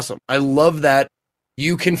totally awesome. I love that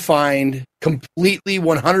you can find completely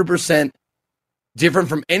 100% different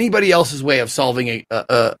from anybody else's way of solving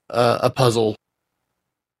a puzzle,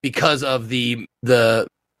 because of the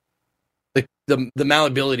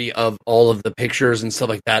malleability of all of the pictures and stuff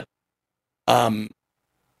like that. And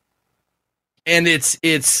it's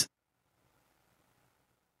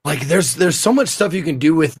like there's so much stuff you can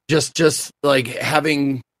do with just like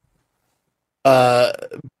having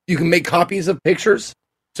you can make copies of pictures.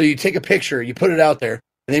 So you take a picture, you put it out there,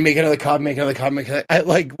 and then make another copy,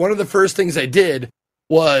 like one of the first things I did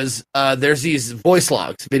was there's these voice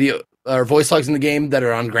logs in the game that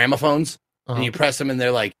are on gramophones, and you press them and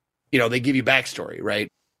they're like, they give you backstory, right?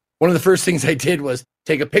 One of the first things I did was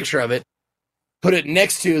take a picture of it, put it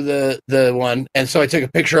next to the one, and so I took a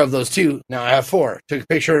picture of those 2. Now I have 4. Took a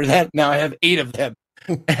picture of that. Now I have 8 of them,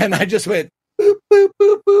 and I just went boop boop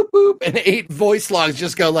boop boop boop, and 8 voice logs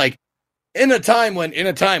just go like, in a time when, and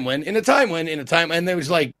they was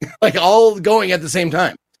like all going at the same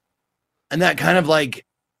time, and that kind of like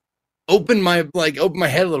opened my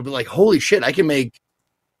head a little bit. Like, holy shit, I can make,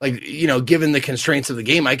 like, given the constraints of the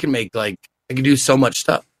game, I can do so much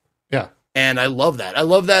stuff. Yeah, and I love that.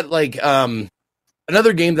 Like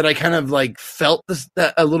another game that I kind of like felt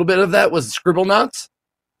that a little bit of that was Scribblenauts,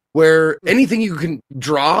 where anything you can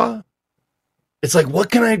draw, it's like, what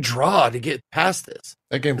can I draw to get past this?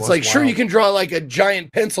 That game was like, wild. Sure, you can draw like a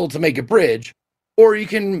giant pencil to make a bridge, or you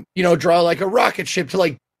can, draw like a rocket ship to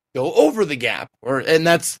like go over the gap, and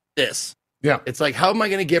that's this. Yeah. It's like, how am I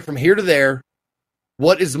going to get from here to there?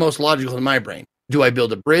 What is the most logical in my brain? Do I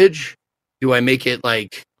build a bridge? Do I make it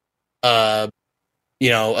like, take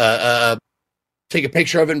a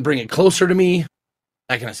picture of it and bring it closer to me?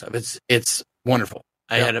 That kind of stuff. It's wonderful.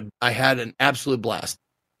 I had an absolute blast.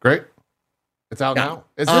 Great. It's out now.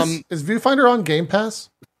 Is Viewfinder on Game Pass?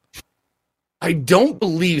 I don't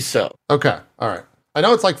believe so. Okay. All right. I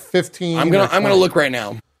know it's like 15. I'm gonna look right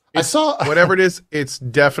now. I saw whatever it is, it's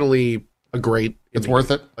definitely a great. It's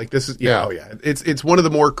worth it. Like this is Yeah. Oh yeah. It's one of the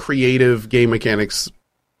more creative game mechanics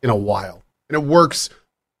in a while, and it works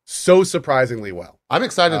so surprisingly well. I'm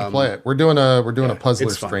excited to play it. We're doing a puzzler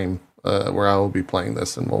it's fun. stream where I will be playing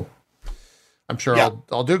this, and I'm sure Yeah.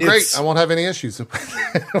 I'll do great. It's- I won't have any issues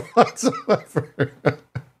whatsoever.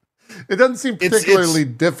 It doesn't seem particularly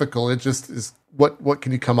difficult. It just is what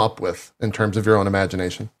can you come up with in terms of your own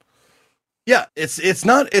imagination? Yeah, it's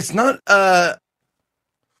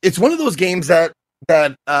one of those games that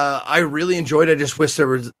I really enjoyed. I just wish there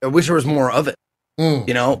was more of it. Mm.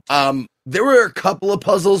 You know, there were a couple of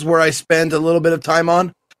puzzles where I spent a little bit of time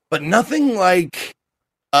on, but nothing like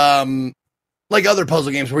other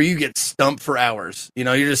puzzle games where you get stumped for hours. You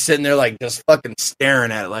know, you're just sitting there like just fucking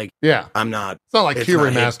staring at it like, Yeah. I'm not. It's not like It's Q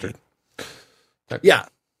not Remastered. Yeah.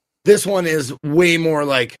 This one is way more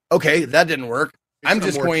like, okay, that didn't work. It's I'm a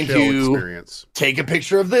just more going chill to experience. take a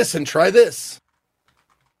picture of this and try this.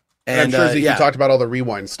 And I'm sure Zeke, yeah. you talked about all the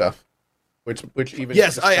rewind stuff, which even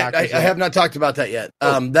Yes, just I factors in. have not talked about that yet.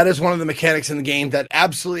 That is one of the mechanics in the game that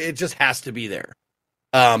absolutely it just has to be there.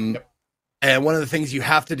 And one of the things you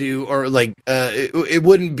have to do, or like it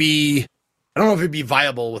wouldn't be, I don't know if it'd be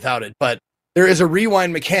viable without it, but there is a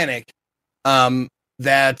rewind mechanic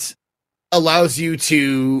that allows you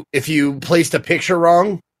to, if you placed a picture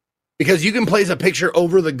wrong, because you can place a picture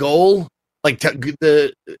over the goal, like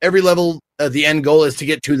every level, the end goal is to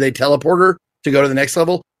get to the teleporter to go to the next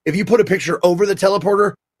level. If you put a picture over the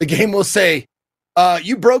teleporter, the game will say,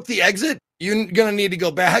 you broke the exit. You're going to need to go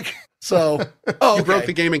back. So, You broke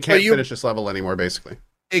the game and can't you- finish this level anymore, basically.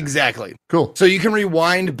 Exactly. Cool. So you can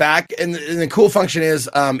rewind back, and the cool function is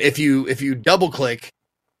if you double click,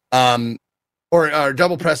 or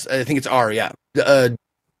double press, I think it's R, yeah,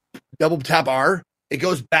 double tap R, it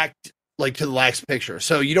goes back to the last picture.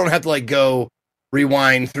 So you don't have to like go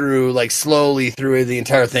rewind through like slowly through the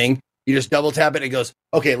entire thing. You just double tap it. It goes,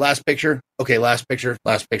 okay, last picture,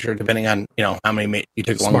 depending on how many you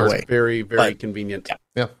took along the way. Very, very But- convenient.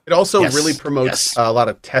 Yeah. It also Yes, really promotes yes. a lot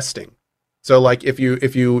of testing. So, like, if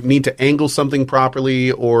you need to angle something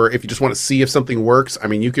properly, or if you just want to see if something works, I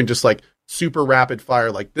mean, you can just like super rapid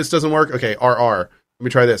fire. Like, this doesn't work. Okay, RR. Let me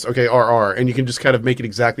try this. Okay, RR, and you can just kind of make it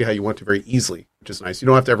exactly how you want to very easily, which is nice. You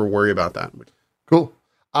don't have to ever worry about that. Cool.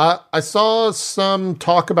 I saw some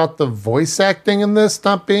talk about the voice acting in this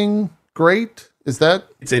not being great. Is that?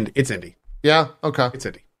 It's indie. Yeah. Okay. It's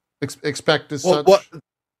indie. Expect as Well, such. what?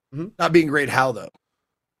 Mhm. Not being great. How though?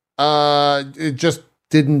 It just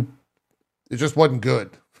didn't. It just wasn't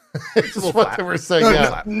good. It's little what flat. they were saying. No,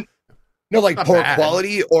 Yeah. No, like Not poor bad.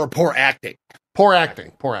 quality or poor acting. Poor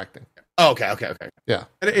acting. Poor acting. Oh, okay. Yeah.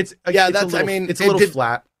 And it's Yeah, it's that's- a little, I mean, it's a it little did-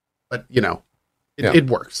 flat, but Yeah. it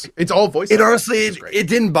works. It's all voice. It acting, honestly, which is great. it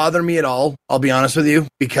didn't bother me at all. I'll be honest with you,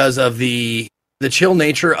 because of the chill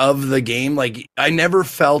nature of the game. Like, I never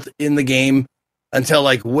felt in the game until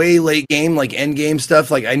like way late game, like end game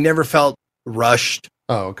stuff. Like, I never felt rushed.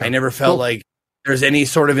 Oh, okay. I never felt Cool. like there's any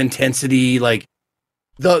sort of intensity. Like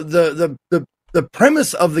the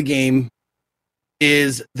premise of the game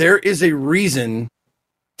is there is a reason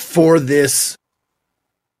for this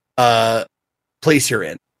place you're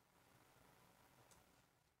in.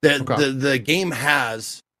 Okay. The game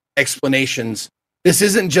has explanations. This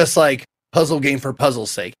isn't just like puzzle game for puzzle's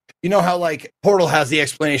sake. You know how like Portal has the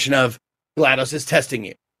explanation of GLaDOS is testing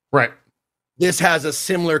you. Right. This has a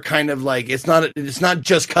similar kind of like it's not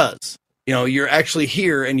just cuz you're actually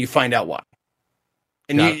here and you find out why.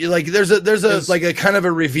 And Got you like there's a like a kind of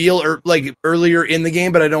a reveal or like earlier in the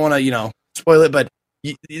game, but I don't want to spoil it. But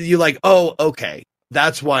you like, oh, okay,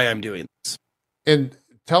 that's why I'm doing this. And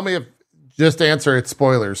tell me if just answer it.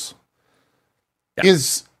 Spoilers. Yeah.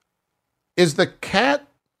 Is the cat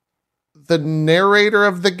the narrator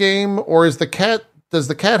of the game, or does the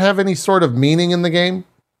cat have any sort of meaning in the game?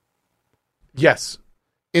 Yes.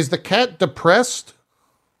 Is the cat depressed?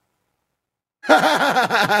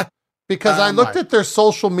 Because I looked at their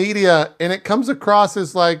social media and it comes across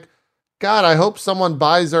as like, God, I hope someone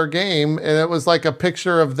buys our game. And it was like a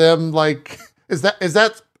picture of them. Like, is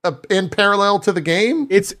that in parallel to the game?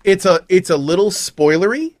 It's a little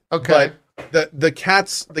spoilery. Okay. But the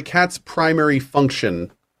cat's primary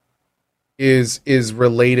function is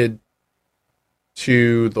related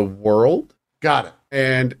to the world. Got it.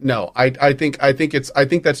 And no, I think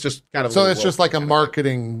that's just kind of So it's just like a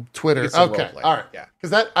marketing Twitter. It's a Okay. role play. All right. Yeah.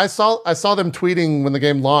 Because I saw them tweeting when the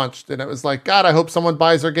game launched, and it was like, God, I hope someone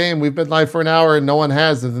buys our game. We've been live for an hour and no one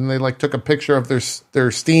has. And then they like took a picture of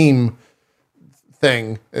their Steam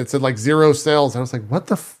thing. It said like 0 sales. I was like, what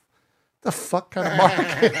the? the fuck kind of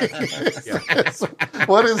marketing is this?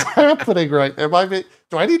 What is happening right?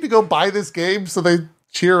 Do I need to go buy this game so they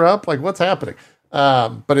cheer up? Like, what's happening?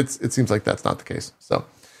 But it seems like that's not the case. So,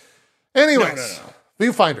 anyways,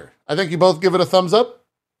 Viewfinder. I think you both give it a thumbs up.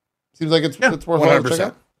 Seems like it's worth check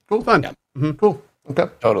out. Cool, Fun. Yeah. Mm-hmm. Cool. Okay,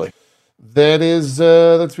 Totally. that's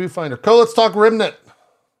Viewfinder. Cool. Let's talk Remnant.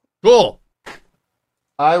 Cool.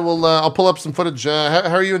 I will. I'll pull up some footage. How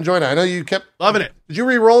are you enjoying it? I know you kept Loving it. Did you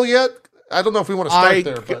re-roll yet? I don't know if we want to start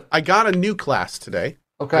there, but I got a new class today.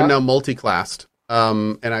 okay. I'm now multi-classed.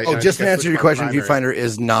 Just to answer your question, primary. Viewfinder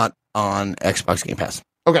is not on Xbox Game Pass.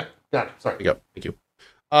 Okay, got it. Sorry. There you go. Thank you.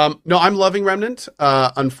 No, I'm loving Remnant.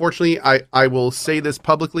 Unfortunately, I will say this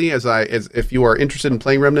publicly as if you are interested in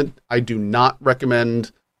playing Remnant, I do not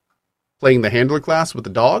recommend playing the handler class with the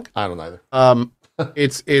dog. I don't either.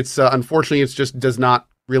 It's unfortunately it's just does not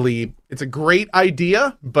really. It's a great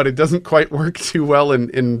idea, but it doesn't quite work too well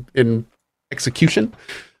in execution.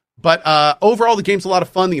 But overall, the game's a lot of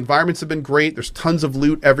fun. The environments have been great. There's tons of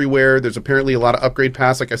loot everywhere. There's apparently a lot of upgrade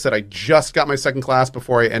paths. Like I said, I just got my second class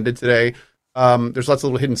before I ended today. There's lots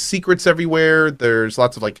of little hidden secrets everywhere. There's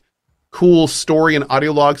lots of like cool story and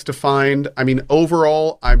audio logs to find. I mean,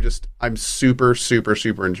 overall, I'm super, super,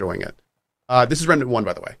 super enjoying it. This is Remnant 1,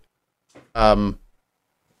 by the way. I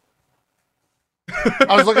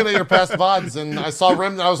was looking at your past VODs and I saw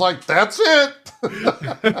Remnant. I was like, that's it.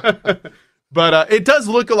 But it does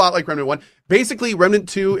look a lot like Remnant 1. Basically, Remnant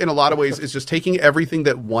 2, in a lot of ways, is just taking everything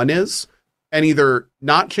that 1 is and either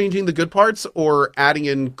not changing the good parts or adding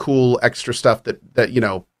in cool extra stuff that you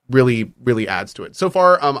know, really, really adds to it. So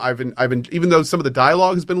far, I've been even though some of the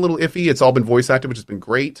dialogue has been a little iffy, it's all been voice acted, which has been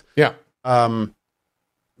great. Yeah.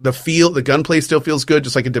 The gunplay still feels good,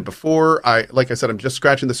 just like it did before. Like I said, I'm just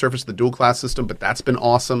scratching the surface of the dual class system, but that's been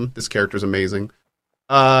awesome. This character's amazing.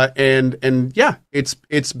 And yeah,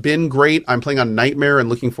 it's been great. I'm playing on Nightmare and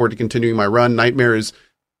looking forward to continuing my run. Nightmare is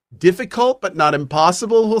difficult, but not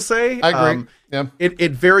impossible, we'll say. I agree. Yeah.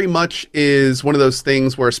 It very much is one of those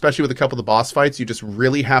things where, especially with a couple of the boss fights, you just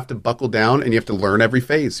really have to buckle down and you have to learn every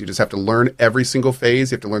phase. You just have to learn every single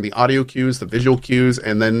phase. You have to learn the audio cues, the visual cues,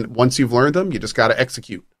 and then once you've learned them, you just got to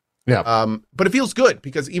execute. Yeah. But it feels good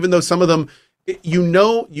because even though some of them, you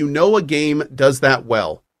know a game does that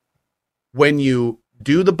well when you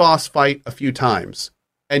do the boss fight a few times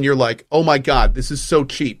and you're like, oh my God, this is so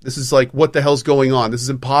cheap. This is like, what the hell's going on? This is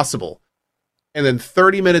impossible. And then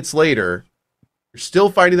 30 minutes later, you're still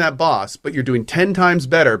fighting that boss, but you're doing 10 times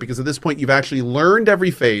better because at this point you've actually learned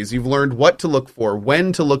every phase. You've learned what to look for,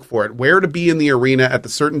 when to look for it, where to be in the arena at the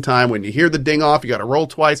certain time. When you hear the ding off, you got to roll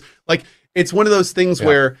twice. Like, it's one of those things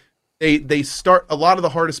where they start, a lot of the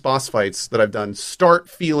hardest boss fights that I've done start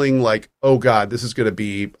feeling like, oh God, this is going to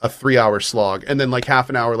be a 3-hour slog. And then like half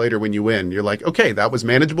an hour later when you win, you're like, okay, that was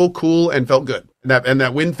manageable, cool, and felt good. And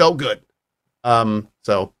that win felt good.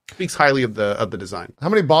 So speaks highly of the design. How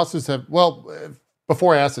many bosses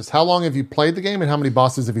before I ask this, how long have you played the game and how many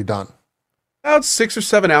bosses have you done? About 6 or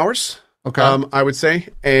 7 hours. Okay. I would say.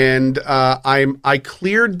 And I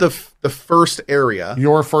cleared the first area.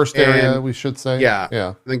 Your first area, we should say. Yeah.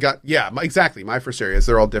 Yeah. Then exactly. My first areas,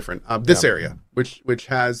 they're all different. This area, which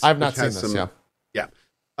has I've not seen this, yeah. Yeah.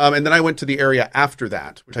 And then I went to the area after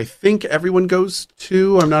that, which I think everyone goes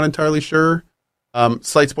to. I'm not entirely sure.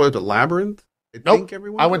 Slight spoiler, but Labyrinth. Nope.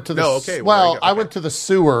 Everyone. I went to the okay. Well, okay. I went to the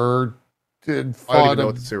sewer. I don't even know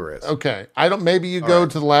what the sewer is. Okay. Maybe you go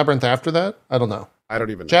to the Labyrinth after that? I don't know. I don't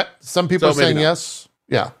even know. Chat, some people are saying yes.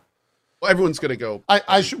 Yeah. Well, everyone's going to go.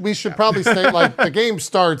 We should probably say like the game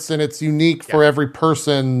starts and it's unique for every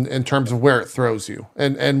person in terms of where it throws you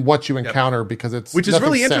and what you encounter because it's which is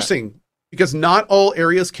really set. interesting because not all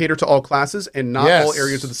areas cater to all classes and not all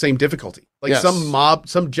areas are the same difficulty. Like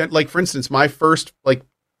like for instance, my first like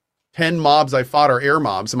 10 mobs I fought are air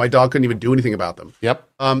mobs and my dog couldn't even do anything about them. Yep.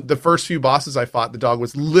 The first few bosses I fought, the dog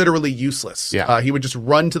was literally useless. Yeah. He would just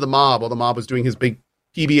run to the mob while the mob was doing his big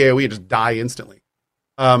PBAOE and just die instantly.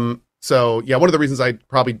 So yeah, one of the reasons I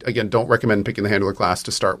probably, again, don't recommend picking the handler class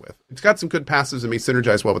to start with. It's got some good passives and may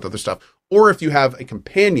synergize well with other stuff. Or if you have a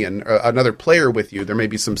companion, or another player with you, there may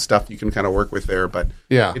be some stuff you can kind of work with there, but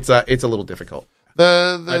yeah, it's a little difficult.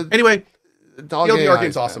 Anyway, TLDR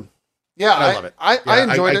game's awesome. Yeah, I love it. I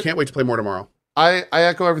enjoyed it. I can't wait to play more tomorrow. I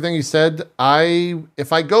echo everything you said.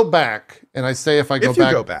 If I go back, and I say if I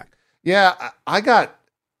go back. Yeah, I got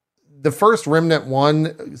the first Remnant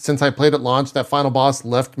 1, since I played at launch, that final boss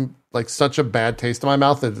left like such a bad taste in my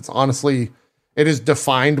mouth that it has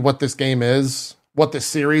defined what this game is, what this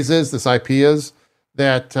series is, this IP is,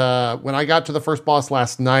 that when I got to the first boss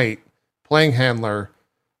last night, playing Handler,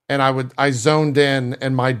 and I zoned in,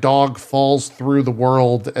 and my dog falls through the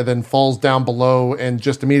world and then falls down below and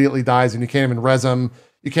just immediately dies, and you can't even res him.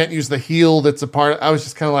 You can't use the heal that's a part. I was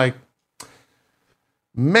just kind of like,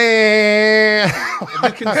 man.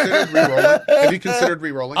 Have you considered re-rolling? Have you considered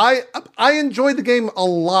re-rolling? I enjoyed the game a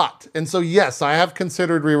lot, and so yes, I have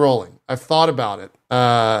considered re-rolling. I've thought about it,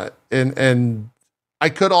 and I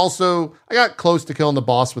could also. I got close to killing the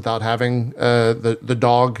boss without having the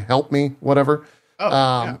dog help me, whatever.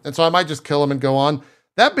 And so I might just kill him and go on.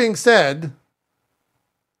 That being said,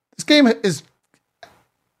 this game is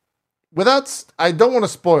without. I don't want to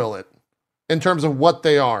spoil it in terms of what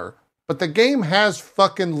they are, but the game has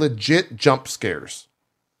fucking legit jump scares.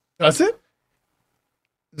 Does it?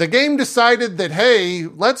 The game decided that, hey,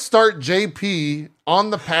 let's start JP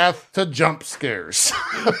on the path to jump scares.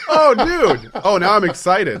 Oh, dude. Oh, now I'm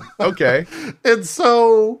excited. Okay. And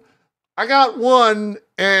so I got one,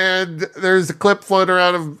 and there's a clip floating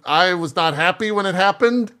around of I was not happy when it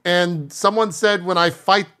happened. And someone said when I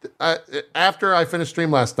fight, after I finished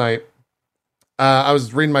stream last night, I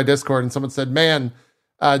was reading my Discord, and someone said, man,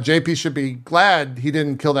 JP should be glad he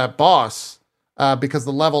didn't kill that boss because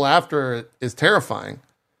the level after it is terrifying.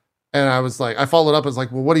 And I was like, I followed up. I was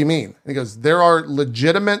like, well, what do you mean? And he goes, there are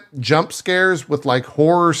legitimate jump scares with like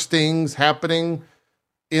horror stings happening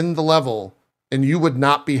in the level, and you would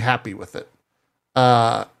not be happy with it.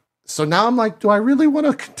 So now I'm like, do I really want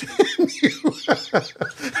to continue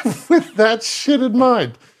with that shit in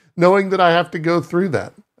mind, knowing that I have to go through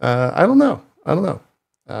that? I don't know.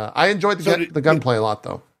 I enjoyed the gunplay a lot,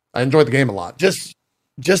 though. I enjoyed the game a lot. Just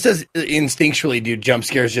as instinctually do jump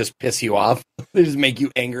scares just piss you off? They just make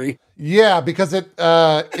you angry? Yeah, because it's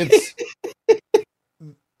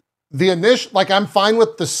the initial, like I'm fine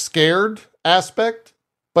with the scared aspect,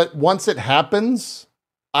 but once it happens,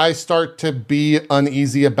 I start to be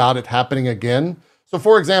uneasy about it happening again. So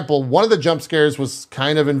for example, one of the jump scares was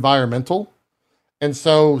kind of environmental. And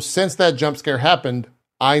so since that jump scare happened,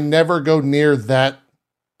 I never go near that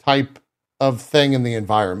type of thing in the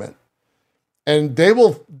environment. And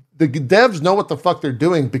the devs know what the fuck they're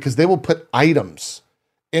doing because they will put items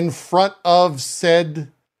in front of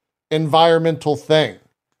said environmental thing.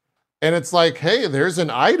 And it's like, hey, there's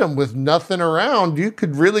an item with nothing around. You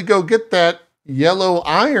could really go get that yellow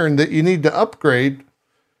iron that you need to upgrade.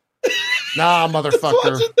 Nah,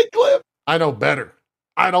 motherfucker. The clip. I know better.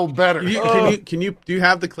 Do you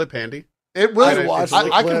have the clip handy? It will.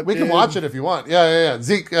 We can watch it if you want. Yeah.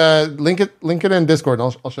 Zeke, link it in Discord.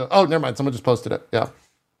 And I'll show. Oh, never mind. Someone just posted it. Yeah.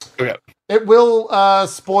 Okay. It will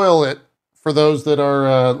spoil it for those that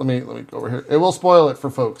are. Let me go over here. It will spoil it for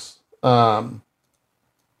folks. I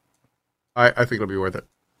think it'll be worth it.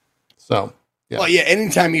 So. Yeah. Well, yeah.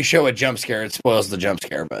 Anytime you show a jump scare, it spoils the jump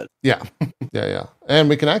scare. But yeah. And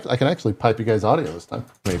I can actually pipe you guys audio this time.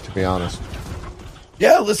 To be honest.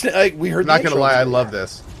 Yeah. Listen, we heard. I'm not gonna lie. I love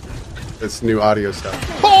this. This new audio stuff.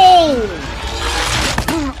 Oh!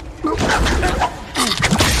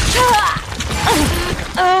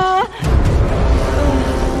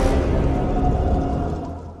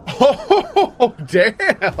 Oh,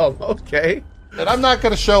 damn. Okay. And I'm not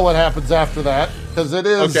going to show what happens after that because it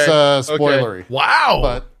is spoilery. Okay. Wow.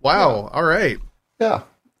 But, wow. Yeah. All right. Yeah.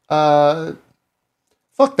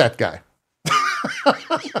 Fuck that guy.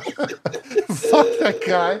 Fuck that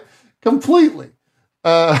guy completely.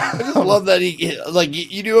 I just love that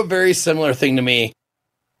you do a very similar thing to me.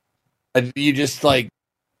 You just like,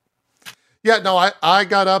 yeah, no, I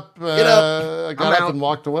got up, I got up and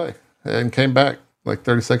walked away and came back like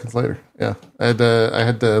 30 seconds later. Yeah, I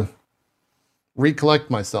had to recollect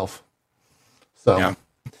myself. So yeah,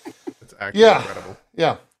 it's actually incredible.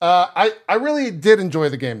 Yeah, I really did enjoy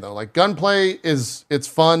the game though. Like gunplay it's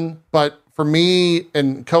fun, but for me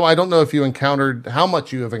and Co, I don't know if you encountered how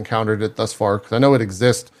much you have encountered it thus far, because I know it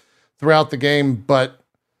exists throughout the game, but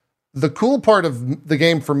the cool part of the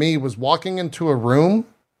game for me was walking into a room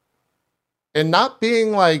and not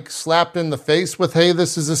being like slapped in the face with, hey,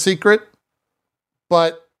 this is a secret,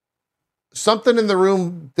 but something in the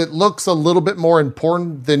room that looks a little bit more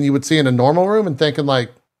important than you would see in a normal room and thinking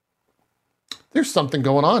like, there's something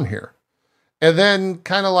going on here. And then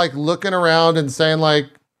kind of like looking around and saying like,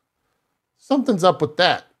 something's up with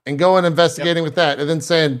that, and going investigating with that, and then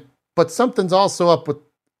saying, but something's also up with,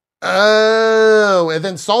 and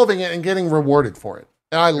then solving it and getting rewarded for it.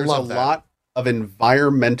 And I love that. There's a lot of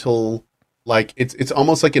environmental, like it's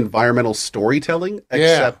almost like environmental storytelling,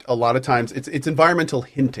 except a lot of times it's environmental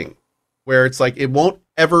hinting, where it's like it won't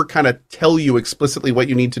ever kind of tell you explicitly what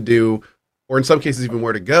you need to do, or in some cases even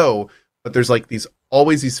where to go. But there's like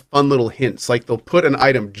always these fun little hints. Like they'll put an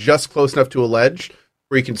item just close enough to a ledge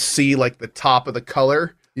where you can see like the top of the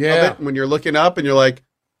color Yeah. it when you're looking up and you're like,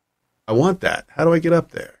 I want that. How do I get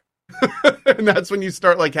up there? And that's when you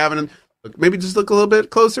start like having maybe just look a little bit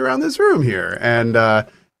closer around this room here. And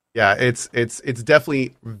yeah, it's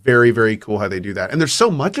definitely very, very cool how they do that. And there's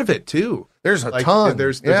so much of it too. There's a ton.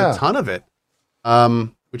 There's a ton of it.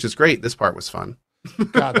 Which is great. This part was fun.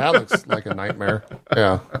 God, that looks like a nightmare.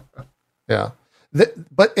 Yeah. Yeah.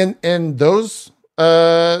 But in those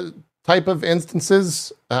type of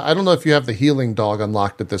instances, I don't know if you have the healing dog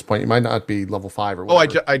unlocked at this point. You might not be level 5 or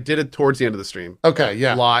whatever. I did it towards the end of the stream. Okay,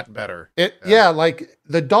 yeah. A lot better. Like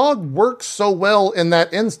the dog works so well in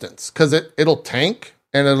that instance because it'll tank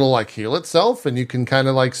and it'll like heal itself and you can kind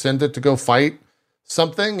of like send it to go fight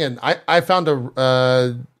something. And I found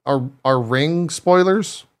our ring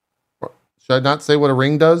spoilers. Should I not say what a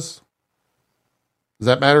ring does? Does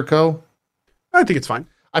that matter, Co? I think it's fine.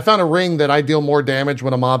 I found a ring that I deal more damage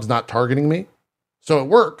when a mob's not targeting me. So it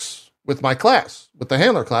works with my class, with the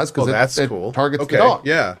handler class, because it cool. targets the dog.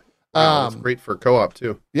 Yeah. It's great for co-op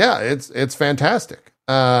too. Yeah, it's fantastic.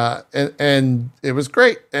 And it was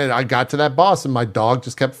great. And I got to that boss and my dog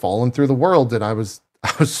just kept falling through the world and I was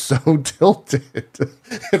so tilted.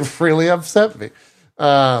 It really upset me.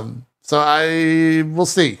 So we'll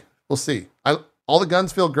see. All the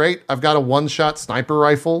guns feel great. I've got a one-shot sniper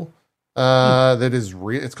rifle that is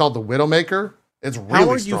it's called the Widowmaker. It's really How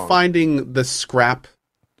are strong. you finding the scrap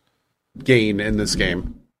gain in this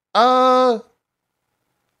game? I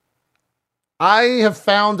have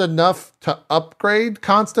found enough to upgrade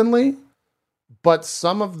constantly, but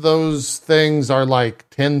some of those things are like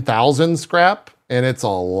 10,000 scrap, and it's a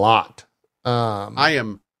lot. I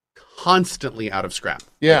am constantly out of scrap.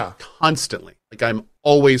 Yeah. Constantly. Like I'm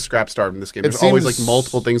always scrap starved in this game. There's always like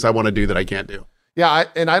multiple things I want to do that I can't do. Yeah,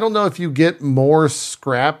 and I don't know if you get more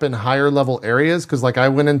scrap in higher level areas, because like I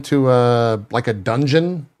went into a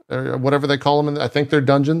dungeon or whatever they call them. I think they're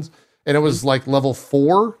dungeons. And it was like level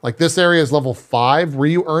 4. Like this area is level 5. Were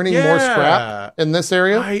you earning more scrap in this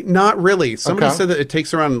area? Not really. Somebody Okay. said that it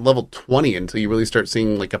takes around level 20 until you really start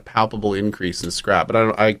seeing like a palpable increase in scrap.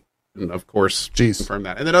 But I of course, confirm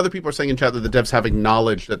that. And then other people are saying in chat that the devs have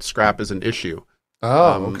acknowledged that scrap is an issue.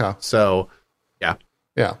 Oh, okay. So, yeah.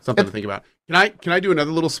 Yeah. Something to think about. Can I do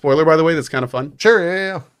another little spoiler, by the way, that's kind of fun? Sure,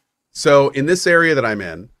 yeah. So, in this area that I'm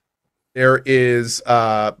in, there is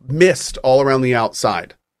mist all around the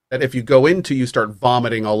outside. That if you go into, you start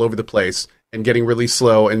vomiting all over the place and getting really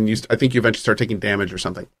slow, and I think you eventually start taking damage or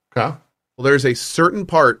something. Okay. Well, there's a certain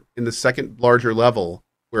part in the second larger level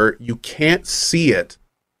where you can't see it,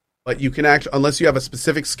 but you can actually, unless you have a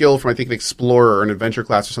specific skill from, I think, an explorer or an adventure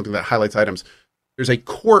class or something that highlights items, there's a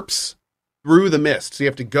corpse through the mist. So you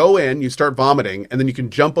have to go in, you start vomiting, and then you can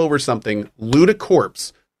jump over something, loot a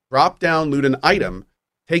corpse, drop down, loot an item,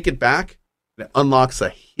 take it back, and it unlocks a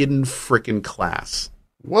hidden frickin' class.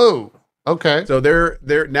 Whoa. Okay. So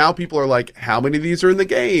they're now people are like, how many of these are in the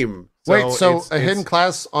game? Wait, so a hidden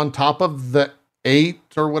class on top of the 8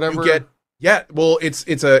 or whatever?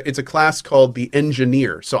 It's a class called the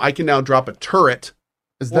Engineer. So I can now drop a turret,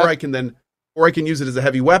 or I can use it as a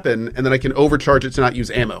heavy weapon, and then I can overcharge it to not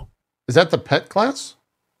use ammo. Is that the pet class?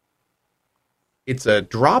 It's a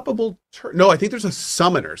droppable turret. No, I think there's a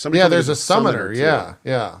summoner. There's a summoner. Yeah.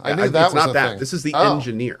 I knew that was not a that. thing. This is the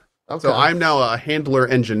Engineer. Okay. So I'm now a handler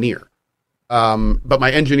engineer. But my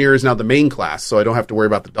engineer is now the main class, so I don't have to worry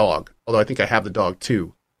about the dog. Although I think I have the dog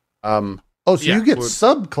too. You get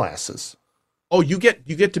subclasses. Oh, you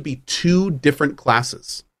get to be 2 different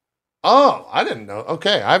classes. Oh, I didn't know.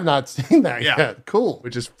 Okay, I've not seen that yet. Cool.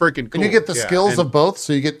 Which is freaking cool. And you get the skills of both,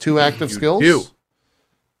 so you get 2 active skills? You do.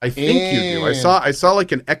 I think you do. I saw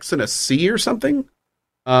like an X and a C or something.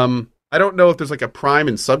 I don't know if there's like a prime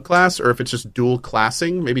and subclass or if it's just dual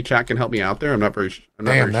classing. Maybe chat can help me out there. I'm not very sure.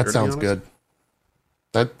 That sounds good.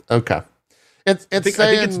 Okay. I think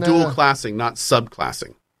it's dual classing, not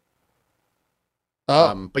subclassing.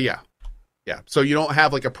 But yeah. So you don't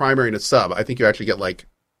have like a primary and a sub. I think you actually get like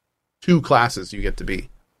 2 classes you get to be.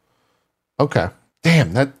 Okay.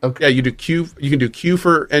 Damn, okay. Yeah, you do Q. You can do Q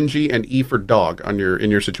for NG and E for dog in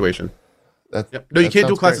your situation. No, you can't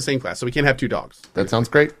dual class the same class, so we can't have 2 dogs. That sounds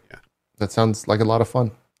great. Yeah. That sounds like a lot of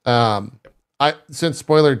fun. Since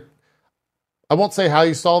spoiler, I won't say how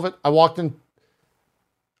you solve it. I walked in.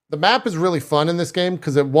 The map is really fun in this game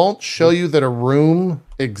because it won't show you that a room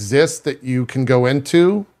exists that you can go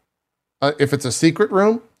into if it's a secret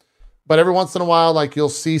room. But every once in a while, like you'll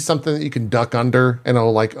see something that you can duck under and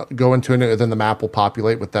it'll like go into it and then the map will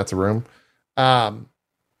populate with that's a room. I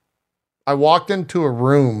walked into a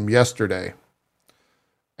room yesterday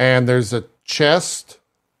and there's a chest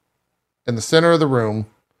in the center of the room,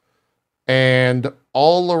 and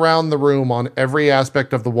all around the room on every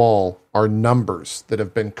aspect of the wall are numbers that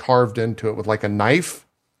have been carved into it with like a knife,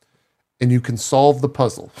 and you can solve the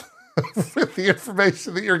puzzle with the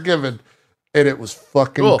information that you're given. And it was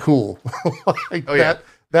fucking cool. Like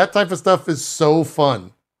that type of stuff is so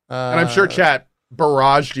fun. And I'm sure chat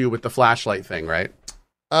barraged you with the flashlight thing, right?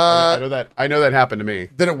 I know that happened to me.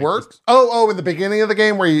 Did it work? Oh, in the beginning of the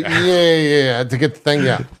game where you to get the thing,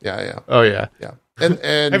 yeah. Oh yeah. And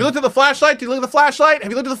have you looked at the flashlight? Did you look at the flashlight?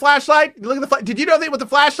 Have you looked at the flashlight? Did you look at the did you know that with the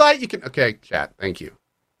flashlight you can? Okay, chat. Thank you.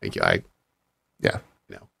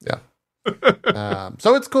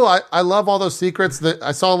 So it's cool. I love all those secrets that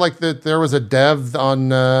I saw. Like that, there was a dev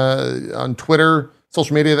on Twitter,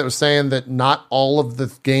 social media that was saying that not all of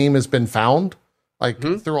the game has been found. Like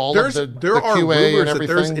through all of the are QA rumors and that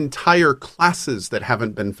there's everything. entire classes that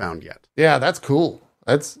haven't been found yet. Yeah, that's cool.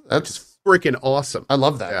 That's Freaking awesome. I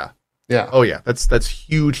love that. Yeah. Oh yeah, that's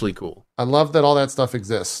hugely cool. I love that all that stuff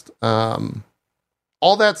exists.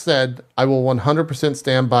 All that said, I will 100%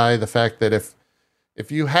 stand by the fact that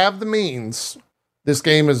if you have the means, this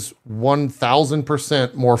game is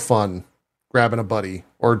 1,000% more fun grabbing a buddy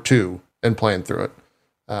or two and playing through it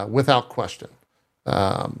without question.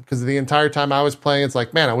 Because the entire time I was playing, it's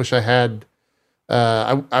like, man, I wish I had.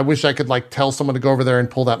 I wish I could like tell someone to go over there and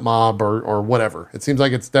pull that mob or whatever. It seems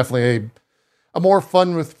like it's definitely a more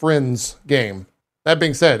fun with friends game. That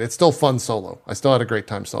being said, it's still fun solo. I still had a great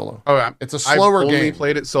time solo. Oh, it's a slower I've game. only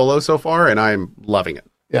played it solo so far, and I'm loving it.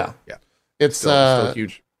 Yeah. It's still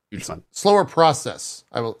huge fun. Slower process.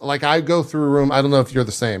 I go through a room. I don't know if you're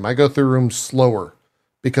the same. I go through rooms slower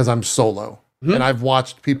because I'm solo, and I've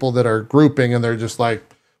watched people that are grouping, and they're just like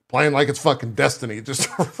playing like it's fucking Destiny, just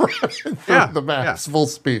running through the maps full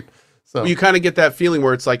speed. So you kind of get that feeling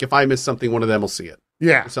where it's like if I miss something, one of them will see it.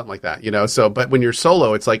 Yeah, or something like that, So, but when you're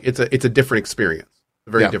solo, it's like it's a different experience, a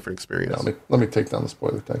very different experience. Yeah, let me take down the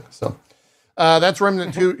spoiler tag. So, that's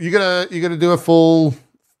Remnant 2. You gonna do a full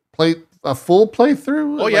playthrough?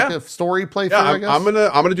 Oh like a story playthrough. Yeah, I guess I'm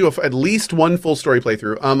gonna do at least one full story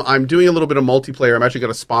playthrough. I'm doing a little bit of multiplayer. I'm actually got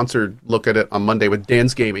a sponsored look at it on Monday with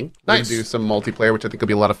Dan's Gaming. We're gonna do some multiplayer, which I think will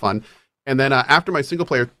be a lot of fun. And then after my single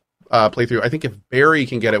player playthrough, I think if Barry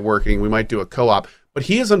can get it working, we might do a co-op. But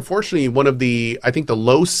he is unfortunately one of the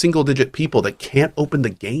low single digit people that can't open the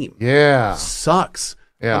game. Yeah. Sucks.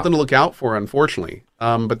 Yeah. Something to look out for, unfortunately.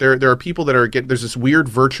 But there are people that are there's this weird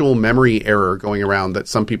virtual memory error going around that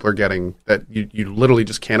some people are getting that you literally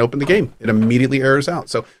just can't open the game. It immediately errors out.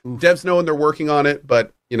 So devs know and they're working on it,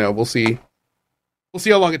 but we'll see. We'll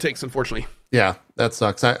see how long it takes, unfortunately. Yeah, that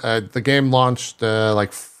sucks. The game launched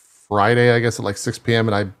like Friday, I guess, at like 6 p.m.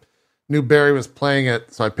 and I knew Barry was playing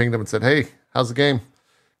it, so I pinged him and said, "Hey, how's the game?"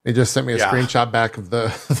 He just sent me a screenshot back of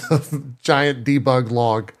the giant debug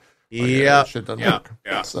log. Yeah, shit doesn't work.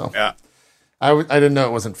 Yeah. So I didn't know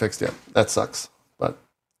it wasn't fixed yet. That sucks. But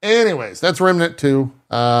anyways, that's Remnant 2.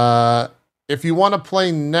 If you want to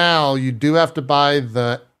play now, you do have to buy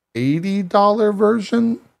the $80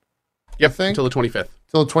 version. Yep, until the 25th.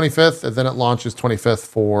 Till the 25th, and then it launches 25th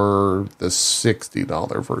for the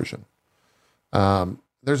 $60 version.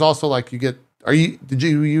 There's also like did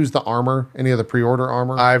you use the armor? Any of the pre-order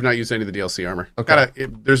armor? I've not used any of the DLC armor. Okay.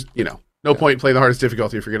 There's no point in playing the hardest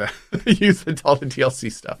difficulty if you're gonna use all the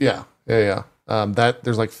DLC stuff. Yeah. That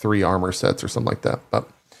there's like 3 armor sets or something like that. But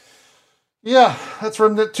yeah, that's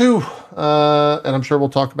Remnant 2. And I'm sure we'll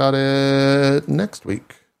talk about it next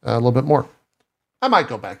week a little bit more. I might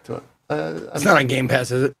go back to it. It's not on Game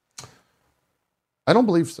Pass, is it? I don't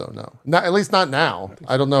believe so. No, not at least not now.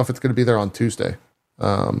 I don't know if it's going to be there on Tuesday.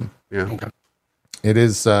 Okay. It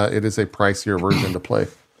is a pricier version to play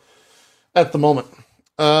at the moment.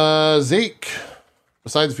 Zeke,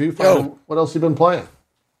 besides Viewfinder, what else you been playing?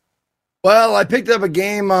 Well, I picked up a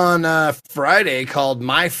game on Friday called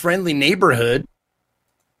My Friendly Neighborhood,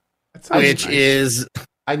 which is...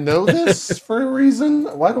 I know this for a reason.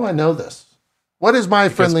 Why do I know this? What is My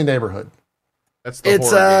Friendly Neighborhood? That's the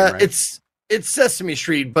horror game, right? It's Sesame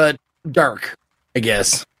Street, but dark, I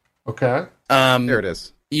guess. Okay. There it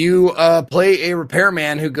is. You play a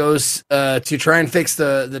repairman who goes to try and fix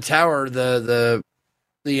the tower, the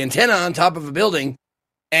antenna on top of a building.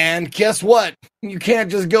 And guess what? You can't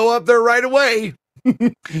just go up there right away.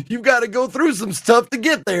 You've got to go through some stuff to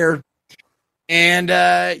get there. And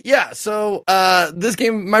so this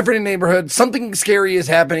game, My Friendly Neighborhood, something scary is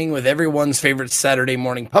happening with everyone's favorite Saturday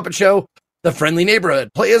morning puppet show, The Friendly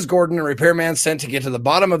Neighborhood. Play as Gordon, a repairman sent to get to the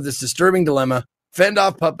bottom of this disturbing dilemma, fend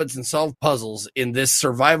off puppets, and solve puzzles in this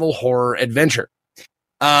survival horror adventure.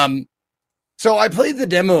 So I played the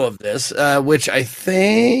demo of this, which I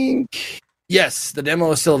think, yes, the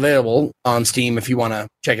demo is still available on Steam if you want to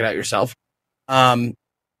check it out yourself.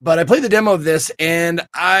 But I played the demo of this, and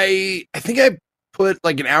I think I put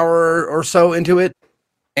like an hour or so into it,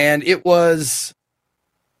 and it was,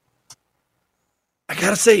 I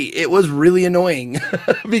gotta say, it was really annoying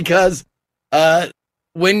because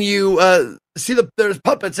when you see there's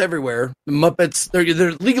puppets everywhere. The Muppets,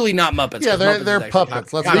 they're legally not Muppets. Yeah, 'cause they're Muppets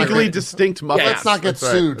puppets. Let's Legally not, distinct Muppets. let's not get That's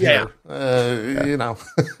right. sued Yeah. here. You know.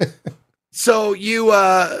 So you,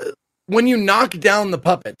 when you knock down the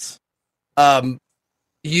puppets,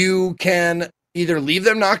 you can either leave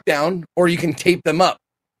them knocked down or you can tape them up.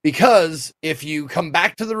 Because if you come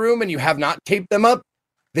back to the room and you have not taped them up,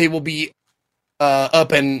 they will be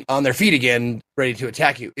up and on their feet again, ready to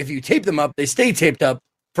attack you. If you tape them up, they stay taped up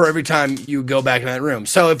for every time you go back in that room.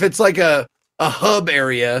 So if it's like a hub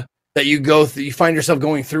area that you go through, you find yourself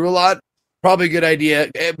going through a lot, probably a good idea,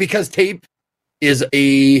 because tape is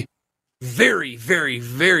a very, very,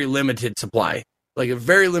 very limited supply, like a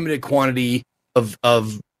very limited quantity of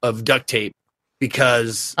duct tape,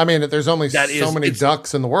 because I mean, there's only That so is- many it's-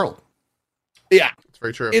 ducks in the world. yeah, It's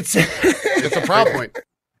very true. it's It's a Great problem. point.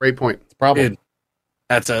 Great point. It's a problem. Dude.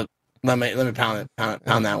 That's a let me pound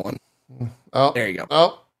that one. Oh, There you go.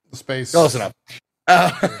 oh, the space. Close enough.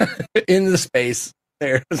 In the space.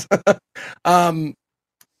 There's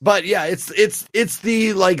but yeah, it's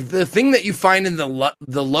the like the thing that you find in the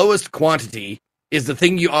lowest quantity is the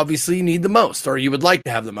thing you obviously need the most, or you would like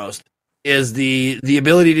to have the most, is the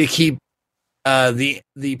ability to keep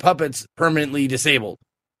the puppets permanently disabled.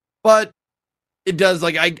 But it does,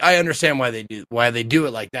 like, I understand why they do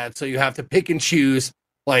it like that. So you have to pick and choose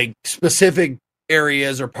like specific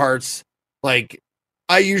areas or parts. Like,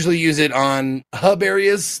 I usually use it on hub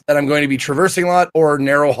areas that I'm going to be traversing a lot, or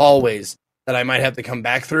narrow hallways that I might have to come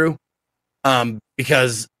back through.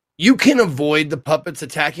 Because you can avoid the puppets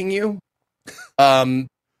attacking you.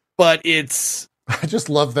 But it's I just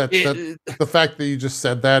love that the fact that you just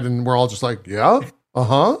said that, and we're all just like, yeah,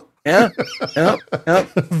 yeah. Yep.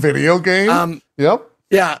 video game. Yep.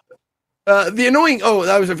 Yeah. The annoying. Oh,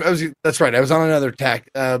 I was. That's right. I was on another tack.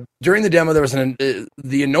 During the demo, there was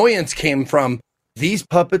the annoyance came from these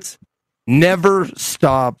puppets never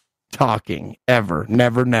stop talking ever.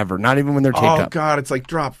 Never. Not even when they're taped Oh up. god, it's like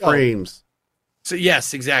drop frames. So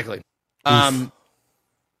yes, exactly.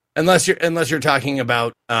 Unless you're talking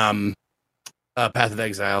about Path of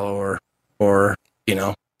Exile or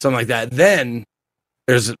something like that, then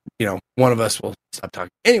there's one of us will stop talking.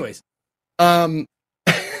 Anyways,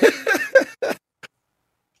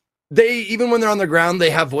 they, even when they're on the ground, they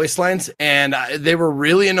have voice lines, and they were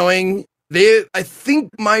really annoying. They, I think,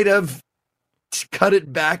 might have cut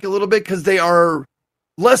it back a little bit because they are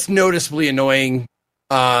less noticeably annoying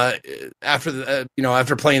after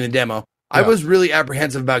after playing the demo. Yeah. I was really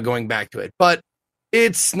apprehensive about going back to it, but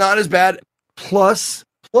it's not as bad. Plus,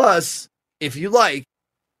 if you like,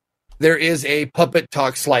 there is a puppet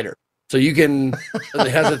talk slider, so you can.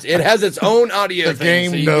 It has its own audio. The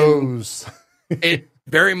game knows. It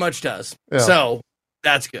very much does. Yeah. So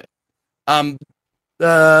that's good. Okay.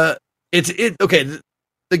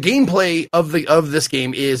 The gameplay of this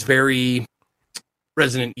game is very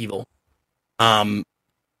Resident Evil.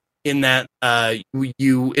 In that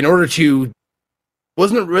in order to,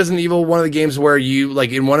 wasn't Resident Evil one of the games where you,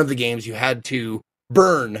 like, in one of the games you had to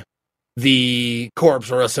burn the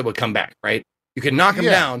corpse or else it would come back, right? You could knock them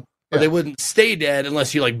down, but they wouldn't stay dead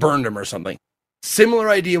unless you like burned them or something. Similar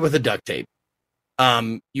idea with the duct tape.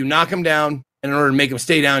 You knock them down, and in order to make them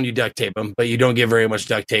stay down, you duct tape them, but you don't get very much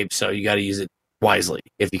duct tape, so you got to use it wisely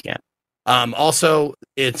if you can. Also,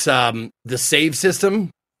 it's the save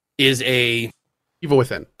system is a Evil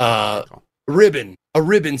Within. ribbon.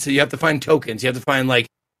 So you have to find tokens. You have to find like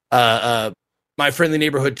My Friendly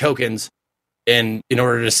Neighborhood tokens in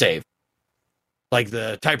order to save, like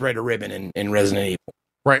the typewriter ribbon in Resident Evil.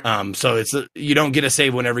 Right. So it's you don't get a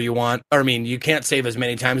save whenever you want. Or, I mean, you can't save as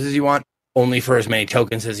many times as you want, only for as many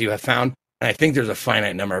tokens as you have found. And I think there's a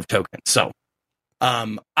finite number of tokens. So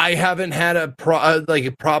I haven't had a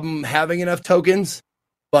problem having enough tokens,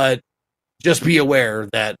 but just be aware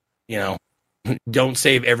that, don't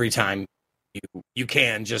save every time you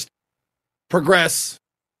can. Just progress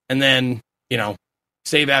and then,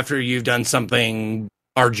 save after you've done something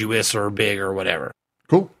arduous or big or whatever.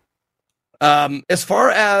 Cool. As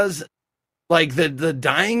far as like the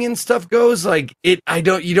dying and stuff goes, like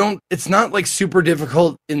it's not like super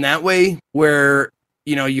difficult in that way where,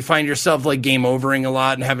 you find yourself like game overing a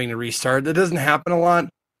lot and having to restart. That doesn't happen a lot.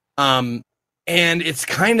 And it's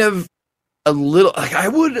kind of a little, like, I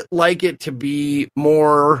would like it to be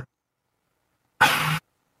more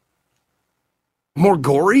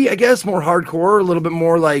gory, I guess, more hardcore, a little bit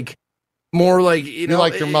more like more like You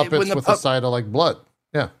like your when Muppets the with a side of like blood.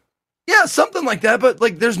 Yeah. Yeah, something like that. But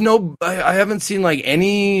like, there's no, I haven't seen like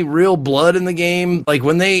any real blood in the game. Like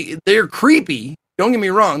when they're creepy. Don't get me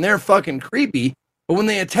wrong, they're fucking creepy. But when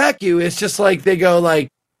they attack you, it's just like they go like,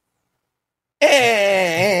 and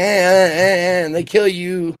they kill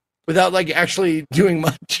you without like actually doing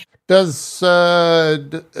much. Does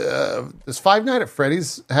Five Nights at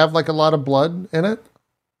Freddy's have like a lot of blood in it?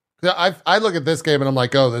 Yeah, I look at this game and I'm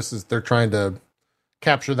like, oh, they're trying to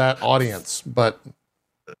capture that audience, but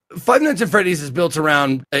Five Nights at Freddy's is built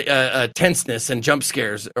around tenseness and jump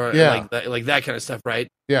scares, or like that kind of stuff, right?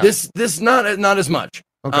 Yeah. This not as much.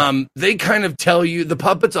 Okay. They kind of tell you, the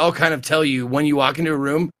puppets all kind of tell you when you walk into a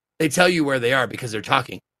room. They tell you where they are because they're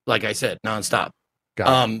talking, like I said, nonstop.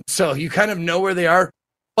 So you kind of know where they are,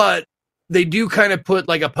 but they do kind of put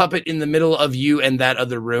like a puppet in the middle of you and that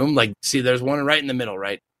other room. Like, see, there's one right in the middle,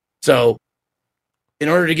 right? So in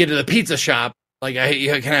order to get to the pizza shop, like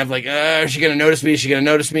you kind of have like, is she going to notice me? Is she going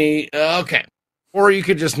to notice me? Okay. Or you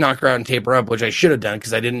could just knock her out and tape her up, which I should have done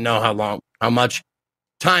because I didn't know how much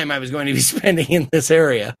time I was going to be spending in this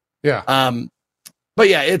area. Yeah. But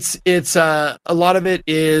yeah, it's a lot of it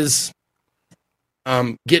is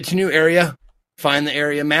get to new area, find the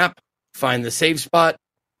area map, find the save spot,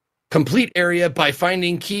 complete area by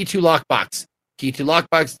finding key to lockbox. Key to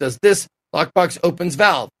lockbox does this. Lockbox opens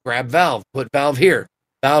valve. Grab valve. Put valve here.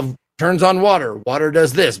 Valve turns on water. Water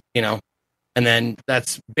does this. And then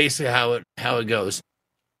that's basically how it goes.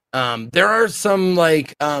 There are some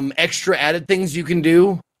like extra added things you can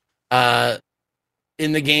do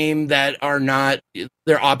in the game that are not,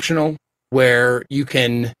 they're optional, where you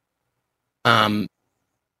can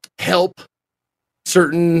help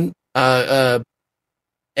certain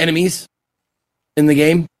enemies in the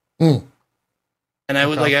game. And I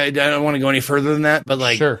would I don't want to go any further than that, but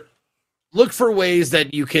like, sure. Look for ways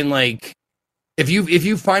that you can like, if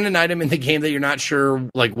you find an item in the game that you're not sure,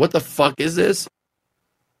 like, what the fuck is this?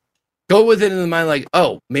 Go with it in the mind, like,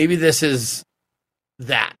 oh, maybe this is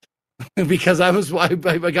that. Because I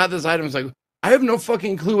got this item, I was like, I have no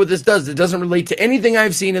fucking clue what this does. It doesn't relate to anything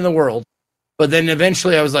I've seen in the world. But then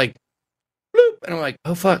eventually I was like, bloop, and I'm like,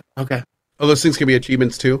 oh fuck, okay. Oh, those things can be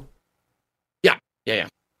achievements too? Yeah.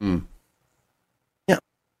 Mm. Yeah.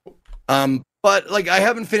 But like, I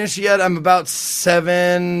haven't finished yet. I'm about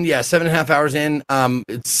 7.5 hours in.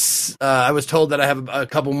 I was told that I have a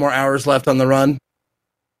couple more hours left on the run,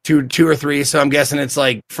 two or three. So I'm guessing it's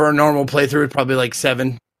like, for a normal playthrough, it's probably like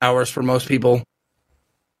 7 hours for most people.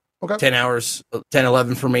 Okay. 10 hours, 10,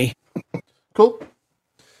 11 for me. Cool.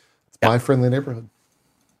 It's my friendly neighborhood.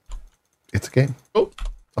 It's a game. Oh,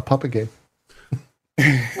 a puppet game.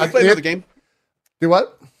 I played another game. Do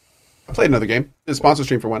what? I played another game. Did a sponsor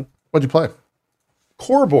stream for one. What'd you play?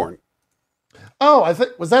 Coreborn. Oh, I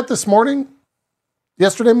think, was that this morning?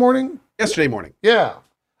 Yesterday morning? Yesterday morning. Yeah.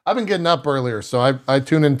 I've been getting up earlier, so I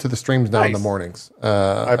tune into the streams now in the mornings.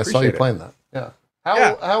 I saw you playing that. Yeah.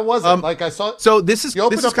 How was it? Like, I saw. So this is you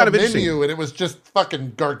opened up kind of menu interesting. and it was just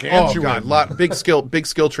fucking gargantuan. Oh god, big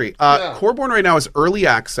skill tree. Coreborn right now is early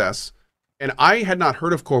access, and I had not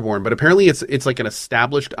heard of Coreborn, but apparently it's like an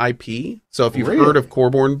established IP. So if you've heard of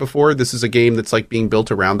Coreborn before, this is a game that's like being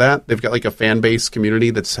built around that. They've got like a fan base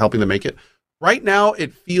community that's helping them make it. Right now,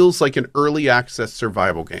 it feels like an early access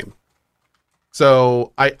survival game.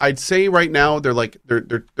 So I'd say right now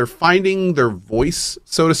they're finding their voice,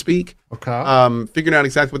 so to speak. Okay. Figuring out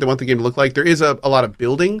exactly what they want the game to look like. There is a lot of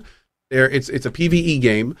building. It's a PvE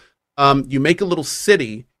game. You make a little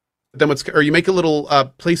city, you make a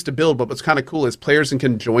little place to build. But what's kind of cool is players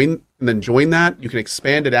can join that. You can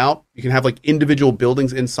expand it out. You can have like individual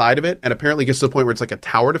buildings inside of it, and apparently it gets to the point where it's like a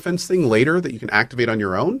tower defense thing later that you can activate on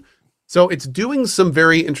your own. So it's doing some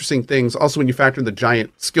very interesting things. Also, when you factor in the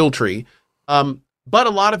giant skill tree. But a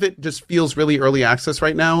lot of it just feels really early access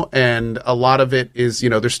right now. And a lot of it is,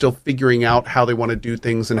 they're still figuring out how they want to do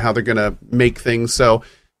things and how they're going to make things. So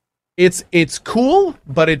it's cool,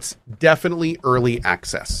 but it's definitely early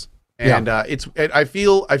access. And, I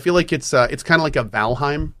feel like it's kind of like a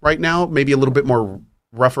Valheim right now, maybe a little bit more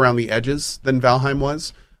rough around the edges than Valheim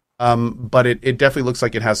was. But it definitely looks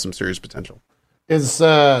like it has some serious potential.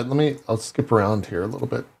 I'll skip around here a little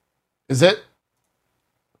bit.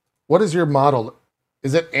 What is your model?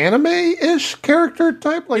 Is it anime-ish character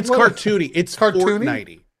type? Like, it's cartoony. It's cartoony.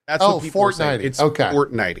 Fortnite-y. That's what people are saying. Fortnite. It's okay.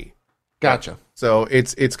 Fortnite-y. Gotcha. So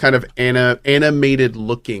it's kind of animated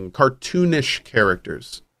looking, cartoonish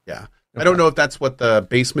characters. Yeah. Okay. I don't know if that's what the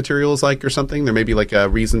base material is like or something. There may be like a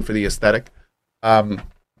reason for the aesthetic. But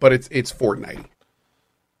it's Fortnite.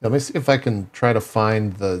 Let me see if I can try to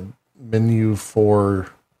find the menu for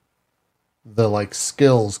the like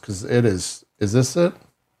skills, because it is this it?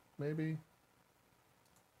 Maybe.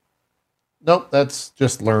 Nope, that's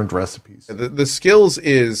just learned recipes. The skills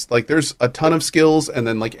is like there's a ton of skills, and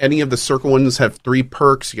then like any of the circle ones have 3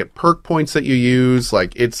 perks. You get perk points that you use.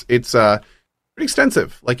 Like it's pretty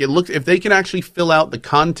extensive. Like it looks, if they can actually fill out the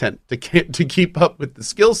content to keep up with the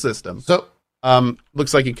skill system. So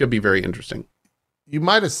looks like it could be very interesting. you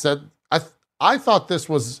might have said I thought this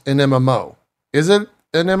was an MMO. Is it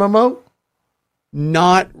an MMO?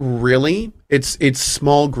 Not really. It's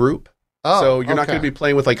small group. Oh, so you're not going to be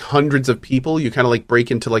playing with like hundreds of people. You kind of like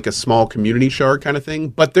break into like a small community shard kind of thing.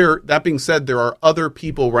 But that being said, there are other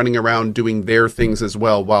people running around doing their things as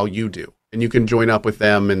well while you do. And you can join up with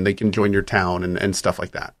them and they can join your town and stuff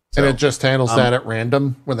like that. So, and it just handles that at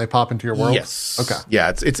random when they pop into your world? Yes. Okay.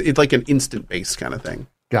 Yeah, it's like an instant based kind of thing.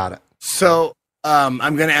 Got it. So I'm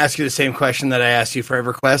going to ask you the same question that I asked you for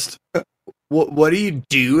EverQuest. What do you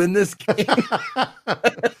do in this game?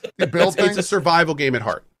 You build things? It's a survival game at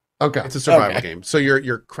heart. Okay. It's a survival game. So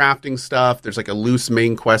you're crafting stuff. There's like a loose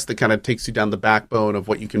main quest that kind of takes you down the backbone of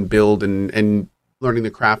what you can build and learning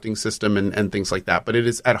the crafting system and things like that. But it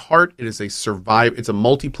is at heart, it's a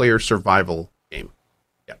multiplayer survival game.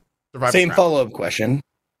 Yeah. Survival Same craft. follow-up question.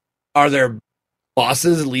 Are there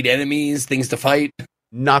bosses, lead enemies, things to fight?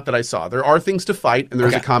 Not that I saw. There are things to fight, and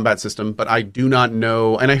there's a combat system, but I do not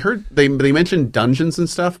know. And I heard they mentioned dungeons and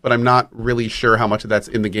stuff, but I'm not really sure how much of that's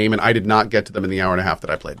in the game, and I did not get to them in the hour and a half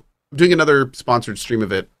that I played. I'm doing another sponsored stream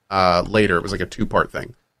of it later. It was like a 2-part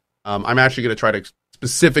thing. I'm actually going to try to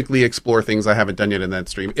specifically explore things I haven't done yet in that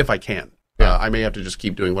stream, if I can. Yeah. I may have to just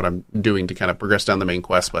keep doing what I'm doing to kind of progress down the main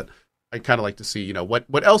quest, but I kind of like to see,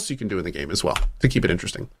 what else you can do in the game as well to keep it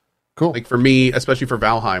interesting. Cool. Like for me, especially for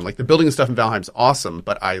Valheim, like the building stuff in Valheim's awesome,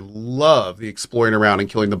 but I love the exploring around and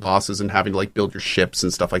killing the bosses and having to like build your ships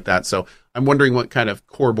and stuff like that. So I'm wondering what kind of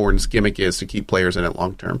Coreborn's gimmick is to keep players in it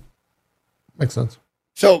long term. Makes sense.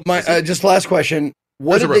 So my just last question: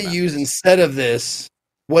 what did they use instead of this?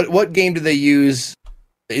 What game did they use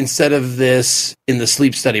instead of this in the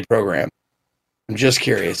sleep study program? I'm just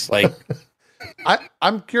curious. Like,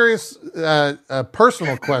 I'm curious. A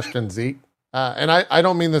personal question, Zeke. And I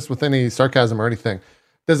don't mean this with any sarcasm or anything.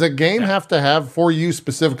 Does a game have to have, for you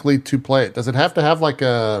specifically to play it, does it have to have like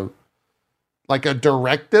a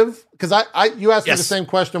directive? Because you asked me the same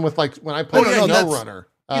question with like when I played SnowRunner.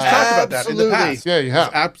 You've talked about that in the past. Yeah, you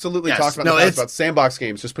have. Absolutely talked about that about sandbox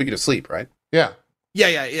games. Just put you to sleep, right? Yeah.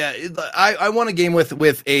 Yeah. I want a game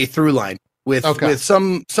with a through line with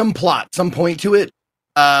some plot, some point to it.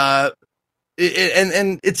 And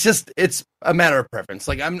it's a matter of preference.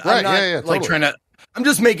 Like I'm not like trying to. I'm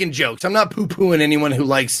just making jokes. I'm not poo-pooing anyone who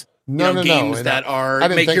likes games that are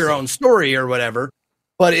make your own story or whatever.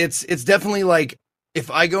 But it's definitely like if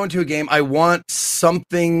I go into a game, I want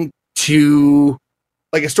something to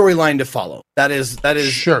like a storyline to follow. That is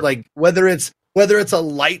sure. Like whether it's a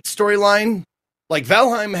light storyline. Like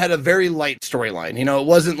Valheim had a very light storyline. It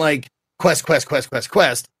wasn't like quest.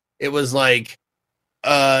 It was like.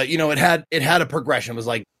 It had a progression. It was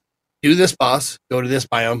like, do this boss, go to this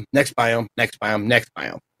biome, next biome, next biome, next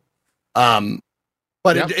biome.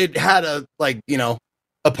 But it had a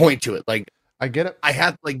point to it. Like I get it. I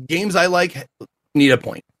had like games I like need a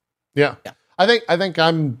point. Yeah. I think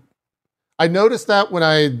I noticed that when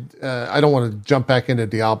I don't want to jump back into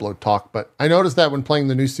Diablo talk, but I noticed that when playing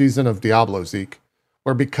the new season of Diablo, Zeke,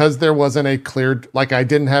 where because there wasn't a clear, like I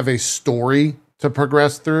didn't have a story to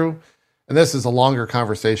progress through. And this is a longer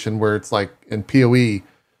conversation where it's like in PoE,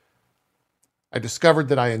 I discovered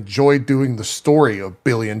that I enjoyed doing the story a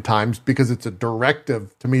billion times because it's a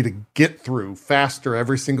directive to me to get through faster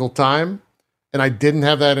every single time. And I didn't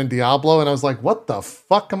have that in Diablo. And I was like, what the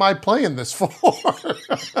fuck am I playing this for?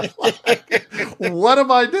 What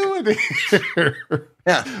am I doing here?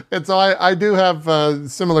 Yeah. And so I do have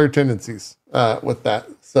similar tendencies with that.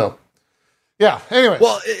 So, yeah. Anyway.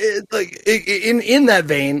 Well, in that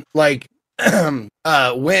vein, like,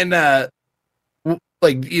 when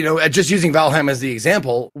just using Valheim as the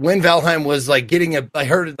example, when Valheim was like I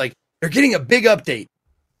heard like they're getting a big update,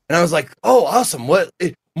 and I was like, oh, awesome!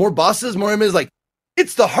 More bosses, more enemies? Like,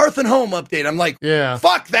 it's the Hearth and Home update. I'm like, yeah,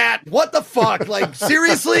 fuck that! What the fuck? Like,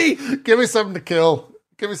 seriously? Give me something to kill.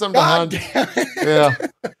 Give me something to hunt. Yeah,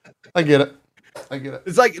 I get it.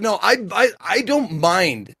 It's like no, I don't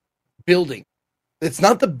mind building. It's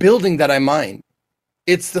not the building that I mind.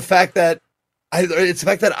 It's the fact that I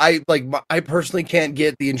personally can't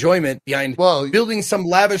get the enjoyment behind building some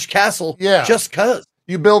lavish castle just cause.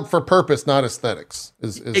 You build for purpose, not aesthetics.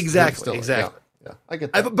 Is exactly. Yeah, I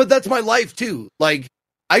get that. But that's my life too. Like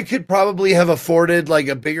I could probably have afforded like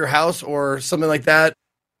a bigger house or something like that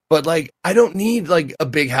but like I don't need like a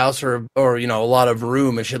big house or you know a lot of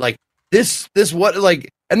room and shit. Like this what like,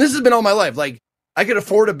 and this has been all my life. Like I could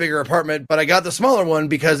afford a bigger apartment, but I got the smaller one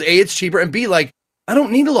because A, it's cheaper, and B, like I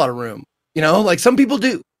don't need a lot of room. You know, like some people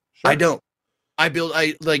do. Sure. I don't.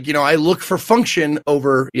 I look for function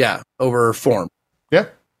over form. Yeah,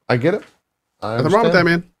 I get it. Nothing wrong with that,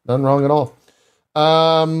 man. Nothing wrong at all.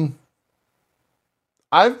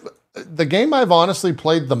 The game I've honestly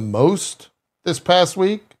played the most this past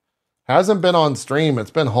week hasn't been on stream.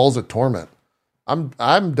 It's been Halls of Torment. I'm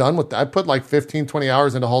done with that. I put like 15, 20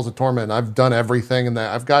 hours into Halls of Torment. I've done everything in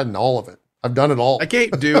that. I've gotten all of it. I've done it all. That game,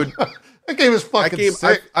 dude. That game is fucking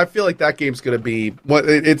sick. I feel like that game's gonna be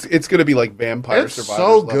it's gonna be like Vampire it's Survivors.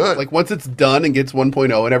 So level. good. Like once it's done and gets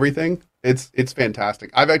 1.0 and everything, it's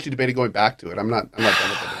fantastic. I've actually debated going back to it. I'm not done with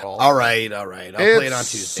it at all. All right. I'll play it on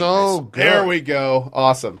Tuesday. So good. There we go.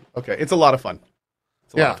 Awesome. Okay, it's a lot of fun.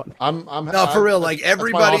 It's a lot of fun. I'm no, for real. Like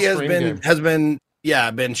everybody has been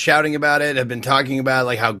shouting about it, have been talking about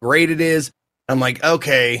like how great it is. I'm like,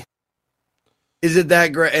 okay, is it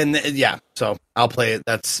that great? And so I'll play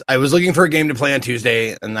it. I was looking for a game to play on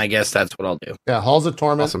Tuesday, and I guess that's what I'll do. Yeah, Halls of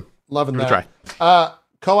Torment. Awesome. Loving that. Try. I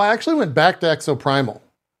actually went back to Exoprimal.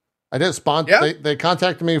 I did they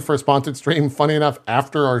contacted me for a sponsored stream, funny enough,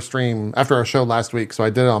 after our show last week, so I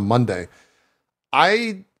did it on Monday.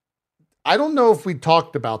 I don't know if we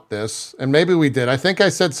talked about this, and maybe we did. I think I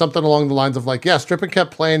said something along the lines of like, yeah, Strippin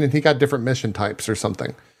kept playing and he got different mission types or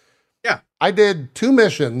something. Yeah. I did 2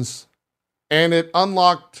 missions and it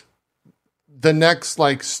unlocked the next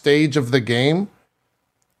like stage of the game.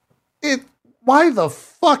 Why the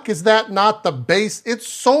fuck is that not the base? It's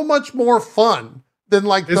so much more fun than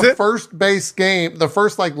like first base game, the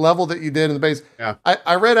first like level that you did in the base. Yeah.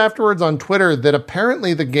 I read afterwards on Twitter that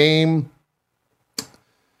apparently the game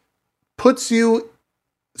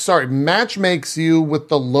match makes you with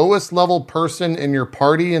the lowest level person in your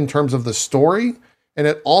party in terms of the story. And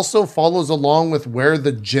it also follows along with where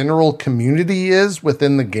the general community is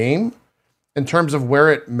within the game in terms of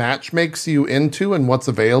where it match makes you into and what's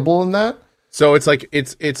available in that. So it's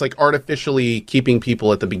like artificially keeping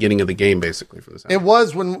people at the beginning of the game, basically, for this. It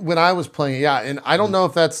was when I was playing it, yeah. And I don't know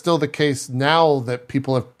if that's still the case now that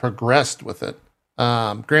people have progressed with it.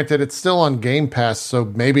 Granted, it's still on Game Pass, so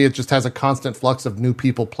maybe it just has a constant flux of new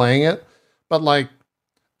people playing it. But like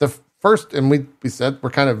the first, and we said, we're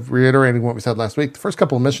kind of reiterating what we said last week. The first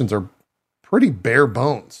couple of missions are pretty bare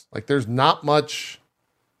bones. Like there's not much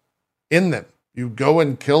in them. You go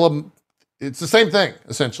and kill them. It's the same thing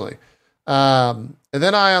essentially. And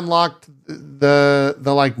then I unlocked the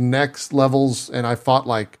like next levels, and I fought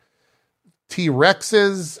like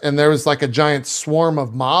T-Rexes, and there was like a giant swarm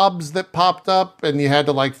of mobs that popped up, and you had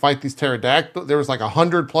to like fight these pterodactyls. There was like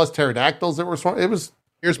 100+ pterodactyls that were swarming.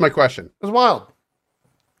 Here's my question. It was wild.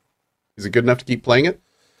 Is it good enough to keep playing it?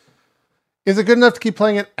 Is it good enough to keep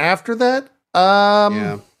playing it after that?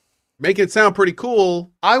 Yeah. Make it sound pretty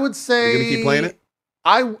cool. I would say. Are you gonna keep playing it?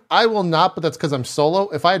 I will not, but that's because I'm solo.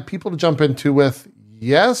 If I had people to jump into with,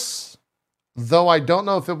 yes, though I don't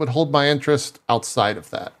know if it would hold my interest outside of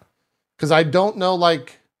that. Because I don't know,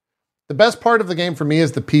 like, the best part of the game for me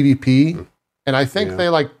is the PvP. And I think they,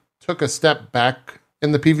 like, took a step back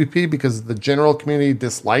in the PvP because the general community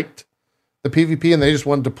disliked the PvP and they just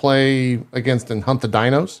wanted to play against and hunt the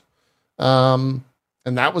dinos. And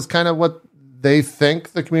that was kind of what they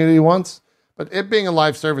think the community wants. But it being a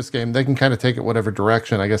live service game, they can kind of take it whatever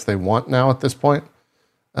direction I guess they want now at this point.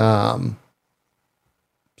 So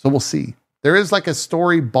we'll see. There is like a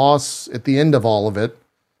story boss at the end of all of it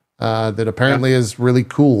that apparently is really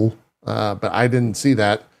cool, but I didn't see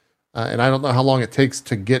that. And I don't know how long it takes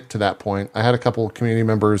to get to that point. I had a couple of community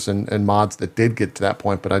members and mods that did get to that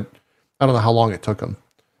point, but I don't know how long it took them.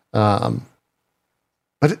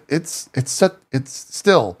 But it's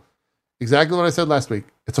still exactly what I said last week.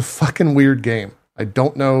 It's a fucking weird game. I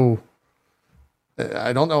don't know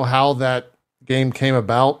how that game came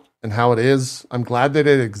about and how it is. I'm glad that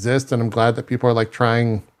it exists, and I'm glad that people are like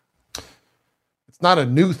trying. It's not a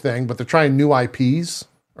new thing, but they're trying new IPs,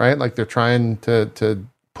 right? Like they're trying to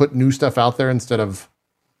put new stuff out there instead of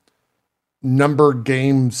number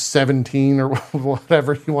game 17 or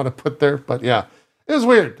whatever you want to put there. But yeah, it was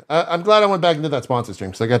weird. I'm glad I went back into that sponsor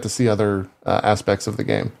stream because I got to see other aspects of the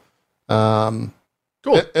game.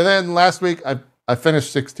 Cool. And then last week I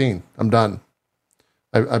finished 16. I'm done.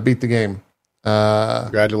 I beat the game.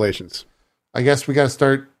 Congratulations. I guess we got to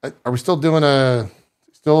start. Are we still want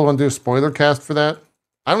to do a spoiler cast for that?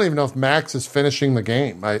 I don't even know if Max is finishing the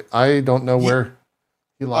game. I don't know where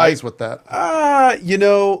he lies with that.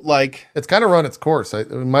 Like It's kind of run its course. We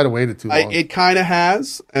might have waited too long. it kind of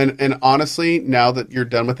has, and honestly, now that you're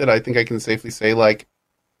done with it, I think I can safely say like,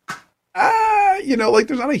 like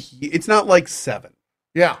it's not like 7.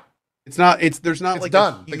 Yeah. There's not It's like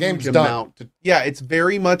done. a The game's huge done. amount. It's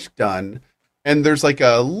very much done. And there's like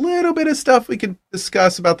a little bit of stuff we could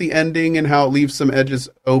discuss about the ending and how it leaves some edges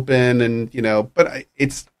open, and but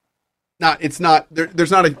it's not.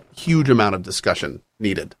 There's not a huge amount of discussion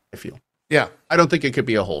needed. I feel. Yeah. I don't think it could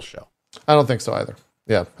be a whole show. I don't think so either.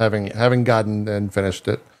 Yeah. Having gotten and finished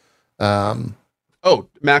it. Oh,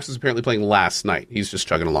 Max was apparently playing last night. He's just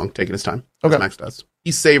chugging along, taking his time. Okay. As Max does.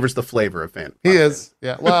 He savors the flavor of fan. He is.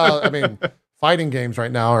 Yeah. Well, I mean, fighting games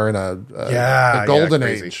right now are in a golden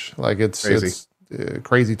crazy. age. Like it's Crazy. a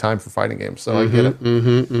crazy time for fighting games. So I get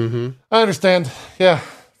it. I understand. Yeah.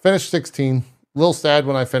 Finished 16. A little sad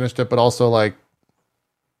when I finished it, but also like,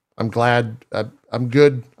 I'm glad. I'm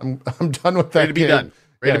good. I'm done with that. Ready to be game. done.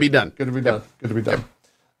 Ready to be done. Good to be done. Good to be done.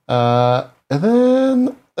 And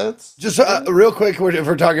then that's Just real quick, if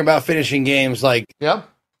we're talking about finishing games, like yeah.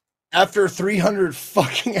 after 300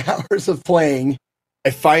 fucking hours of playing, I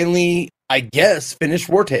finally, I guess, finished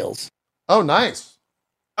War Tales. Oh, nice.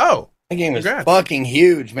 Oh, That game is Congrats. fucking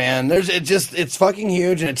huge, man. It's fucking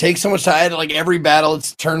huge, and it takes so much time. Like every battle,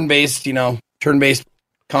 it's turn-based, turn-based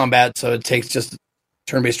combat, so it takes just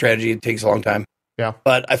turn-based strategy. It takes a long time. Yeah.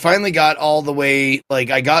 But I finally got all the way, like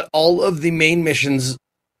I got all of the main missions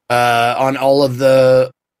on all of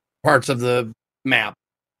the parts of the map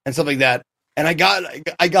and stuff like that. And I got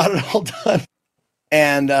it all done.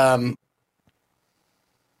 And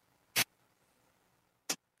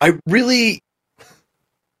I really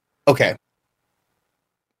okay.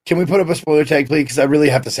 Can we put up a spoiler tag, please? Because I really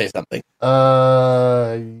have to say something.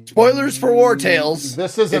 Spoilers for War Tales.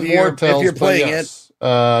 This isn't if you're- War Tales. if you're but playing yes.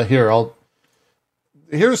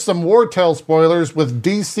 Here's some War Tales spoilers with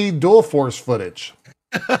DC Dual Force footage.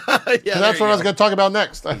 Yeah, And that's what I was going to talk about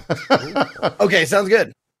next. Okay, sounds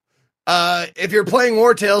good. If you're playing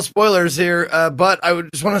War Tales, spoilers here. But I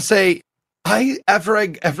would just want to say, after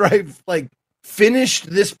I like finished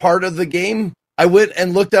this part of the game, I went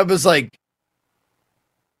and looked up as like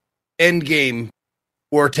end game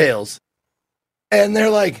War Tales, and they're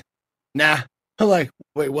like, nah. I'm like,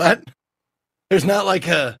 wait, what? There's not like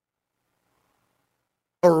a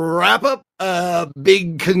wrap up, a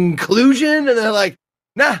big conclusion, and they're like,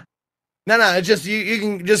 nah. No, it's just you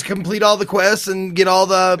can just complete all the quests and get all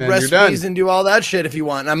the And recipes and do all that shit if you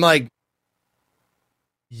want. And I'm like,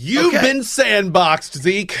 you've Okay. been sandboxed,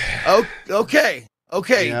 Zeke. oh, okay.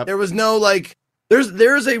 Yep. There was no like,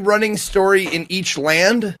 there's a running story in each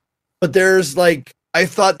land, but there's like, I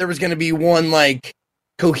thought there was going to be one like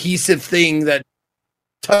cohesive thing that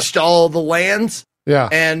touched all the lands, yeah.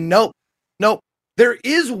 and nope. There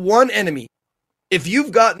is one enemy. If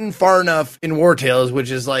you've gotten far enough in War Tales,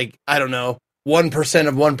 which is like, I don't know, 1%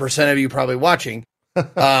 of 1% of you probably watching,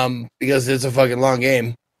 because it's a fucking long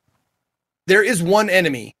game. There is one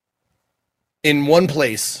enemy in one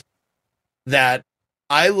place that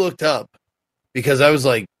I looked up because I was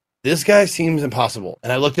like, this guy seems impossible.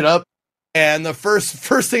 And I looked it up, and the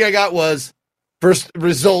first thing I got was, first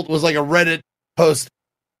result was like a Reddit post.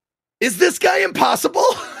 Is this guy impossible?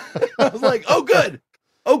 I was like, oh, good.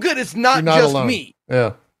 It's not, You're not just alone. me.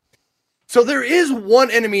 Yeah. So there is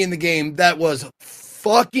one enemy in the game that was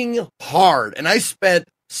fucking hard. And I spent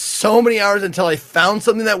so many hours until I found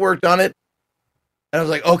something that worked on it. And I was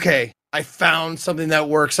like, okay, I found something that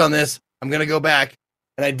works on this. I'm going to go back.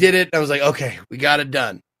 And I did it. I was like, okay, we got it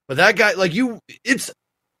done. But that guy, like it's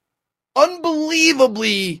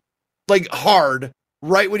unbelievably like hard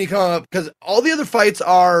right when you come up, because all the other fights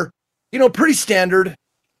are, pretty standard.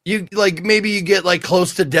 You like, maybe you get like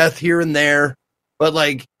close to death here and there, but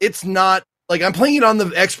like, it's not like I'm playing it on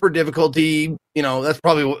the expert difficulty. That's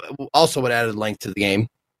probably also what added length to the game.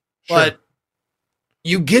 Sure. But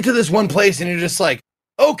you get to this one place and you're just like,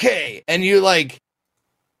 okay. And you like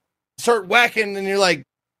start whacking and you're like,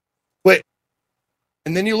 wait.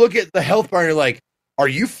 And then you look at the health bar and you're like, are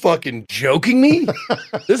you fucking joking me?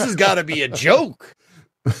 This has got to be a joke.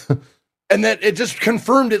 And then it just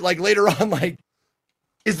confirmed it like later on, like,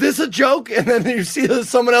 is this a joke? And then you see that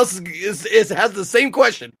someone else has the same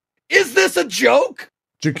question. Is this a joke?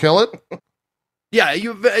 Did you kill it? Yeah, I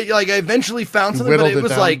eventually found something, but Whittled it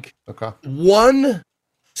was down? like Okay. one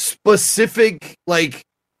specific like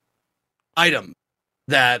item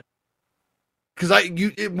that, because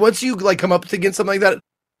once you like come up against something like that,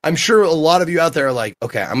 I'm sure a lot of you out there are like,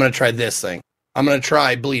 okay, I'm gonna try this thing. I'm gonna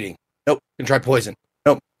try bleeding. Nope. Gonna try poison.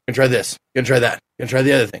 Nope. Gonna try this. Gonna try that. Gonna try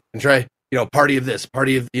the other thing. Gonna try. party of this,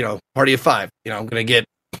 party of 5. I'm gonna get.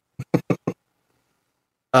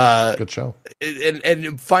 Good show.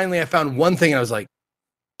 And finally, I found one thing, and I was like,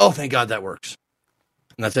 "Oh, thank God that works,"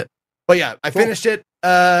 and that's it. But yeah, I finished it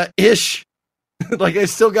ish. Like I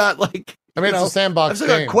still got it's a sandbox. I've still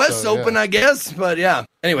got quests open, I guess. But yeah.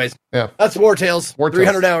 Anyways, that's War Tales. War Tales.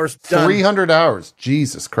 300 hours. Done. 300 hours.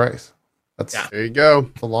 Jesus Christ. There you go.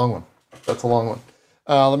 That's a long one.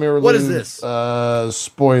 Let me remove. What is this?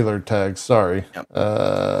 Spoiler tag. Sorry. Yep.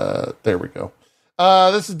 There we go.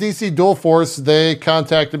 This is DC Dual Force. They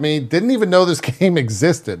contacted me. Didn't even know this game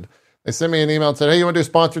existed. They sent me an email and said, "Hey, you want to do a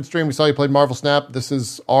sponsored stream? We saw you played Marvel Snap. This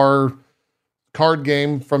is our card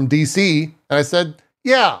game from DC." And I said,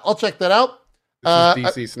 "Yeah, I'll check that out." This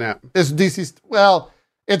is DC Snap. It's DC. Well,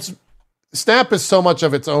 Snap is so much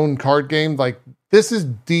of its own card game. Like this is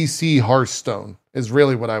DC Hearthstone is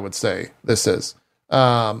really what I would say this is.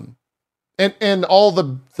 And all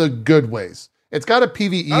the good ways. It's got a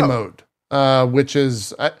PvE mode, which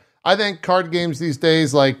is I think card games these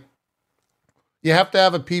days, like you have to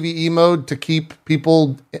have a PvE mode to keep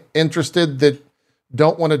people interested that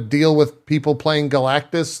don't want to deal with people playing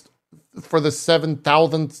Galactus for the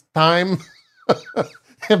 7,000th time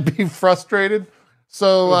and be frustrated.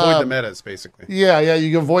 So avoid the metas, basically. Yeah,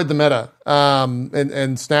 you avoid the meta.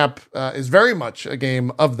 And Snap is very much a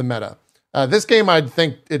game of the meta. This game, I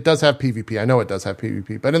think it does have PvP. I know it does have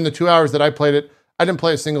PvP, but in the 2 hours that I played it, I didn't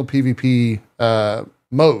play a single PvP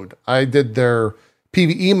mode. I did their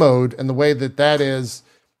PvE mode, and the way that is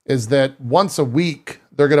that once a week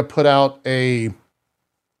they're going to put out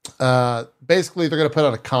basically they're going to put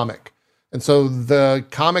out a comic. And so the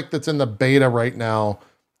comic that's in the beta right now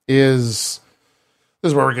this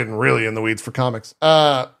is where we're getting really in the weeds for comics.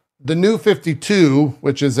 The New 52,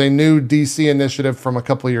 which is a new DC initiative from a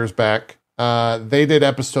couple of years back, they did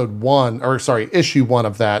issue 1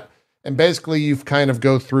 of that. And basically you've kind of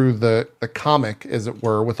go through the comic, as it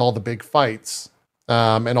were, with all the big fights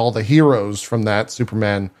and all the heroes from that,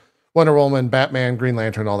 Superman, Wonder Woman, Batman, Green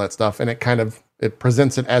Lantern, all that stuff. And it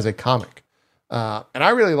presents it as a comic. And I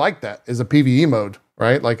really like that as a PvE mode,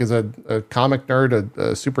 right? Like as a comic nerd, a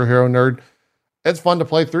superhero nerd. It's fun to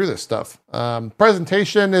play through this stuff.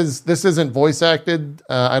 Presentation this isn't voice acted.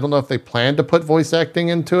 I don't know if they plan to put voice acting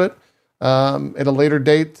into it at a later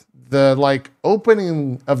date. The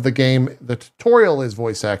opening of the game, the tutorial is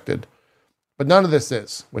voice acted, but none of this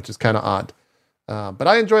is, which is kind of odd. But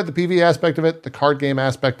I enjoyed the PvE aspect of it. The card game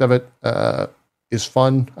aspect of it is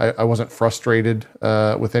fun. I wasn't frustrated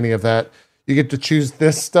with any of that. You get to choose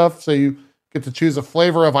this stuff, so you get to choose a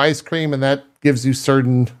flavor of ice cream, and that gives you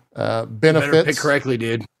certain benefits. You better pick correctly,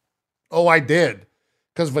 dude. Oh, I did.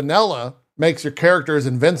 Because vanilla makes your characters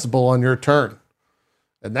invincible on your turn.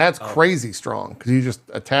 And that's crazy strong because you just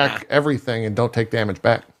attack everything and don't take damage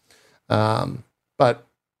back. But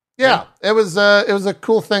yeah, it was a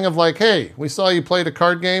cool thing of like, hey, we saw you played a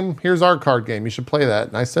card game. Here's our card game. You should play that.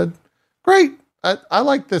 And I said, great. I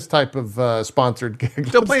like this type of sponsored gig.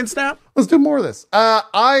 Still playing Snap? Let's do more of this.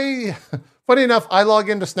 Funny enough, I log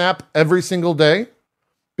into Snap every single day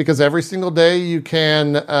because every single day you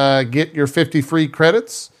can get your 50 free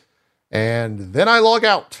credits. And then I log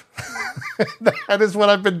out. That is what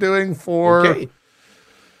I've been doing for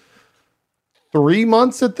 3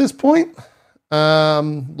 months at this point.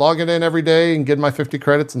 Logging in every day and getting my 50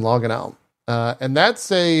 credits and logging out. And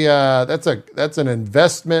that's an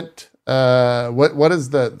investment. What is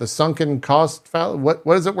the sunken cost fallacy?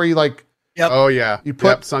 What is it where you like? Yep. Oh yeah. You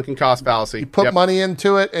put sunken cost fallacy. You put money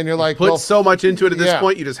into it and you're like, put so much into it at this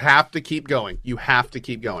point, you just have to keep going. You have to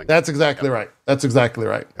keep going. That's exactly right. That's exactly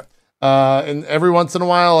right. Yep. And every once in a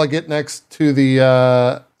while, I get next to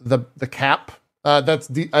the cap. I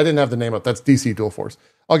didn't have the name up. That's DC Dual Force.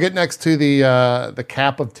 I'll get next to the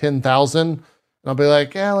cap of 10,000, and I'll be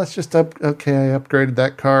like, yeah, let's just okay, I upgraded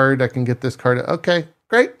that card. I can get this card. Okay,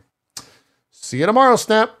 great. See you tomorrow,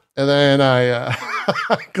 Snap. And then I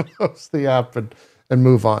close the app and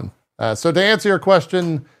move on. So to answer your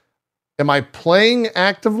question, am I playing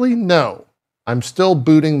actively? No. I'm still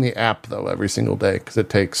booting the app though every single day because it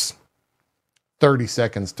takes 30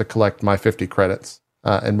 seconds to collect my 50 credits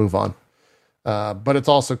and move on. But it's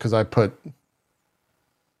also because I put,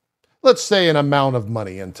 let's say, an amount of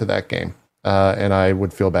money into that game. And I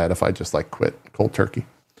would feel bad if I just quit cold turkey.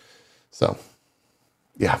 So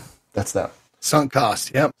yeah, that's that. Sunk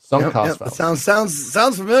cost. Yep. Sunk cost. Yep. Sounds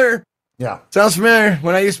familiar. Yeah. Sounds familiar.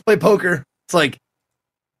 When I used to play poker, it's like,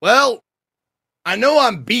 well, I know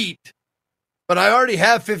I'm beat, but I already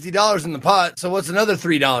have $50 in the pot. So what's another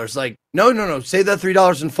 $3? Like, no. Save that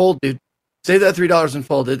 $3 and fold, dude. Save that $3 and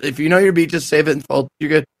fold it. If you know you're beat, just save it and fold. You're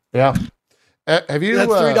good. Yeah. Have you?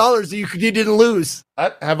 That's $3 that you didn't lose.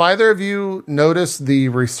 Have either of you noticed the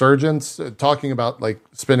resurgence, talking about like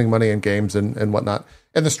spending money in games and whatnot,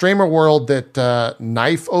 in the streamer world, that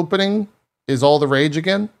knife opening is all the rage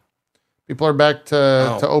again? People are back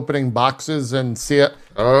to opening boxes and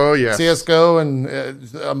CSGO, and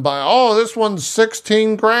I'm buying, this one's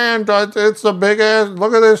 16 grand. It's a big ass.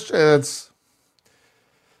 Look at this.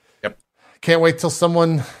 Can't wait till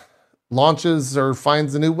someone launches or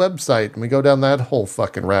finds a new website and we go down that whole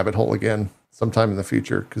fucking rabbit hole again sometime in the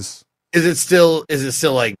future. Because is it still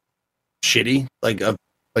like shitty? Like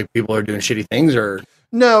people are doing shitty things, or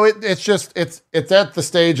no? It's just it's at the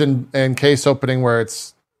stage in case opening where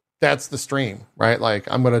that's the stream, right?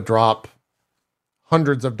 Like I'm going to drop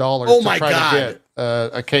hundreds of dollars to try to get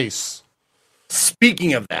a case.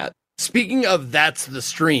 Speaking of that's the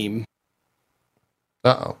stream.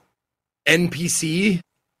 NPC.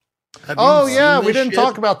 We didn't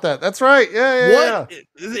talk about that. That's right. Yeah.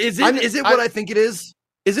 Is it what I think it is?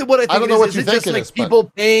 Is it what I think? I don't know what you think it is.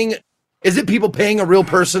 People paying? Is it people paying a real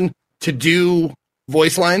person to do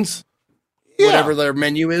voice lines? Yeah. Whatever their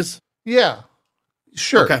menu is. Yeah.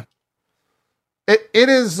 Sure. Okay. It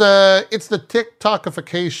is. It's the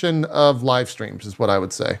TikTokification of live streams, is what I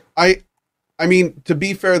would say. I mean, to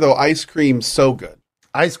be fair though, ice cream's so good.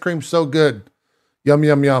 Ice cream's so good. Yum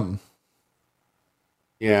yum yum.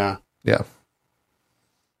 Yeah.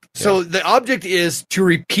 So the object is to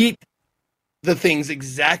repeat the things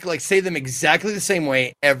exactly, like say them exactly the same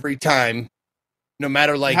way every time, no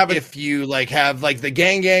matter if you have like the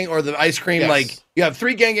gang or the ice cream, like you have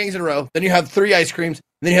 3 gangs in a row, then you have 3 ice creams,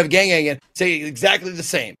 and then you have gang again. Say exactly the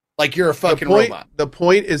same, like you're a fucking robot. The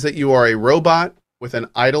point is that you are a robot with an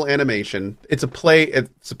idle animation. It's a play.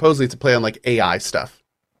 Supposedly it's a play on like AI stuff.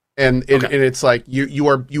 And it's like you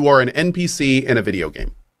are an NPC in a video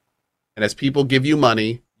game, and as people give you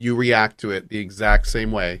money, you react to it the exact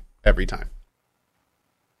same way every time.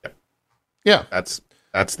 Yeah, that's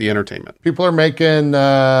the entertainment. People are making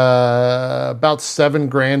about $7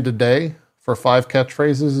 grand a day for 5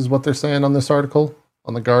 catchphrases, is what they're saying on this article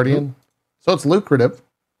on The Guardian. Mm-hmm. So it's lucrative.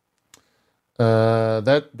 And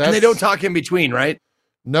they don't talk in between, right?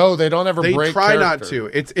 No, they don't ever. They break try character. not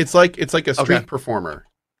to. It's like a street performer.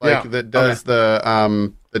 That does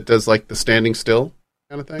that does like the standing still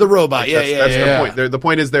kind of thing. The robot, that's the point. The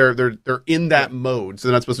point is they're in that mode, so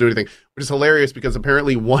they're not supposed to do anything, which is hilarious because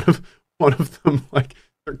apparently one of them, like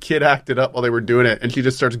their kid acted up while they were doing it, and she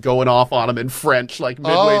just starts going off on him in French like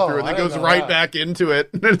midway through, and then goes right back into it,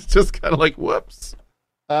 and it's just kind of like whoops.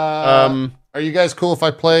 Are you guys cool if I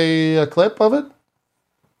play a clip of it?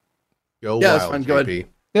 Go wild, go ahead.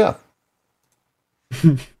 Yeah.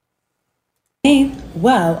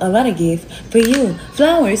 Wow, a lot of gift for you.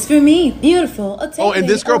 Flowers for me. Beautiful. And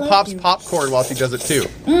this girl pops popcorn while she does it too.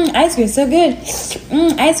 Ice cream so good.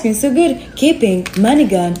 Ice cream so good. Keeping money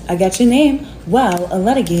gun. I got your name. Wow, a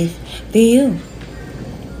lot of gift for you.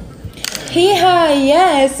 Hee-haw,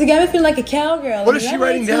 yes. You got me feeling like a cowgirl. What is she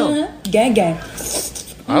writing down? Gang.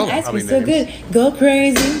 Ice cream so good. Go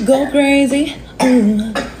crazy. Go crazy.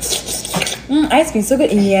 Ice cream so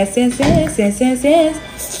good. Yes.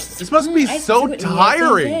 This must be so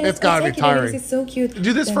tiring. It's gotta be tiring. It's so cute.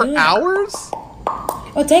 Do this for hours?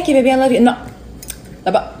 Oh, thank you, baby. I love you. No.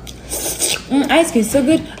 Ice cream so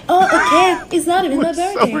good. Oh, okay. It's not even my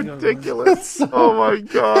birthday. So ridiculous. Oh my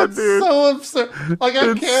god, dude. So absurd. Like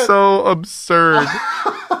I can't. It's so absurd.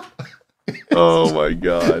 Oh my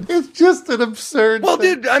god. It's just an absurd. Well,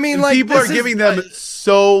 dude, I mean, like people are giving them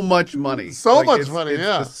so much money. So much money,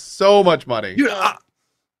 yeah. So much money. Dude,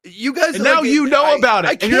 you guys, and now you know about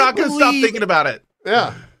it, and you're not going to stop thinking about it.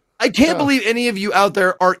 Yeah. I can't believe any of you out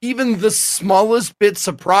there are even the smallest bit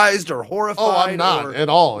surprised or horrified. Oh, I'm not at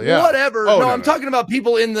all. Yeah. Whatever. Oh, no, I'm talking about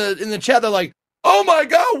people in the chat. They're like, "Oh my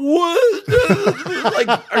god, what?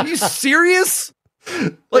 Like, are you serious?"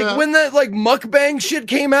 Like when that like mukbang shit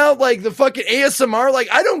came out, like the fucking ASMR. Like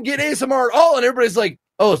I don't get ASMR at all, and everybody's like,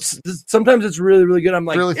 "Oh, sometimes it's really, really good." I'm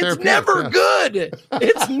like, really it's never good.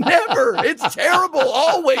 It's never. It's terrible.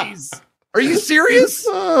 Always. Are you serious?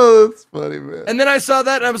 Oh, that's funny, man. And then I saw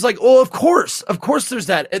that and I was like, oh, of course there's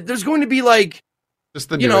that. There's going to be like, just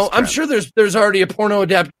the I'm sure there's already a porno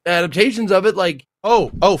adaptations of it. Like,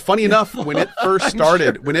 funny enough, when it first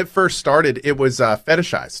started, it was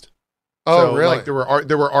fetishized. Oh, so, really? Like there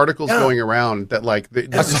were articles going around that like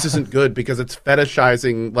this isn't good because it's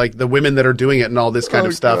fetishizing like the women that are doing it and all this kind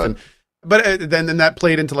of stuff. God. But then that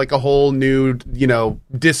played into like a whole new,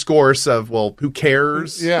 discourse of, well, who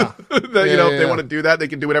cares? Yeah. If they want to do that, they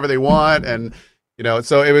can do whatever they want. And,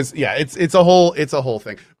 so it was, it's a whole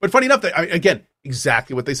thing. But funny enough, again,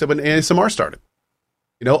 exactly what they said when ASMR started.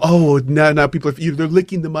 You know, oh, now people are they're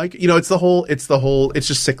licking the mic. You know, it's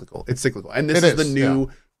just cyclical. It's cyclical. And this is the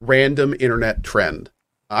new random internet trend.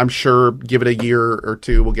 I'm sure give it a year or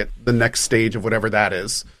two, we'll get the next stage of whatever that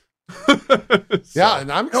is. Yeah,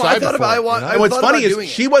 and I'm excited for it. What's funny is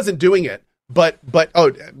she wasn't doing it, but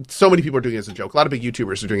so many people are doing it as a joke. A lot of big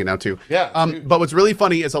YouTubers are doing it now too. Yeah. But what's really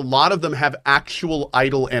funny is a lot of them have actual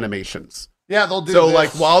idle animations. Yeah, they'll do so this. like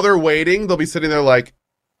while they're waiting, they'll be sitting there like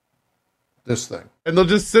this thing. And they'll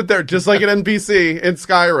just sit there just like an NPC in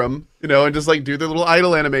Skyrim, you know, and just like do their little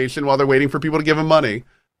idle animation while they're waiting for people to give them money.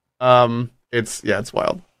 It's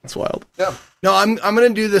wild. It's wild. Yeah. No, I'm gonna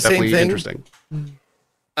do the Definitely same thing. Interesting.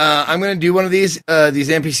 I'm gonna do one of these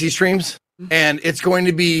NPC streams, and it's going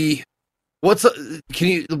to be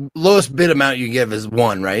the lowest bid amount you give is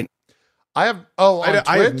 1, right? I have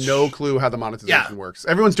I have no clue how the monetization works.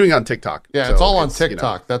 Everyone's doing it on TikTok. Yeah, so it's all on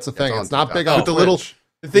TikTok. That's the thing. It's It's not TikTok. big on Twitch.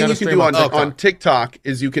 The thing you can do on TikTok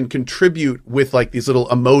is you can contribute with like these little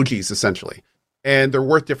emojis essentially, and they're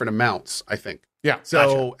worth different amounts, I think. Yeah.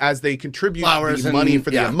 So as they contribute Flowers the money and-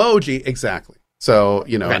 for the emoji, exactly. So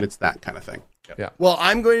and it's that kind of thing. Yeah. Well,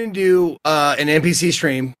 I'm going to do an NPC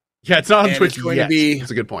stream. Yeah, it's not on And Twitch it's going yet. to be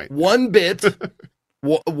That's a good point. 1 bit,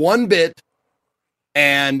 1 bit,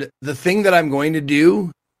 and the thing that I'm going to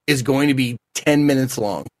do is going to be 10 minutes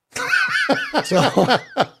long. So.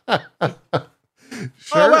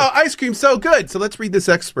 Oh wow, ice cream's so good. So let's read this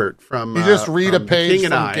expert from. You just read a page King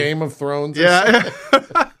and from I. Game of Thrones. Yeah,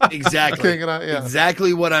 Exactly. King and I, yeah.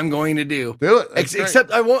 Exactly what I'm going to do. Do it. That's great.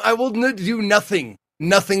 Except I will do nothing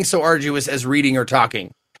so arduous as reading or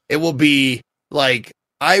talking. It will be like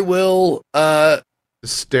I will just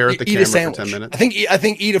stare at the eat camera a sandwich. for 10 minutes. I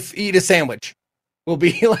think eat a sandwich will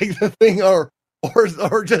be like the thing, or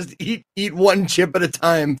just eat 1 chip at a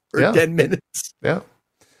time for 10 minutes. Yeah.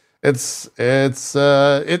 It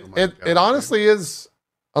honestly is,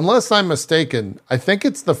 unless I'm mistaken, I think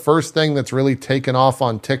it's the first thing that's really taken off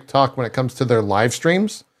on TikTok when it comes to their live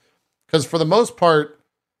streams. Because for the most part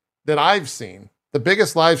that I've seen, the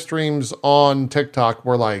biggest live streams on TikTok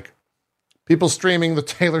were like people streaming the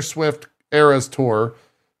Taylor Swift Eras tour,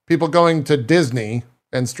 people going to Disney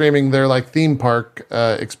and streaming their like theme park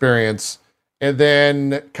experience, and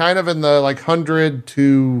then kind of in the like 100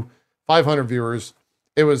 to 500 viewers,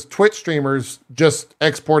 it was Twitch streamers just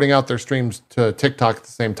exporting out their streams to TikTok at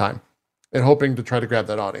the same time and hoping to try to grab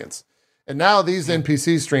that audience. And now these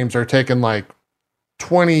NPC streams are taking like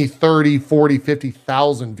 20, 30, 40,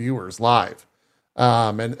 50,000 viewers live.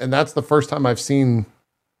 And that's the first time I've seen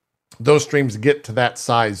those streams get to that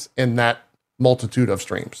size in that multitude of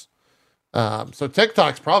streams. So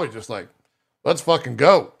TikTok's probably just like, let's fucking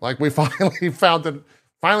go. Like we finally found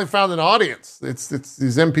an audience. It's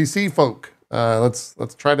these NPC folk. Let's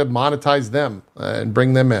try to monetize them and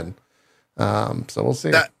bring them in. So we'll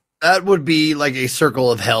see. That would be like a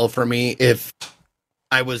circle of hell for me if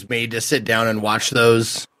I was made to sit down and watch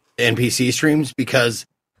those NPC streams, because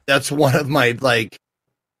that's one of my like.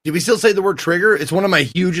 Did we still say the word trigger? It's one of my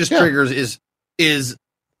hugest triggers is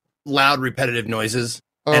loud repetitive noises,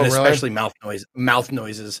 and especially mouth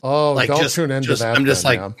noises. Oh, like don't tune into that. I'm just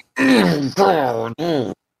then, like,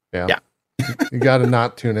 yeah. You got to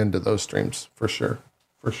not tune into those streams for sure.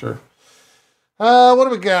 For sure. What do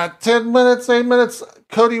we got? 10 minutes, 8 minutes.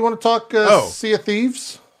 Cody, you want to talk Sea of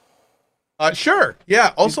Thieves? Sure.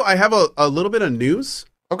 Yeah. Also, I have a little bit of news.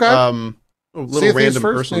 Okay. A little random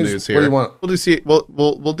personal news here. What do you want? We'll do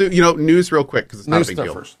we'll do news real quick because it's not a big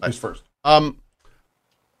deal. News first. I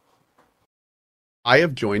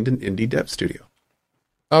have joined an indie dev studio.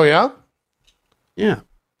 Oh yeah? Yeah.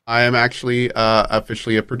 I am actually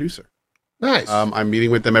officially a producer. Nice. I'm meeting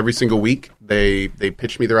with them every single week. They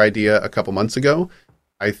pitched me their idea a couple months ago.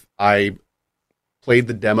 I played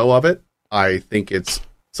the demo of it. I think it's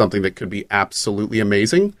something that could be absolutely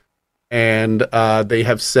amazing. And they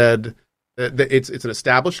have said that it's an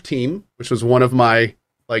established team, which was one of my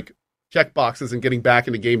like check boxes in getting back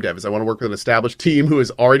into game dev. Is I want to work with an established team who is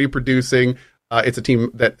already producing. It's a team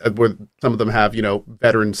that where some of them have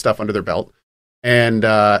veteran stuff under their belt. And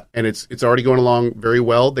it's already going along very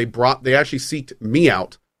well. They actually seeked me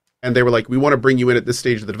out, and they were like, we want to bring you in at this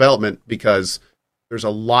stage of the development because there's a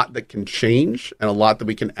lot that can change and a lot that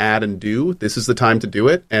we can add and do. This is the time to do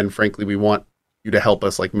it. And frankly, we want you to help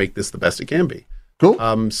us like make this the best it can be.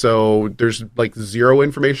 Cool. So there's like zero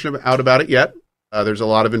information out about it yet. There's a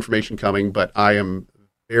lot of information coming, but I am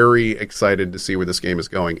very excited to see where this game is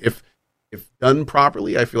going. If done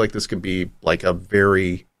properly, I feel like this could be like a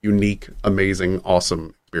very unique, amazing,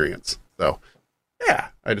 awesome experience. So, yeah,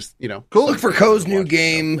 I just, cool. Look for Co's new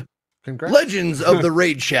game, Congrats. Legends of the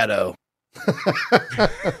Raid Shadow.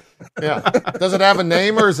 Yeah. Does it have a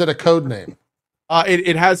name or is it a code name?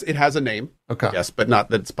 It has a name. Okay. Yes, but not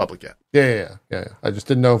that it's public yet. Yeah. I just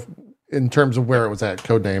didn't know if, in terms of where it was at,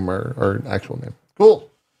 code name or actual name. Cool.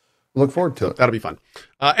 Look forward to it. That'll be fun.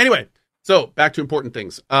 Anyway, so back to important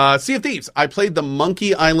things. Sea of Thieves. I played the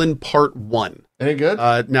Monkey Island Part 1. Any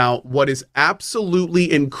good? Now, what is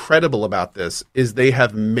absolutely incredible about this is they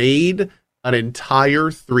have made an entire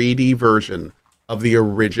 3D version of the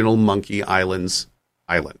original Monkey Island's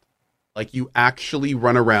island. Like, you actually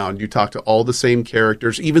run around, you talk to all the same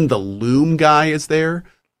characters, even the Loom guy is there.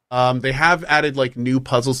 They have added, like, new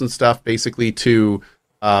puzzles and stuff, basically, to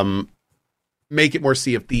make it more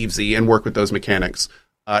Sea of Thieves-y and work with those mechanics.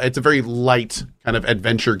 It's a very light kind of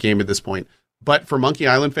adventure game at this point. But for Monkey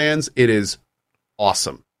Island fans, it is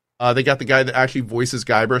awesome. They got the guy that actually voices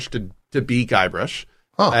Guybrush to be Guybrush.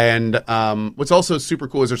 Huh. And what's also super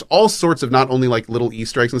cool is there's all sorts of not only, like, little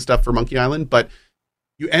Easter eggs and stuff for Monkey Island, but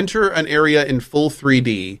you enter an area in full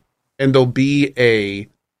 3D, and there'll be a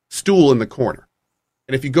stool in the corner.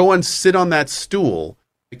 And if you go and sit on that stool,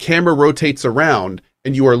 the camera rotates around,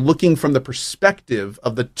 and you are looking from the perspective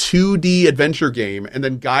of the 2D adventure game, and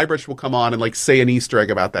then Guybrush will come on and, like, say an Easter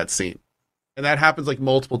egg about that scene. And that happens, like,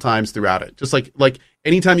 multiple times throughout it. Just like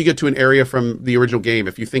anytime you get to an area from the original game,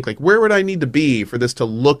 if you think, like, where would I need to be for this to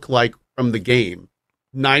look like from the game?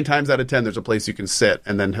 9 times out of 10, there's a place you can sit,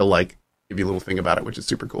 and then he'll, like, give you a little thing about it, which is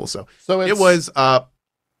super cool. So it was well,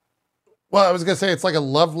 I was gonna say it's like a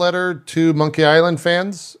love letter to Monkey Island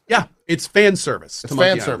fans. Yeah, it's fan service. It's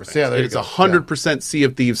fan service. Yeah, it's 100% Sea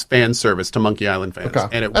of Thieves fan service to Monkey Island fans,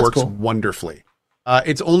 and it works wonderfully.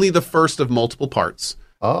 It's only the first of multiple parts.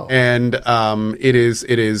 Oh, and it is.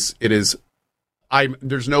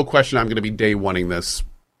 There's no question I'm going to be day oneing this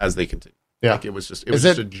as they continue. Yeah, like, it was just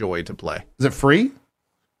a joy to play. Is it free?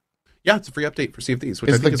 Yeah, it's a free update for Sea of Thieves. Which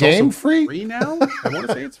is I think the game also free now? I want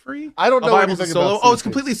to say it's free. I don't know anything solo. about it's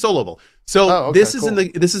completely soloable. So this is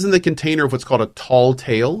in the container of what's called a Tall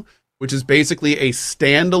Tale, which is basically a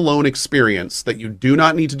standalone experience that you do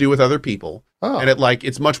not need to do with other people. Oh. And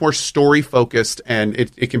it's much more story focused, and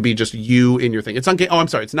it can be just you in your thing. It's on game. Oh, I'm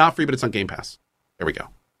sorry, it's not free, but it's on Game Pass. There we go.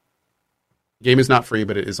 Game is not free,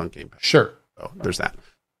 but it is on Game Pass. Sure. So there's that.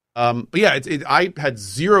 But yeah, I had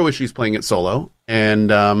zero issues playing it solo,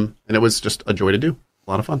 and it was just a joy to do.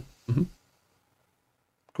 A lot of fun. Mm-hmm.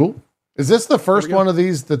 Cool. Is this the first one of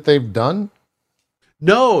these that they've done?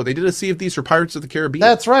 No, they did a Sea of Thieves for Pirates of the Caribbean.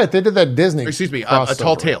 That's right. They did that Disney. Excuse me, a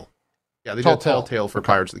Tall Tale. Yeah, they did a Tall Tale for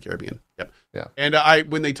Pirates of the Caribbean. Yep. Yeah.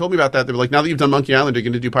 And when they told me about that, they were like, now that you've done Monkey Island, you're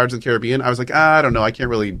going to do Pirates of the Caribbean? I was like, I don't know. I can't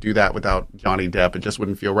really do that without Johnny Depp. It just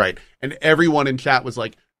wouldn't feel right. And everyone in chat was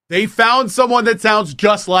like, they found someone that sounds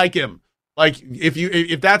just like him. Like,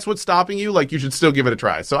 if that's what's stopping you, like, you should still give it a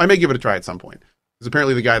try. So I may give it a try at some point. Because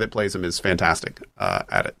apparently the guy that plays him is fantastic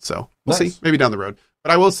at it. So we'll see. Maybe down the road.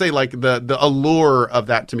 But I will say, like, the allure of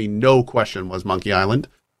that to me, no question, was Monkey Island.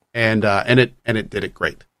 And it did it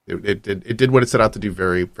great. It did what it set out to do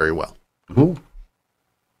very, very well. Ooh.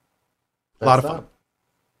 A lot of fun.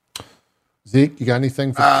 Zeke, you got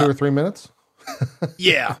anything for 2 or 3 minutes?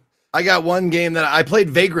 Yeah. I got one game that I played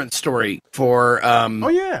Vagrant Story for. Oh,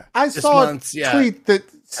 yeah. I saw a tweet that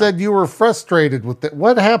said you were frustrated with it.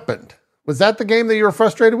 What happened? Was that the game that you were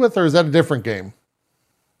frustrated with, or is that a different game?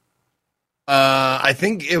 I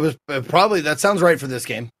think it was probably, that sounds right for this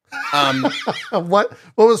game. What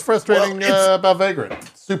was frustrating about Vagrant?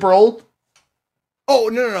 Super old? Oh,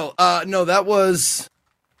 no. No, that was...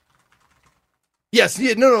 Yes,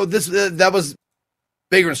 yeah, no, that was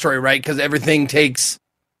Vagrant Story, right? Because everything takes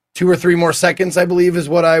 2 or 3 more seconds, I believe, is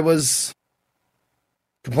what I was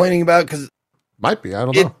complaining about. Because might be, I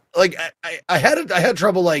don't know. Like I had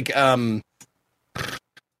trouble like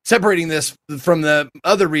separating this from the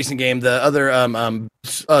other recent game, the other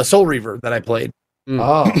Soul Reaver that I played.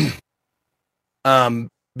 Oh,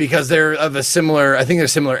 because they're of a similar, I think they're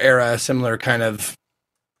similar era, similar kind of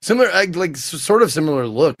similar, like sort of similar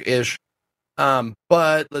look ish.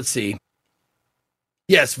 But let's see.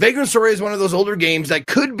 Yes, Vagrant Story is one of those older games that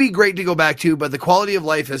could be great to go back to, but the quality of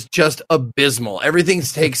life is just abysmal. Everything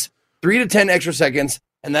takes 3 to 10 extra seconds,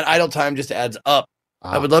 and that idle time just adds up.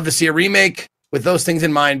 I would love to see a remake with those things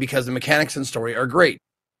in mind because the mechanics and story are great.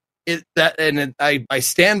 I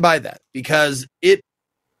stand by that because the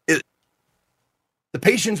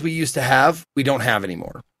patience we used to have, we don't have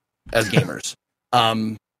anymore as gamers.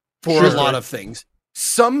 For a lot of things.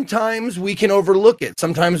 Sometimes we can overlook it.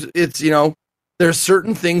 Sometimes it's, there's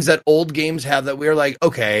certain things that old games have that we're like,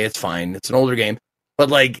 okay, it's fine. It's an older game. But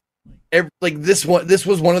this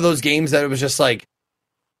was one of those games that it was just like,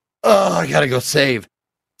 oh, I gotta go save.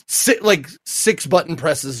 6 button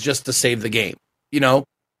presses just to save the game,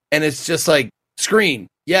 and it's just like screen.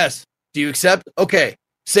 Yes. Do you accept? Okay.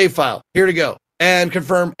 Save file. Here to go. And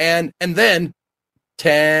confirm. And then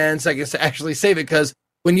 10 seconds to actually save it. Because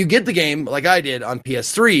when you get the game, like I did on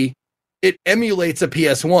PS3, it emulates a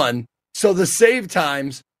PS1. So the save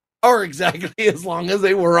times are exactly as long as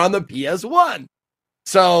they were on the PS1.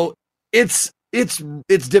 So it's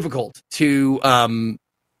difficult to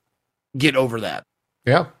get over that.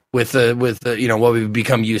 Yeah. With the what we've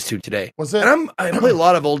become used to today. Was it? And I play a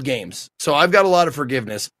lot of old games, so I've got a lot of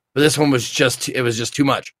forgiveness. But this one was just too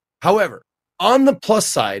much. However, on the plus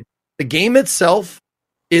side, the game itself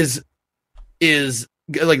is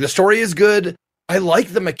like, the story is good. I like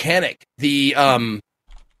the mechanic, the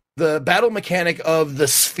battle mechanic of the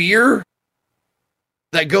sphere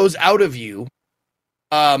that goes out of you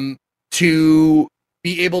to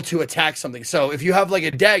be able to attack something. So if you have like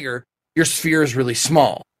a dagger, your sphere is really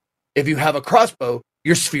small. If you have a crossbow,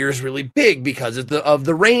 your sphere is really big because of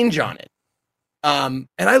the range on it. And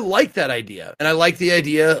I like that idea. And I like the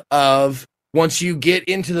idea of once you get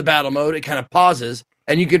into the battle mode, it kind of pauses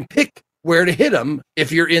and you can pick where to hit them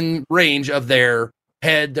if you're in range of their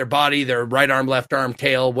head, their body, their right arm, left arm,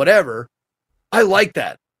 tail, whatever. I like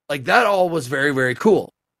that. Like, that all was very, very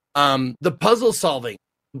cool. The puzzle solving,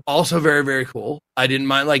 also very, very cool. I didn't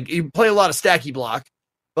mind. Like, you play a lot of stacky block,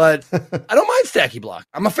 but I don't mind stacky block.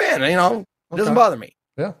 I'm a fan, it doesn't bother me.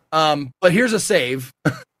 Yeah. But here's a save.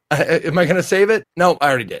 Am I going to save it? No, I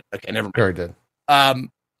already did. Okay, never mind. You already did.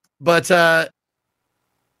 But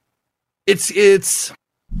it's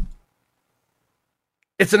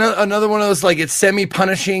another one of those, like, it's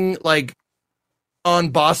semi-punishing, like, on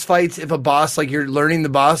boss fights. If a boss, like, you're learning the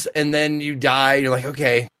boss and then you die, you're like,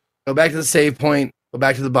 okay, go back to the save point, go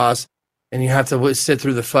back to the boss, and you have to sit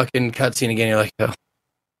through the fucking cutscene again. You're like, oh,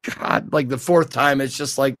 God. Like, the fourth time, it's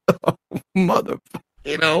just like, oh,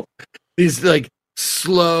 motherfucker, these, like,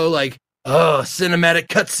 slow, like, cinematic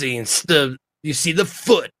cutscenes. You see the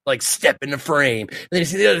foot, like, step in the frame, and then you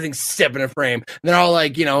see the other thing step in the frame, and they're all,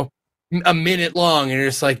 like, a minute long, and you're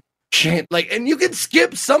just like, shit. Like, and you can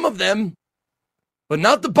skip some of them, but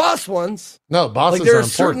not the boss ones. No, bosses like, there are are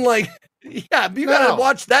certain, like, yeah, you gotta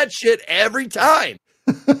watch that shit every time.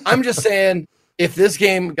 I'm just saying, if this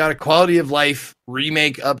game got a quality of life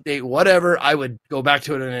remake, update, whatever, I would go back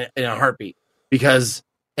to it in a heartbeat, because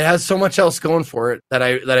it has so much else going for it that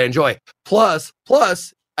I enjoy. Plus,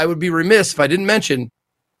 I would be remiss if I didn't mention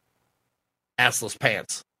assless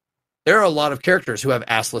pants. There are a lot of characters who have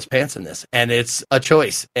assless pants in this, and it's a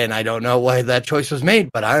choice. And I don't know why that choice was made,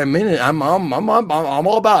 but I'm in it. I'm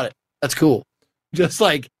all about it. That's cool. Just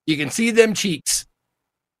like you can see them cheeks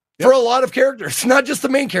for a lot of characters, not just the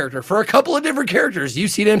main character. For a couple of different characters, you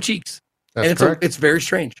see them cheeks, and it's very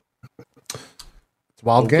strange. It's a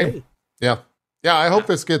wild game. Yeah. I hope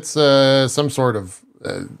this gets some sort of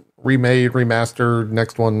remade, remastered,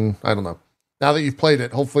 next one. I don't know. Now that you've played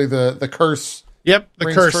it, hopefully the curse. Yep, the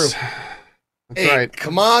curse. True. That's right.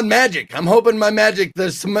 Come on, magic. I'm hoping my magic.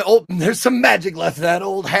 There's some magic left in that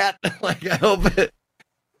old hat. Like, I hope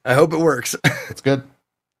it works. It's good.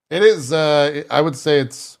 It is. I would say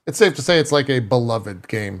it's safe to say it's like a beloved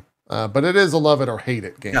game, but it is a love it or hate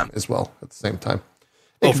it game as well at the same time.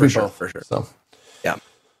 For sure. So, yeah.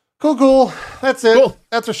 Cool. That's it. Cool.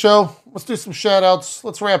 That's our show. Let's do some shout outs.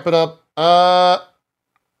 Let's wrap it up. I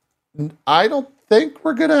don't think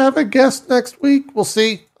we're going to have a guest next week. We'll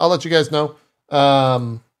see. I'll let you guys know. But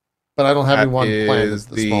I don't have anyone planned at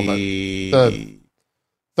this moment. The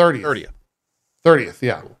 30th. 30th,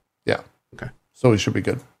 yeah. Yeah. Okay. So we should be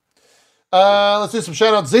good. Let's do some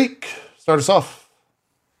shout outs. Zeke, start us off.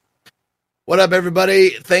 What up, everybody?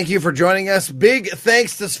 Thank you for joining us. Big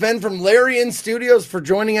thanks to Sven from Larian Studios for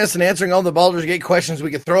joining us and answering all the Baldur's Gate questions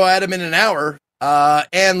we could throw at him in an hour.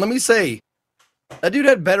 And let me say, that dude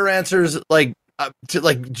had better answers,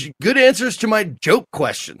 good answers to my joke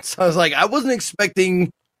questions. I was like, I wasn't expecting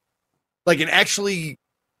like an actually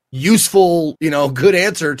useful, good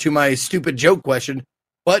answer to my stupid joke question,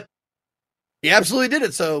 but he absolutely did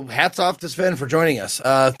it. So hats off to Sven for joining us.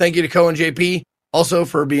 Thank you to Ko and JP also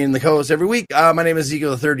for being the co-host every week. My name is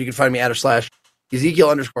Ezekiel the Third. You can find me at /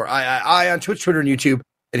 Ezekiel_I on Twitch, Twitter, and YouTube,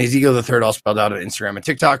 and Ezekiel the Third all spelled out on Instagram and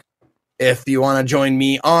TikTok. If you want to join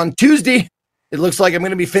me on Tuesday, it looks like I'm going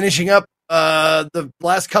to be finishing up the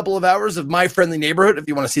last couple of hours of My Friendly Neighborhood. If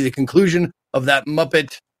you want to see the conclusion of that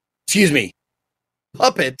puppet,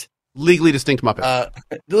 legally distinct Muppet.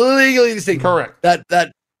 Legally distinct, correct.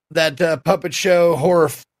 That puppet show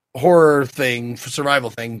horror thing, survival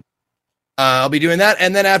thing. I'll be doing that,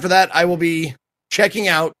 and then after that, I will be checking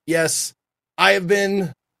out. Yes, I have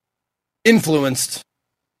been influenced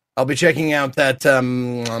I'll be checking out that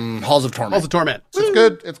Halls of Torment. Halls of Torment. It's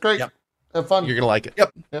good. It's great. Yep. Have fun. You're gonna like it.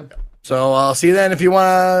 Yep. So I'll see you then if you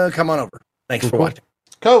want to come on over. Thanks for watching.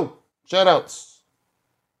 Cool. Shout outs.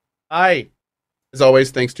 Hi. As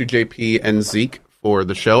always, thanks to JP and Zeke for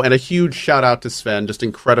the show. And a huge shout out to Sven. Just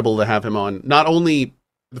incredible to have him on. Not only,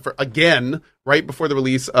 again, right before the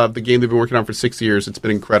release of the game they've been working on for 6 years. It's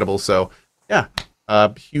been incredible. So, yeah,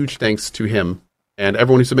 huge thanks to him and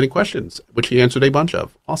everyone who submitted questions, which he answered a bunch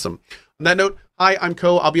of. Awesome. On that note, hi, I'm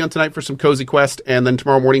Ko. I'll be on tonight for some Cozy Quest, and then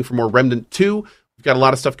tomorrow morning for more Remnant 2. We've got a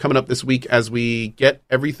lot of stuff coming up this week as we get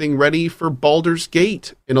everything ready for Baldur's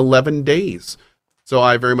Gate in 11 days. So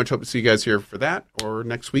I very much hope to see you guys here for that, or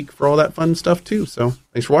next week for all that fun stuff too. So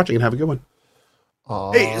thanks for watching and have a good one.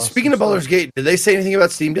 Hey, speaking of Baldur's Gate, did they say anything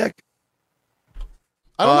about Steam Deck?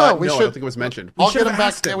 I don't know. I don't think it was mentioned. I'll get him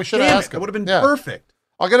back. Yeah, we should have asked him. It would have been Yeah. perfect.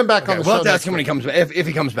 I'll get him back on the We'll show. have to ask next him when he week. comes back. If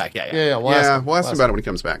he comes back, Yeah, We'll ask him about it when he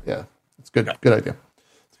comes back. Yeah, it's good. Good idea.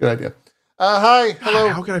 It's a good idea. Hi, hello.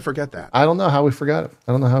 How could I forget that? I don't know how we forgot it.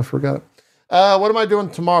 What am I doing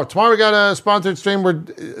tomorrow? Tomorrow we got a sponsored stream. We're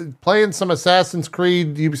playing some Assassin's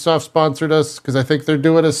Creed. Ubisoft sponsored us because I think they're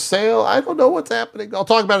doing a sale. I don't know what's happening. I'll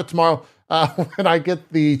talk about it tomorrow when I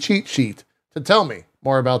get the cheat sheet to tell me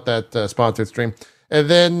more about that sponsored stream. And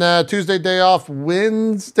then Tuesday, day off.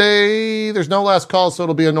 Wednesday, there's no last call, so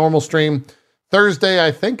it'll be a normal stream. Thursday,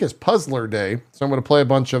 I think, is Puzzler Day. So I'm going to play a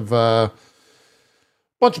bunch of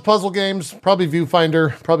puzzle games, probably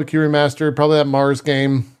Viewfinder, probably Q Remastered, probably that Mars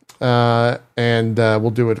game. And we'll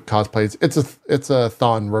do it at cosplays. It's a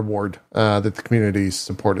Thon reward that the community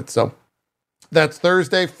supported. So that's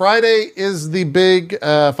Thursday. Friday is the big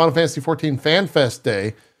Final Fantasy XIV Fan Fest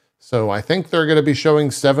day. So I think they're going to be showing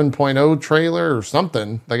 7.0 trailer or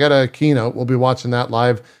something. They got a keynote. We'll be watching that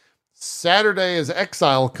live. Saturday is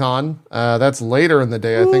ExileCon. That's later in the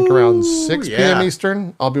day, I think around 6 p.m.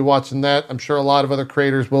 Eastern. I'll be watching that. I'm sure a lot of other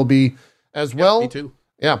creators will be as well. Me too.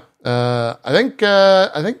 Yeah. I think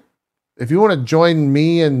if you want to join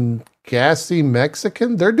me and Gassy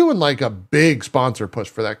Mexican, they're doing like a big sponsor push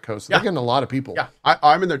for that coast. They're getting a lot of people. Yeah,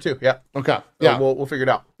 I'm in there too. Yeah. Okay. So Yeah. we'll figure it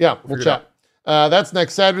out. Yeah. We'll chat. That's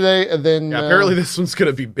next Saturday. And then Apparently this one's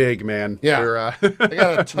gonna be big, man. Yeah. They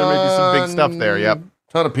got a ton, there may be some big stuff there. Yep.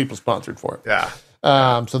 Ton of people sponsored for it. Yeah.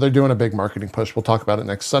 So they're doing a big marketing push. We'll talk about it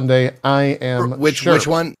next Sunday. I am Which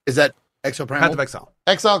one is that? Exoprimal? Path of Exile.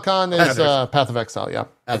 ExileCon is Path of Exile. Yeah,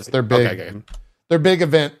 it's their big, Okay. their big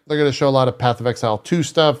event. They're going to show a lot of Path of Exile 2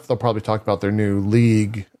 stuff. They'll probably talk about their new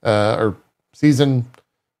league or season.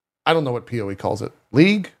 I don't know what PoE calls it.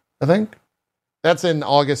 League, I think. That's in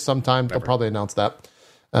August sometime. They'll probably announce that.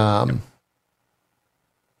 And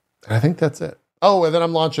I think that's it. Oh, and then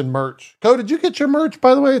I'm launching merch. Ko, did you get your merch,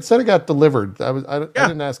 by the way? It said it got delivered. I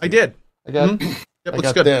didn't ask. I did. I got. Yep, I looks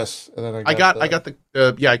got good. this, and then I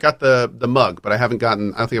got the mug, but I don't think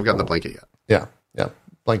I've gotten the blanket yet. Yeah,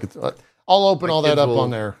 blankets. I'll open My all that kids up will on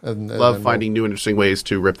there. And Love then finding new interesting ways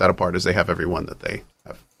to rip that apart as they have every one that they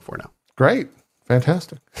have before now. Great,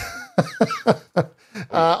 fantastic.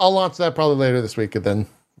 I'll launch that probably later this week, and then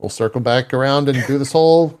we'll circle back around and do this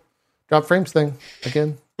whole drop frames thing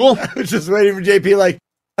again. Cool. I was just waiting for JP. Like,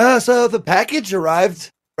 so the package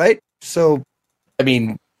arrived, right? So, I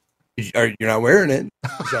mean, you're not wearing it.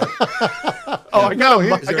 So, I got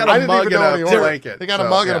a mug and a blanket. They got a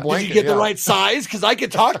mug and a did blanket. you get the yeah. right size? Because I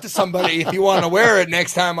could talk to somebody if you want to wear it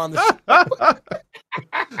next time on the.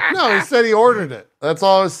 No, he said he ordered it. That's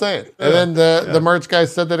all I was saying. And then the merch guy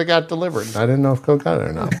said that it got delivered. I didn't know if Coke got it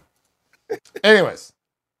or not. Anyways,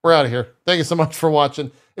 we're out of here. Thank you so much for watching.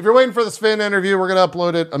 If you're waiting for the Sven interview, we're going to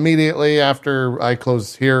upload it immediately after I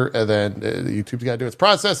close here. And then YouTube's got to do its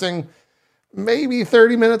processing. Maybe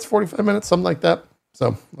 30 minutes, 45 minutes, something like that.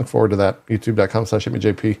 So look forward to that.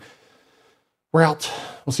 YouTube.com/JP. We're out.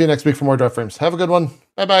 We'll see you next week for more Drop Frames. Have a good one.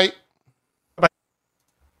 Bye-bye.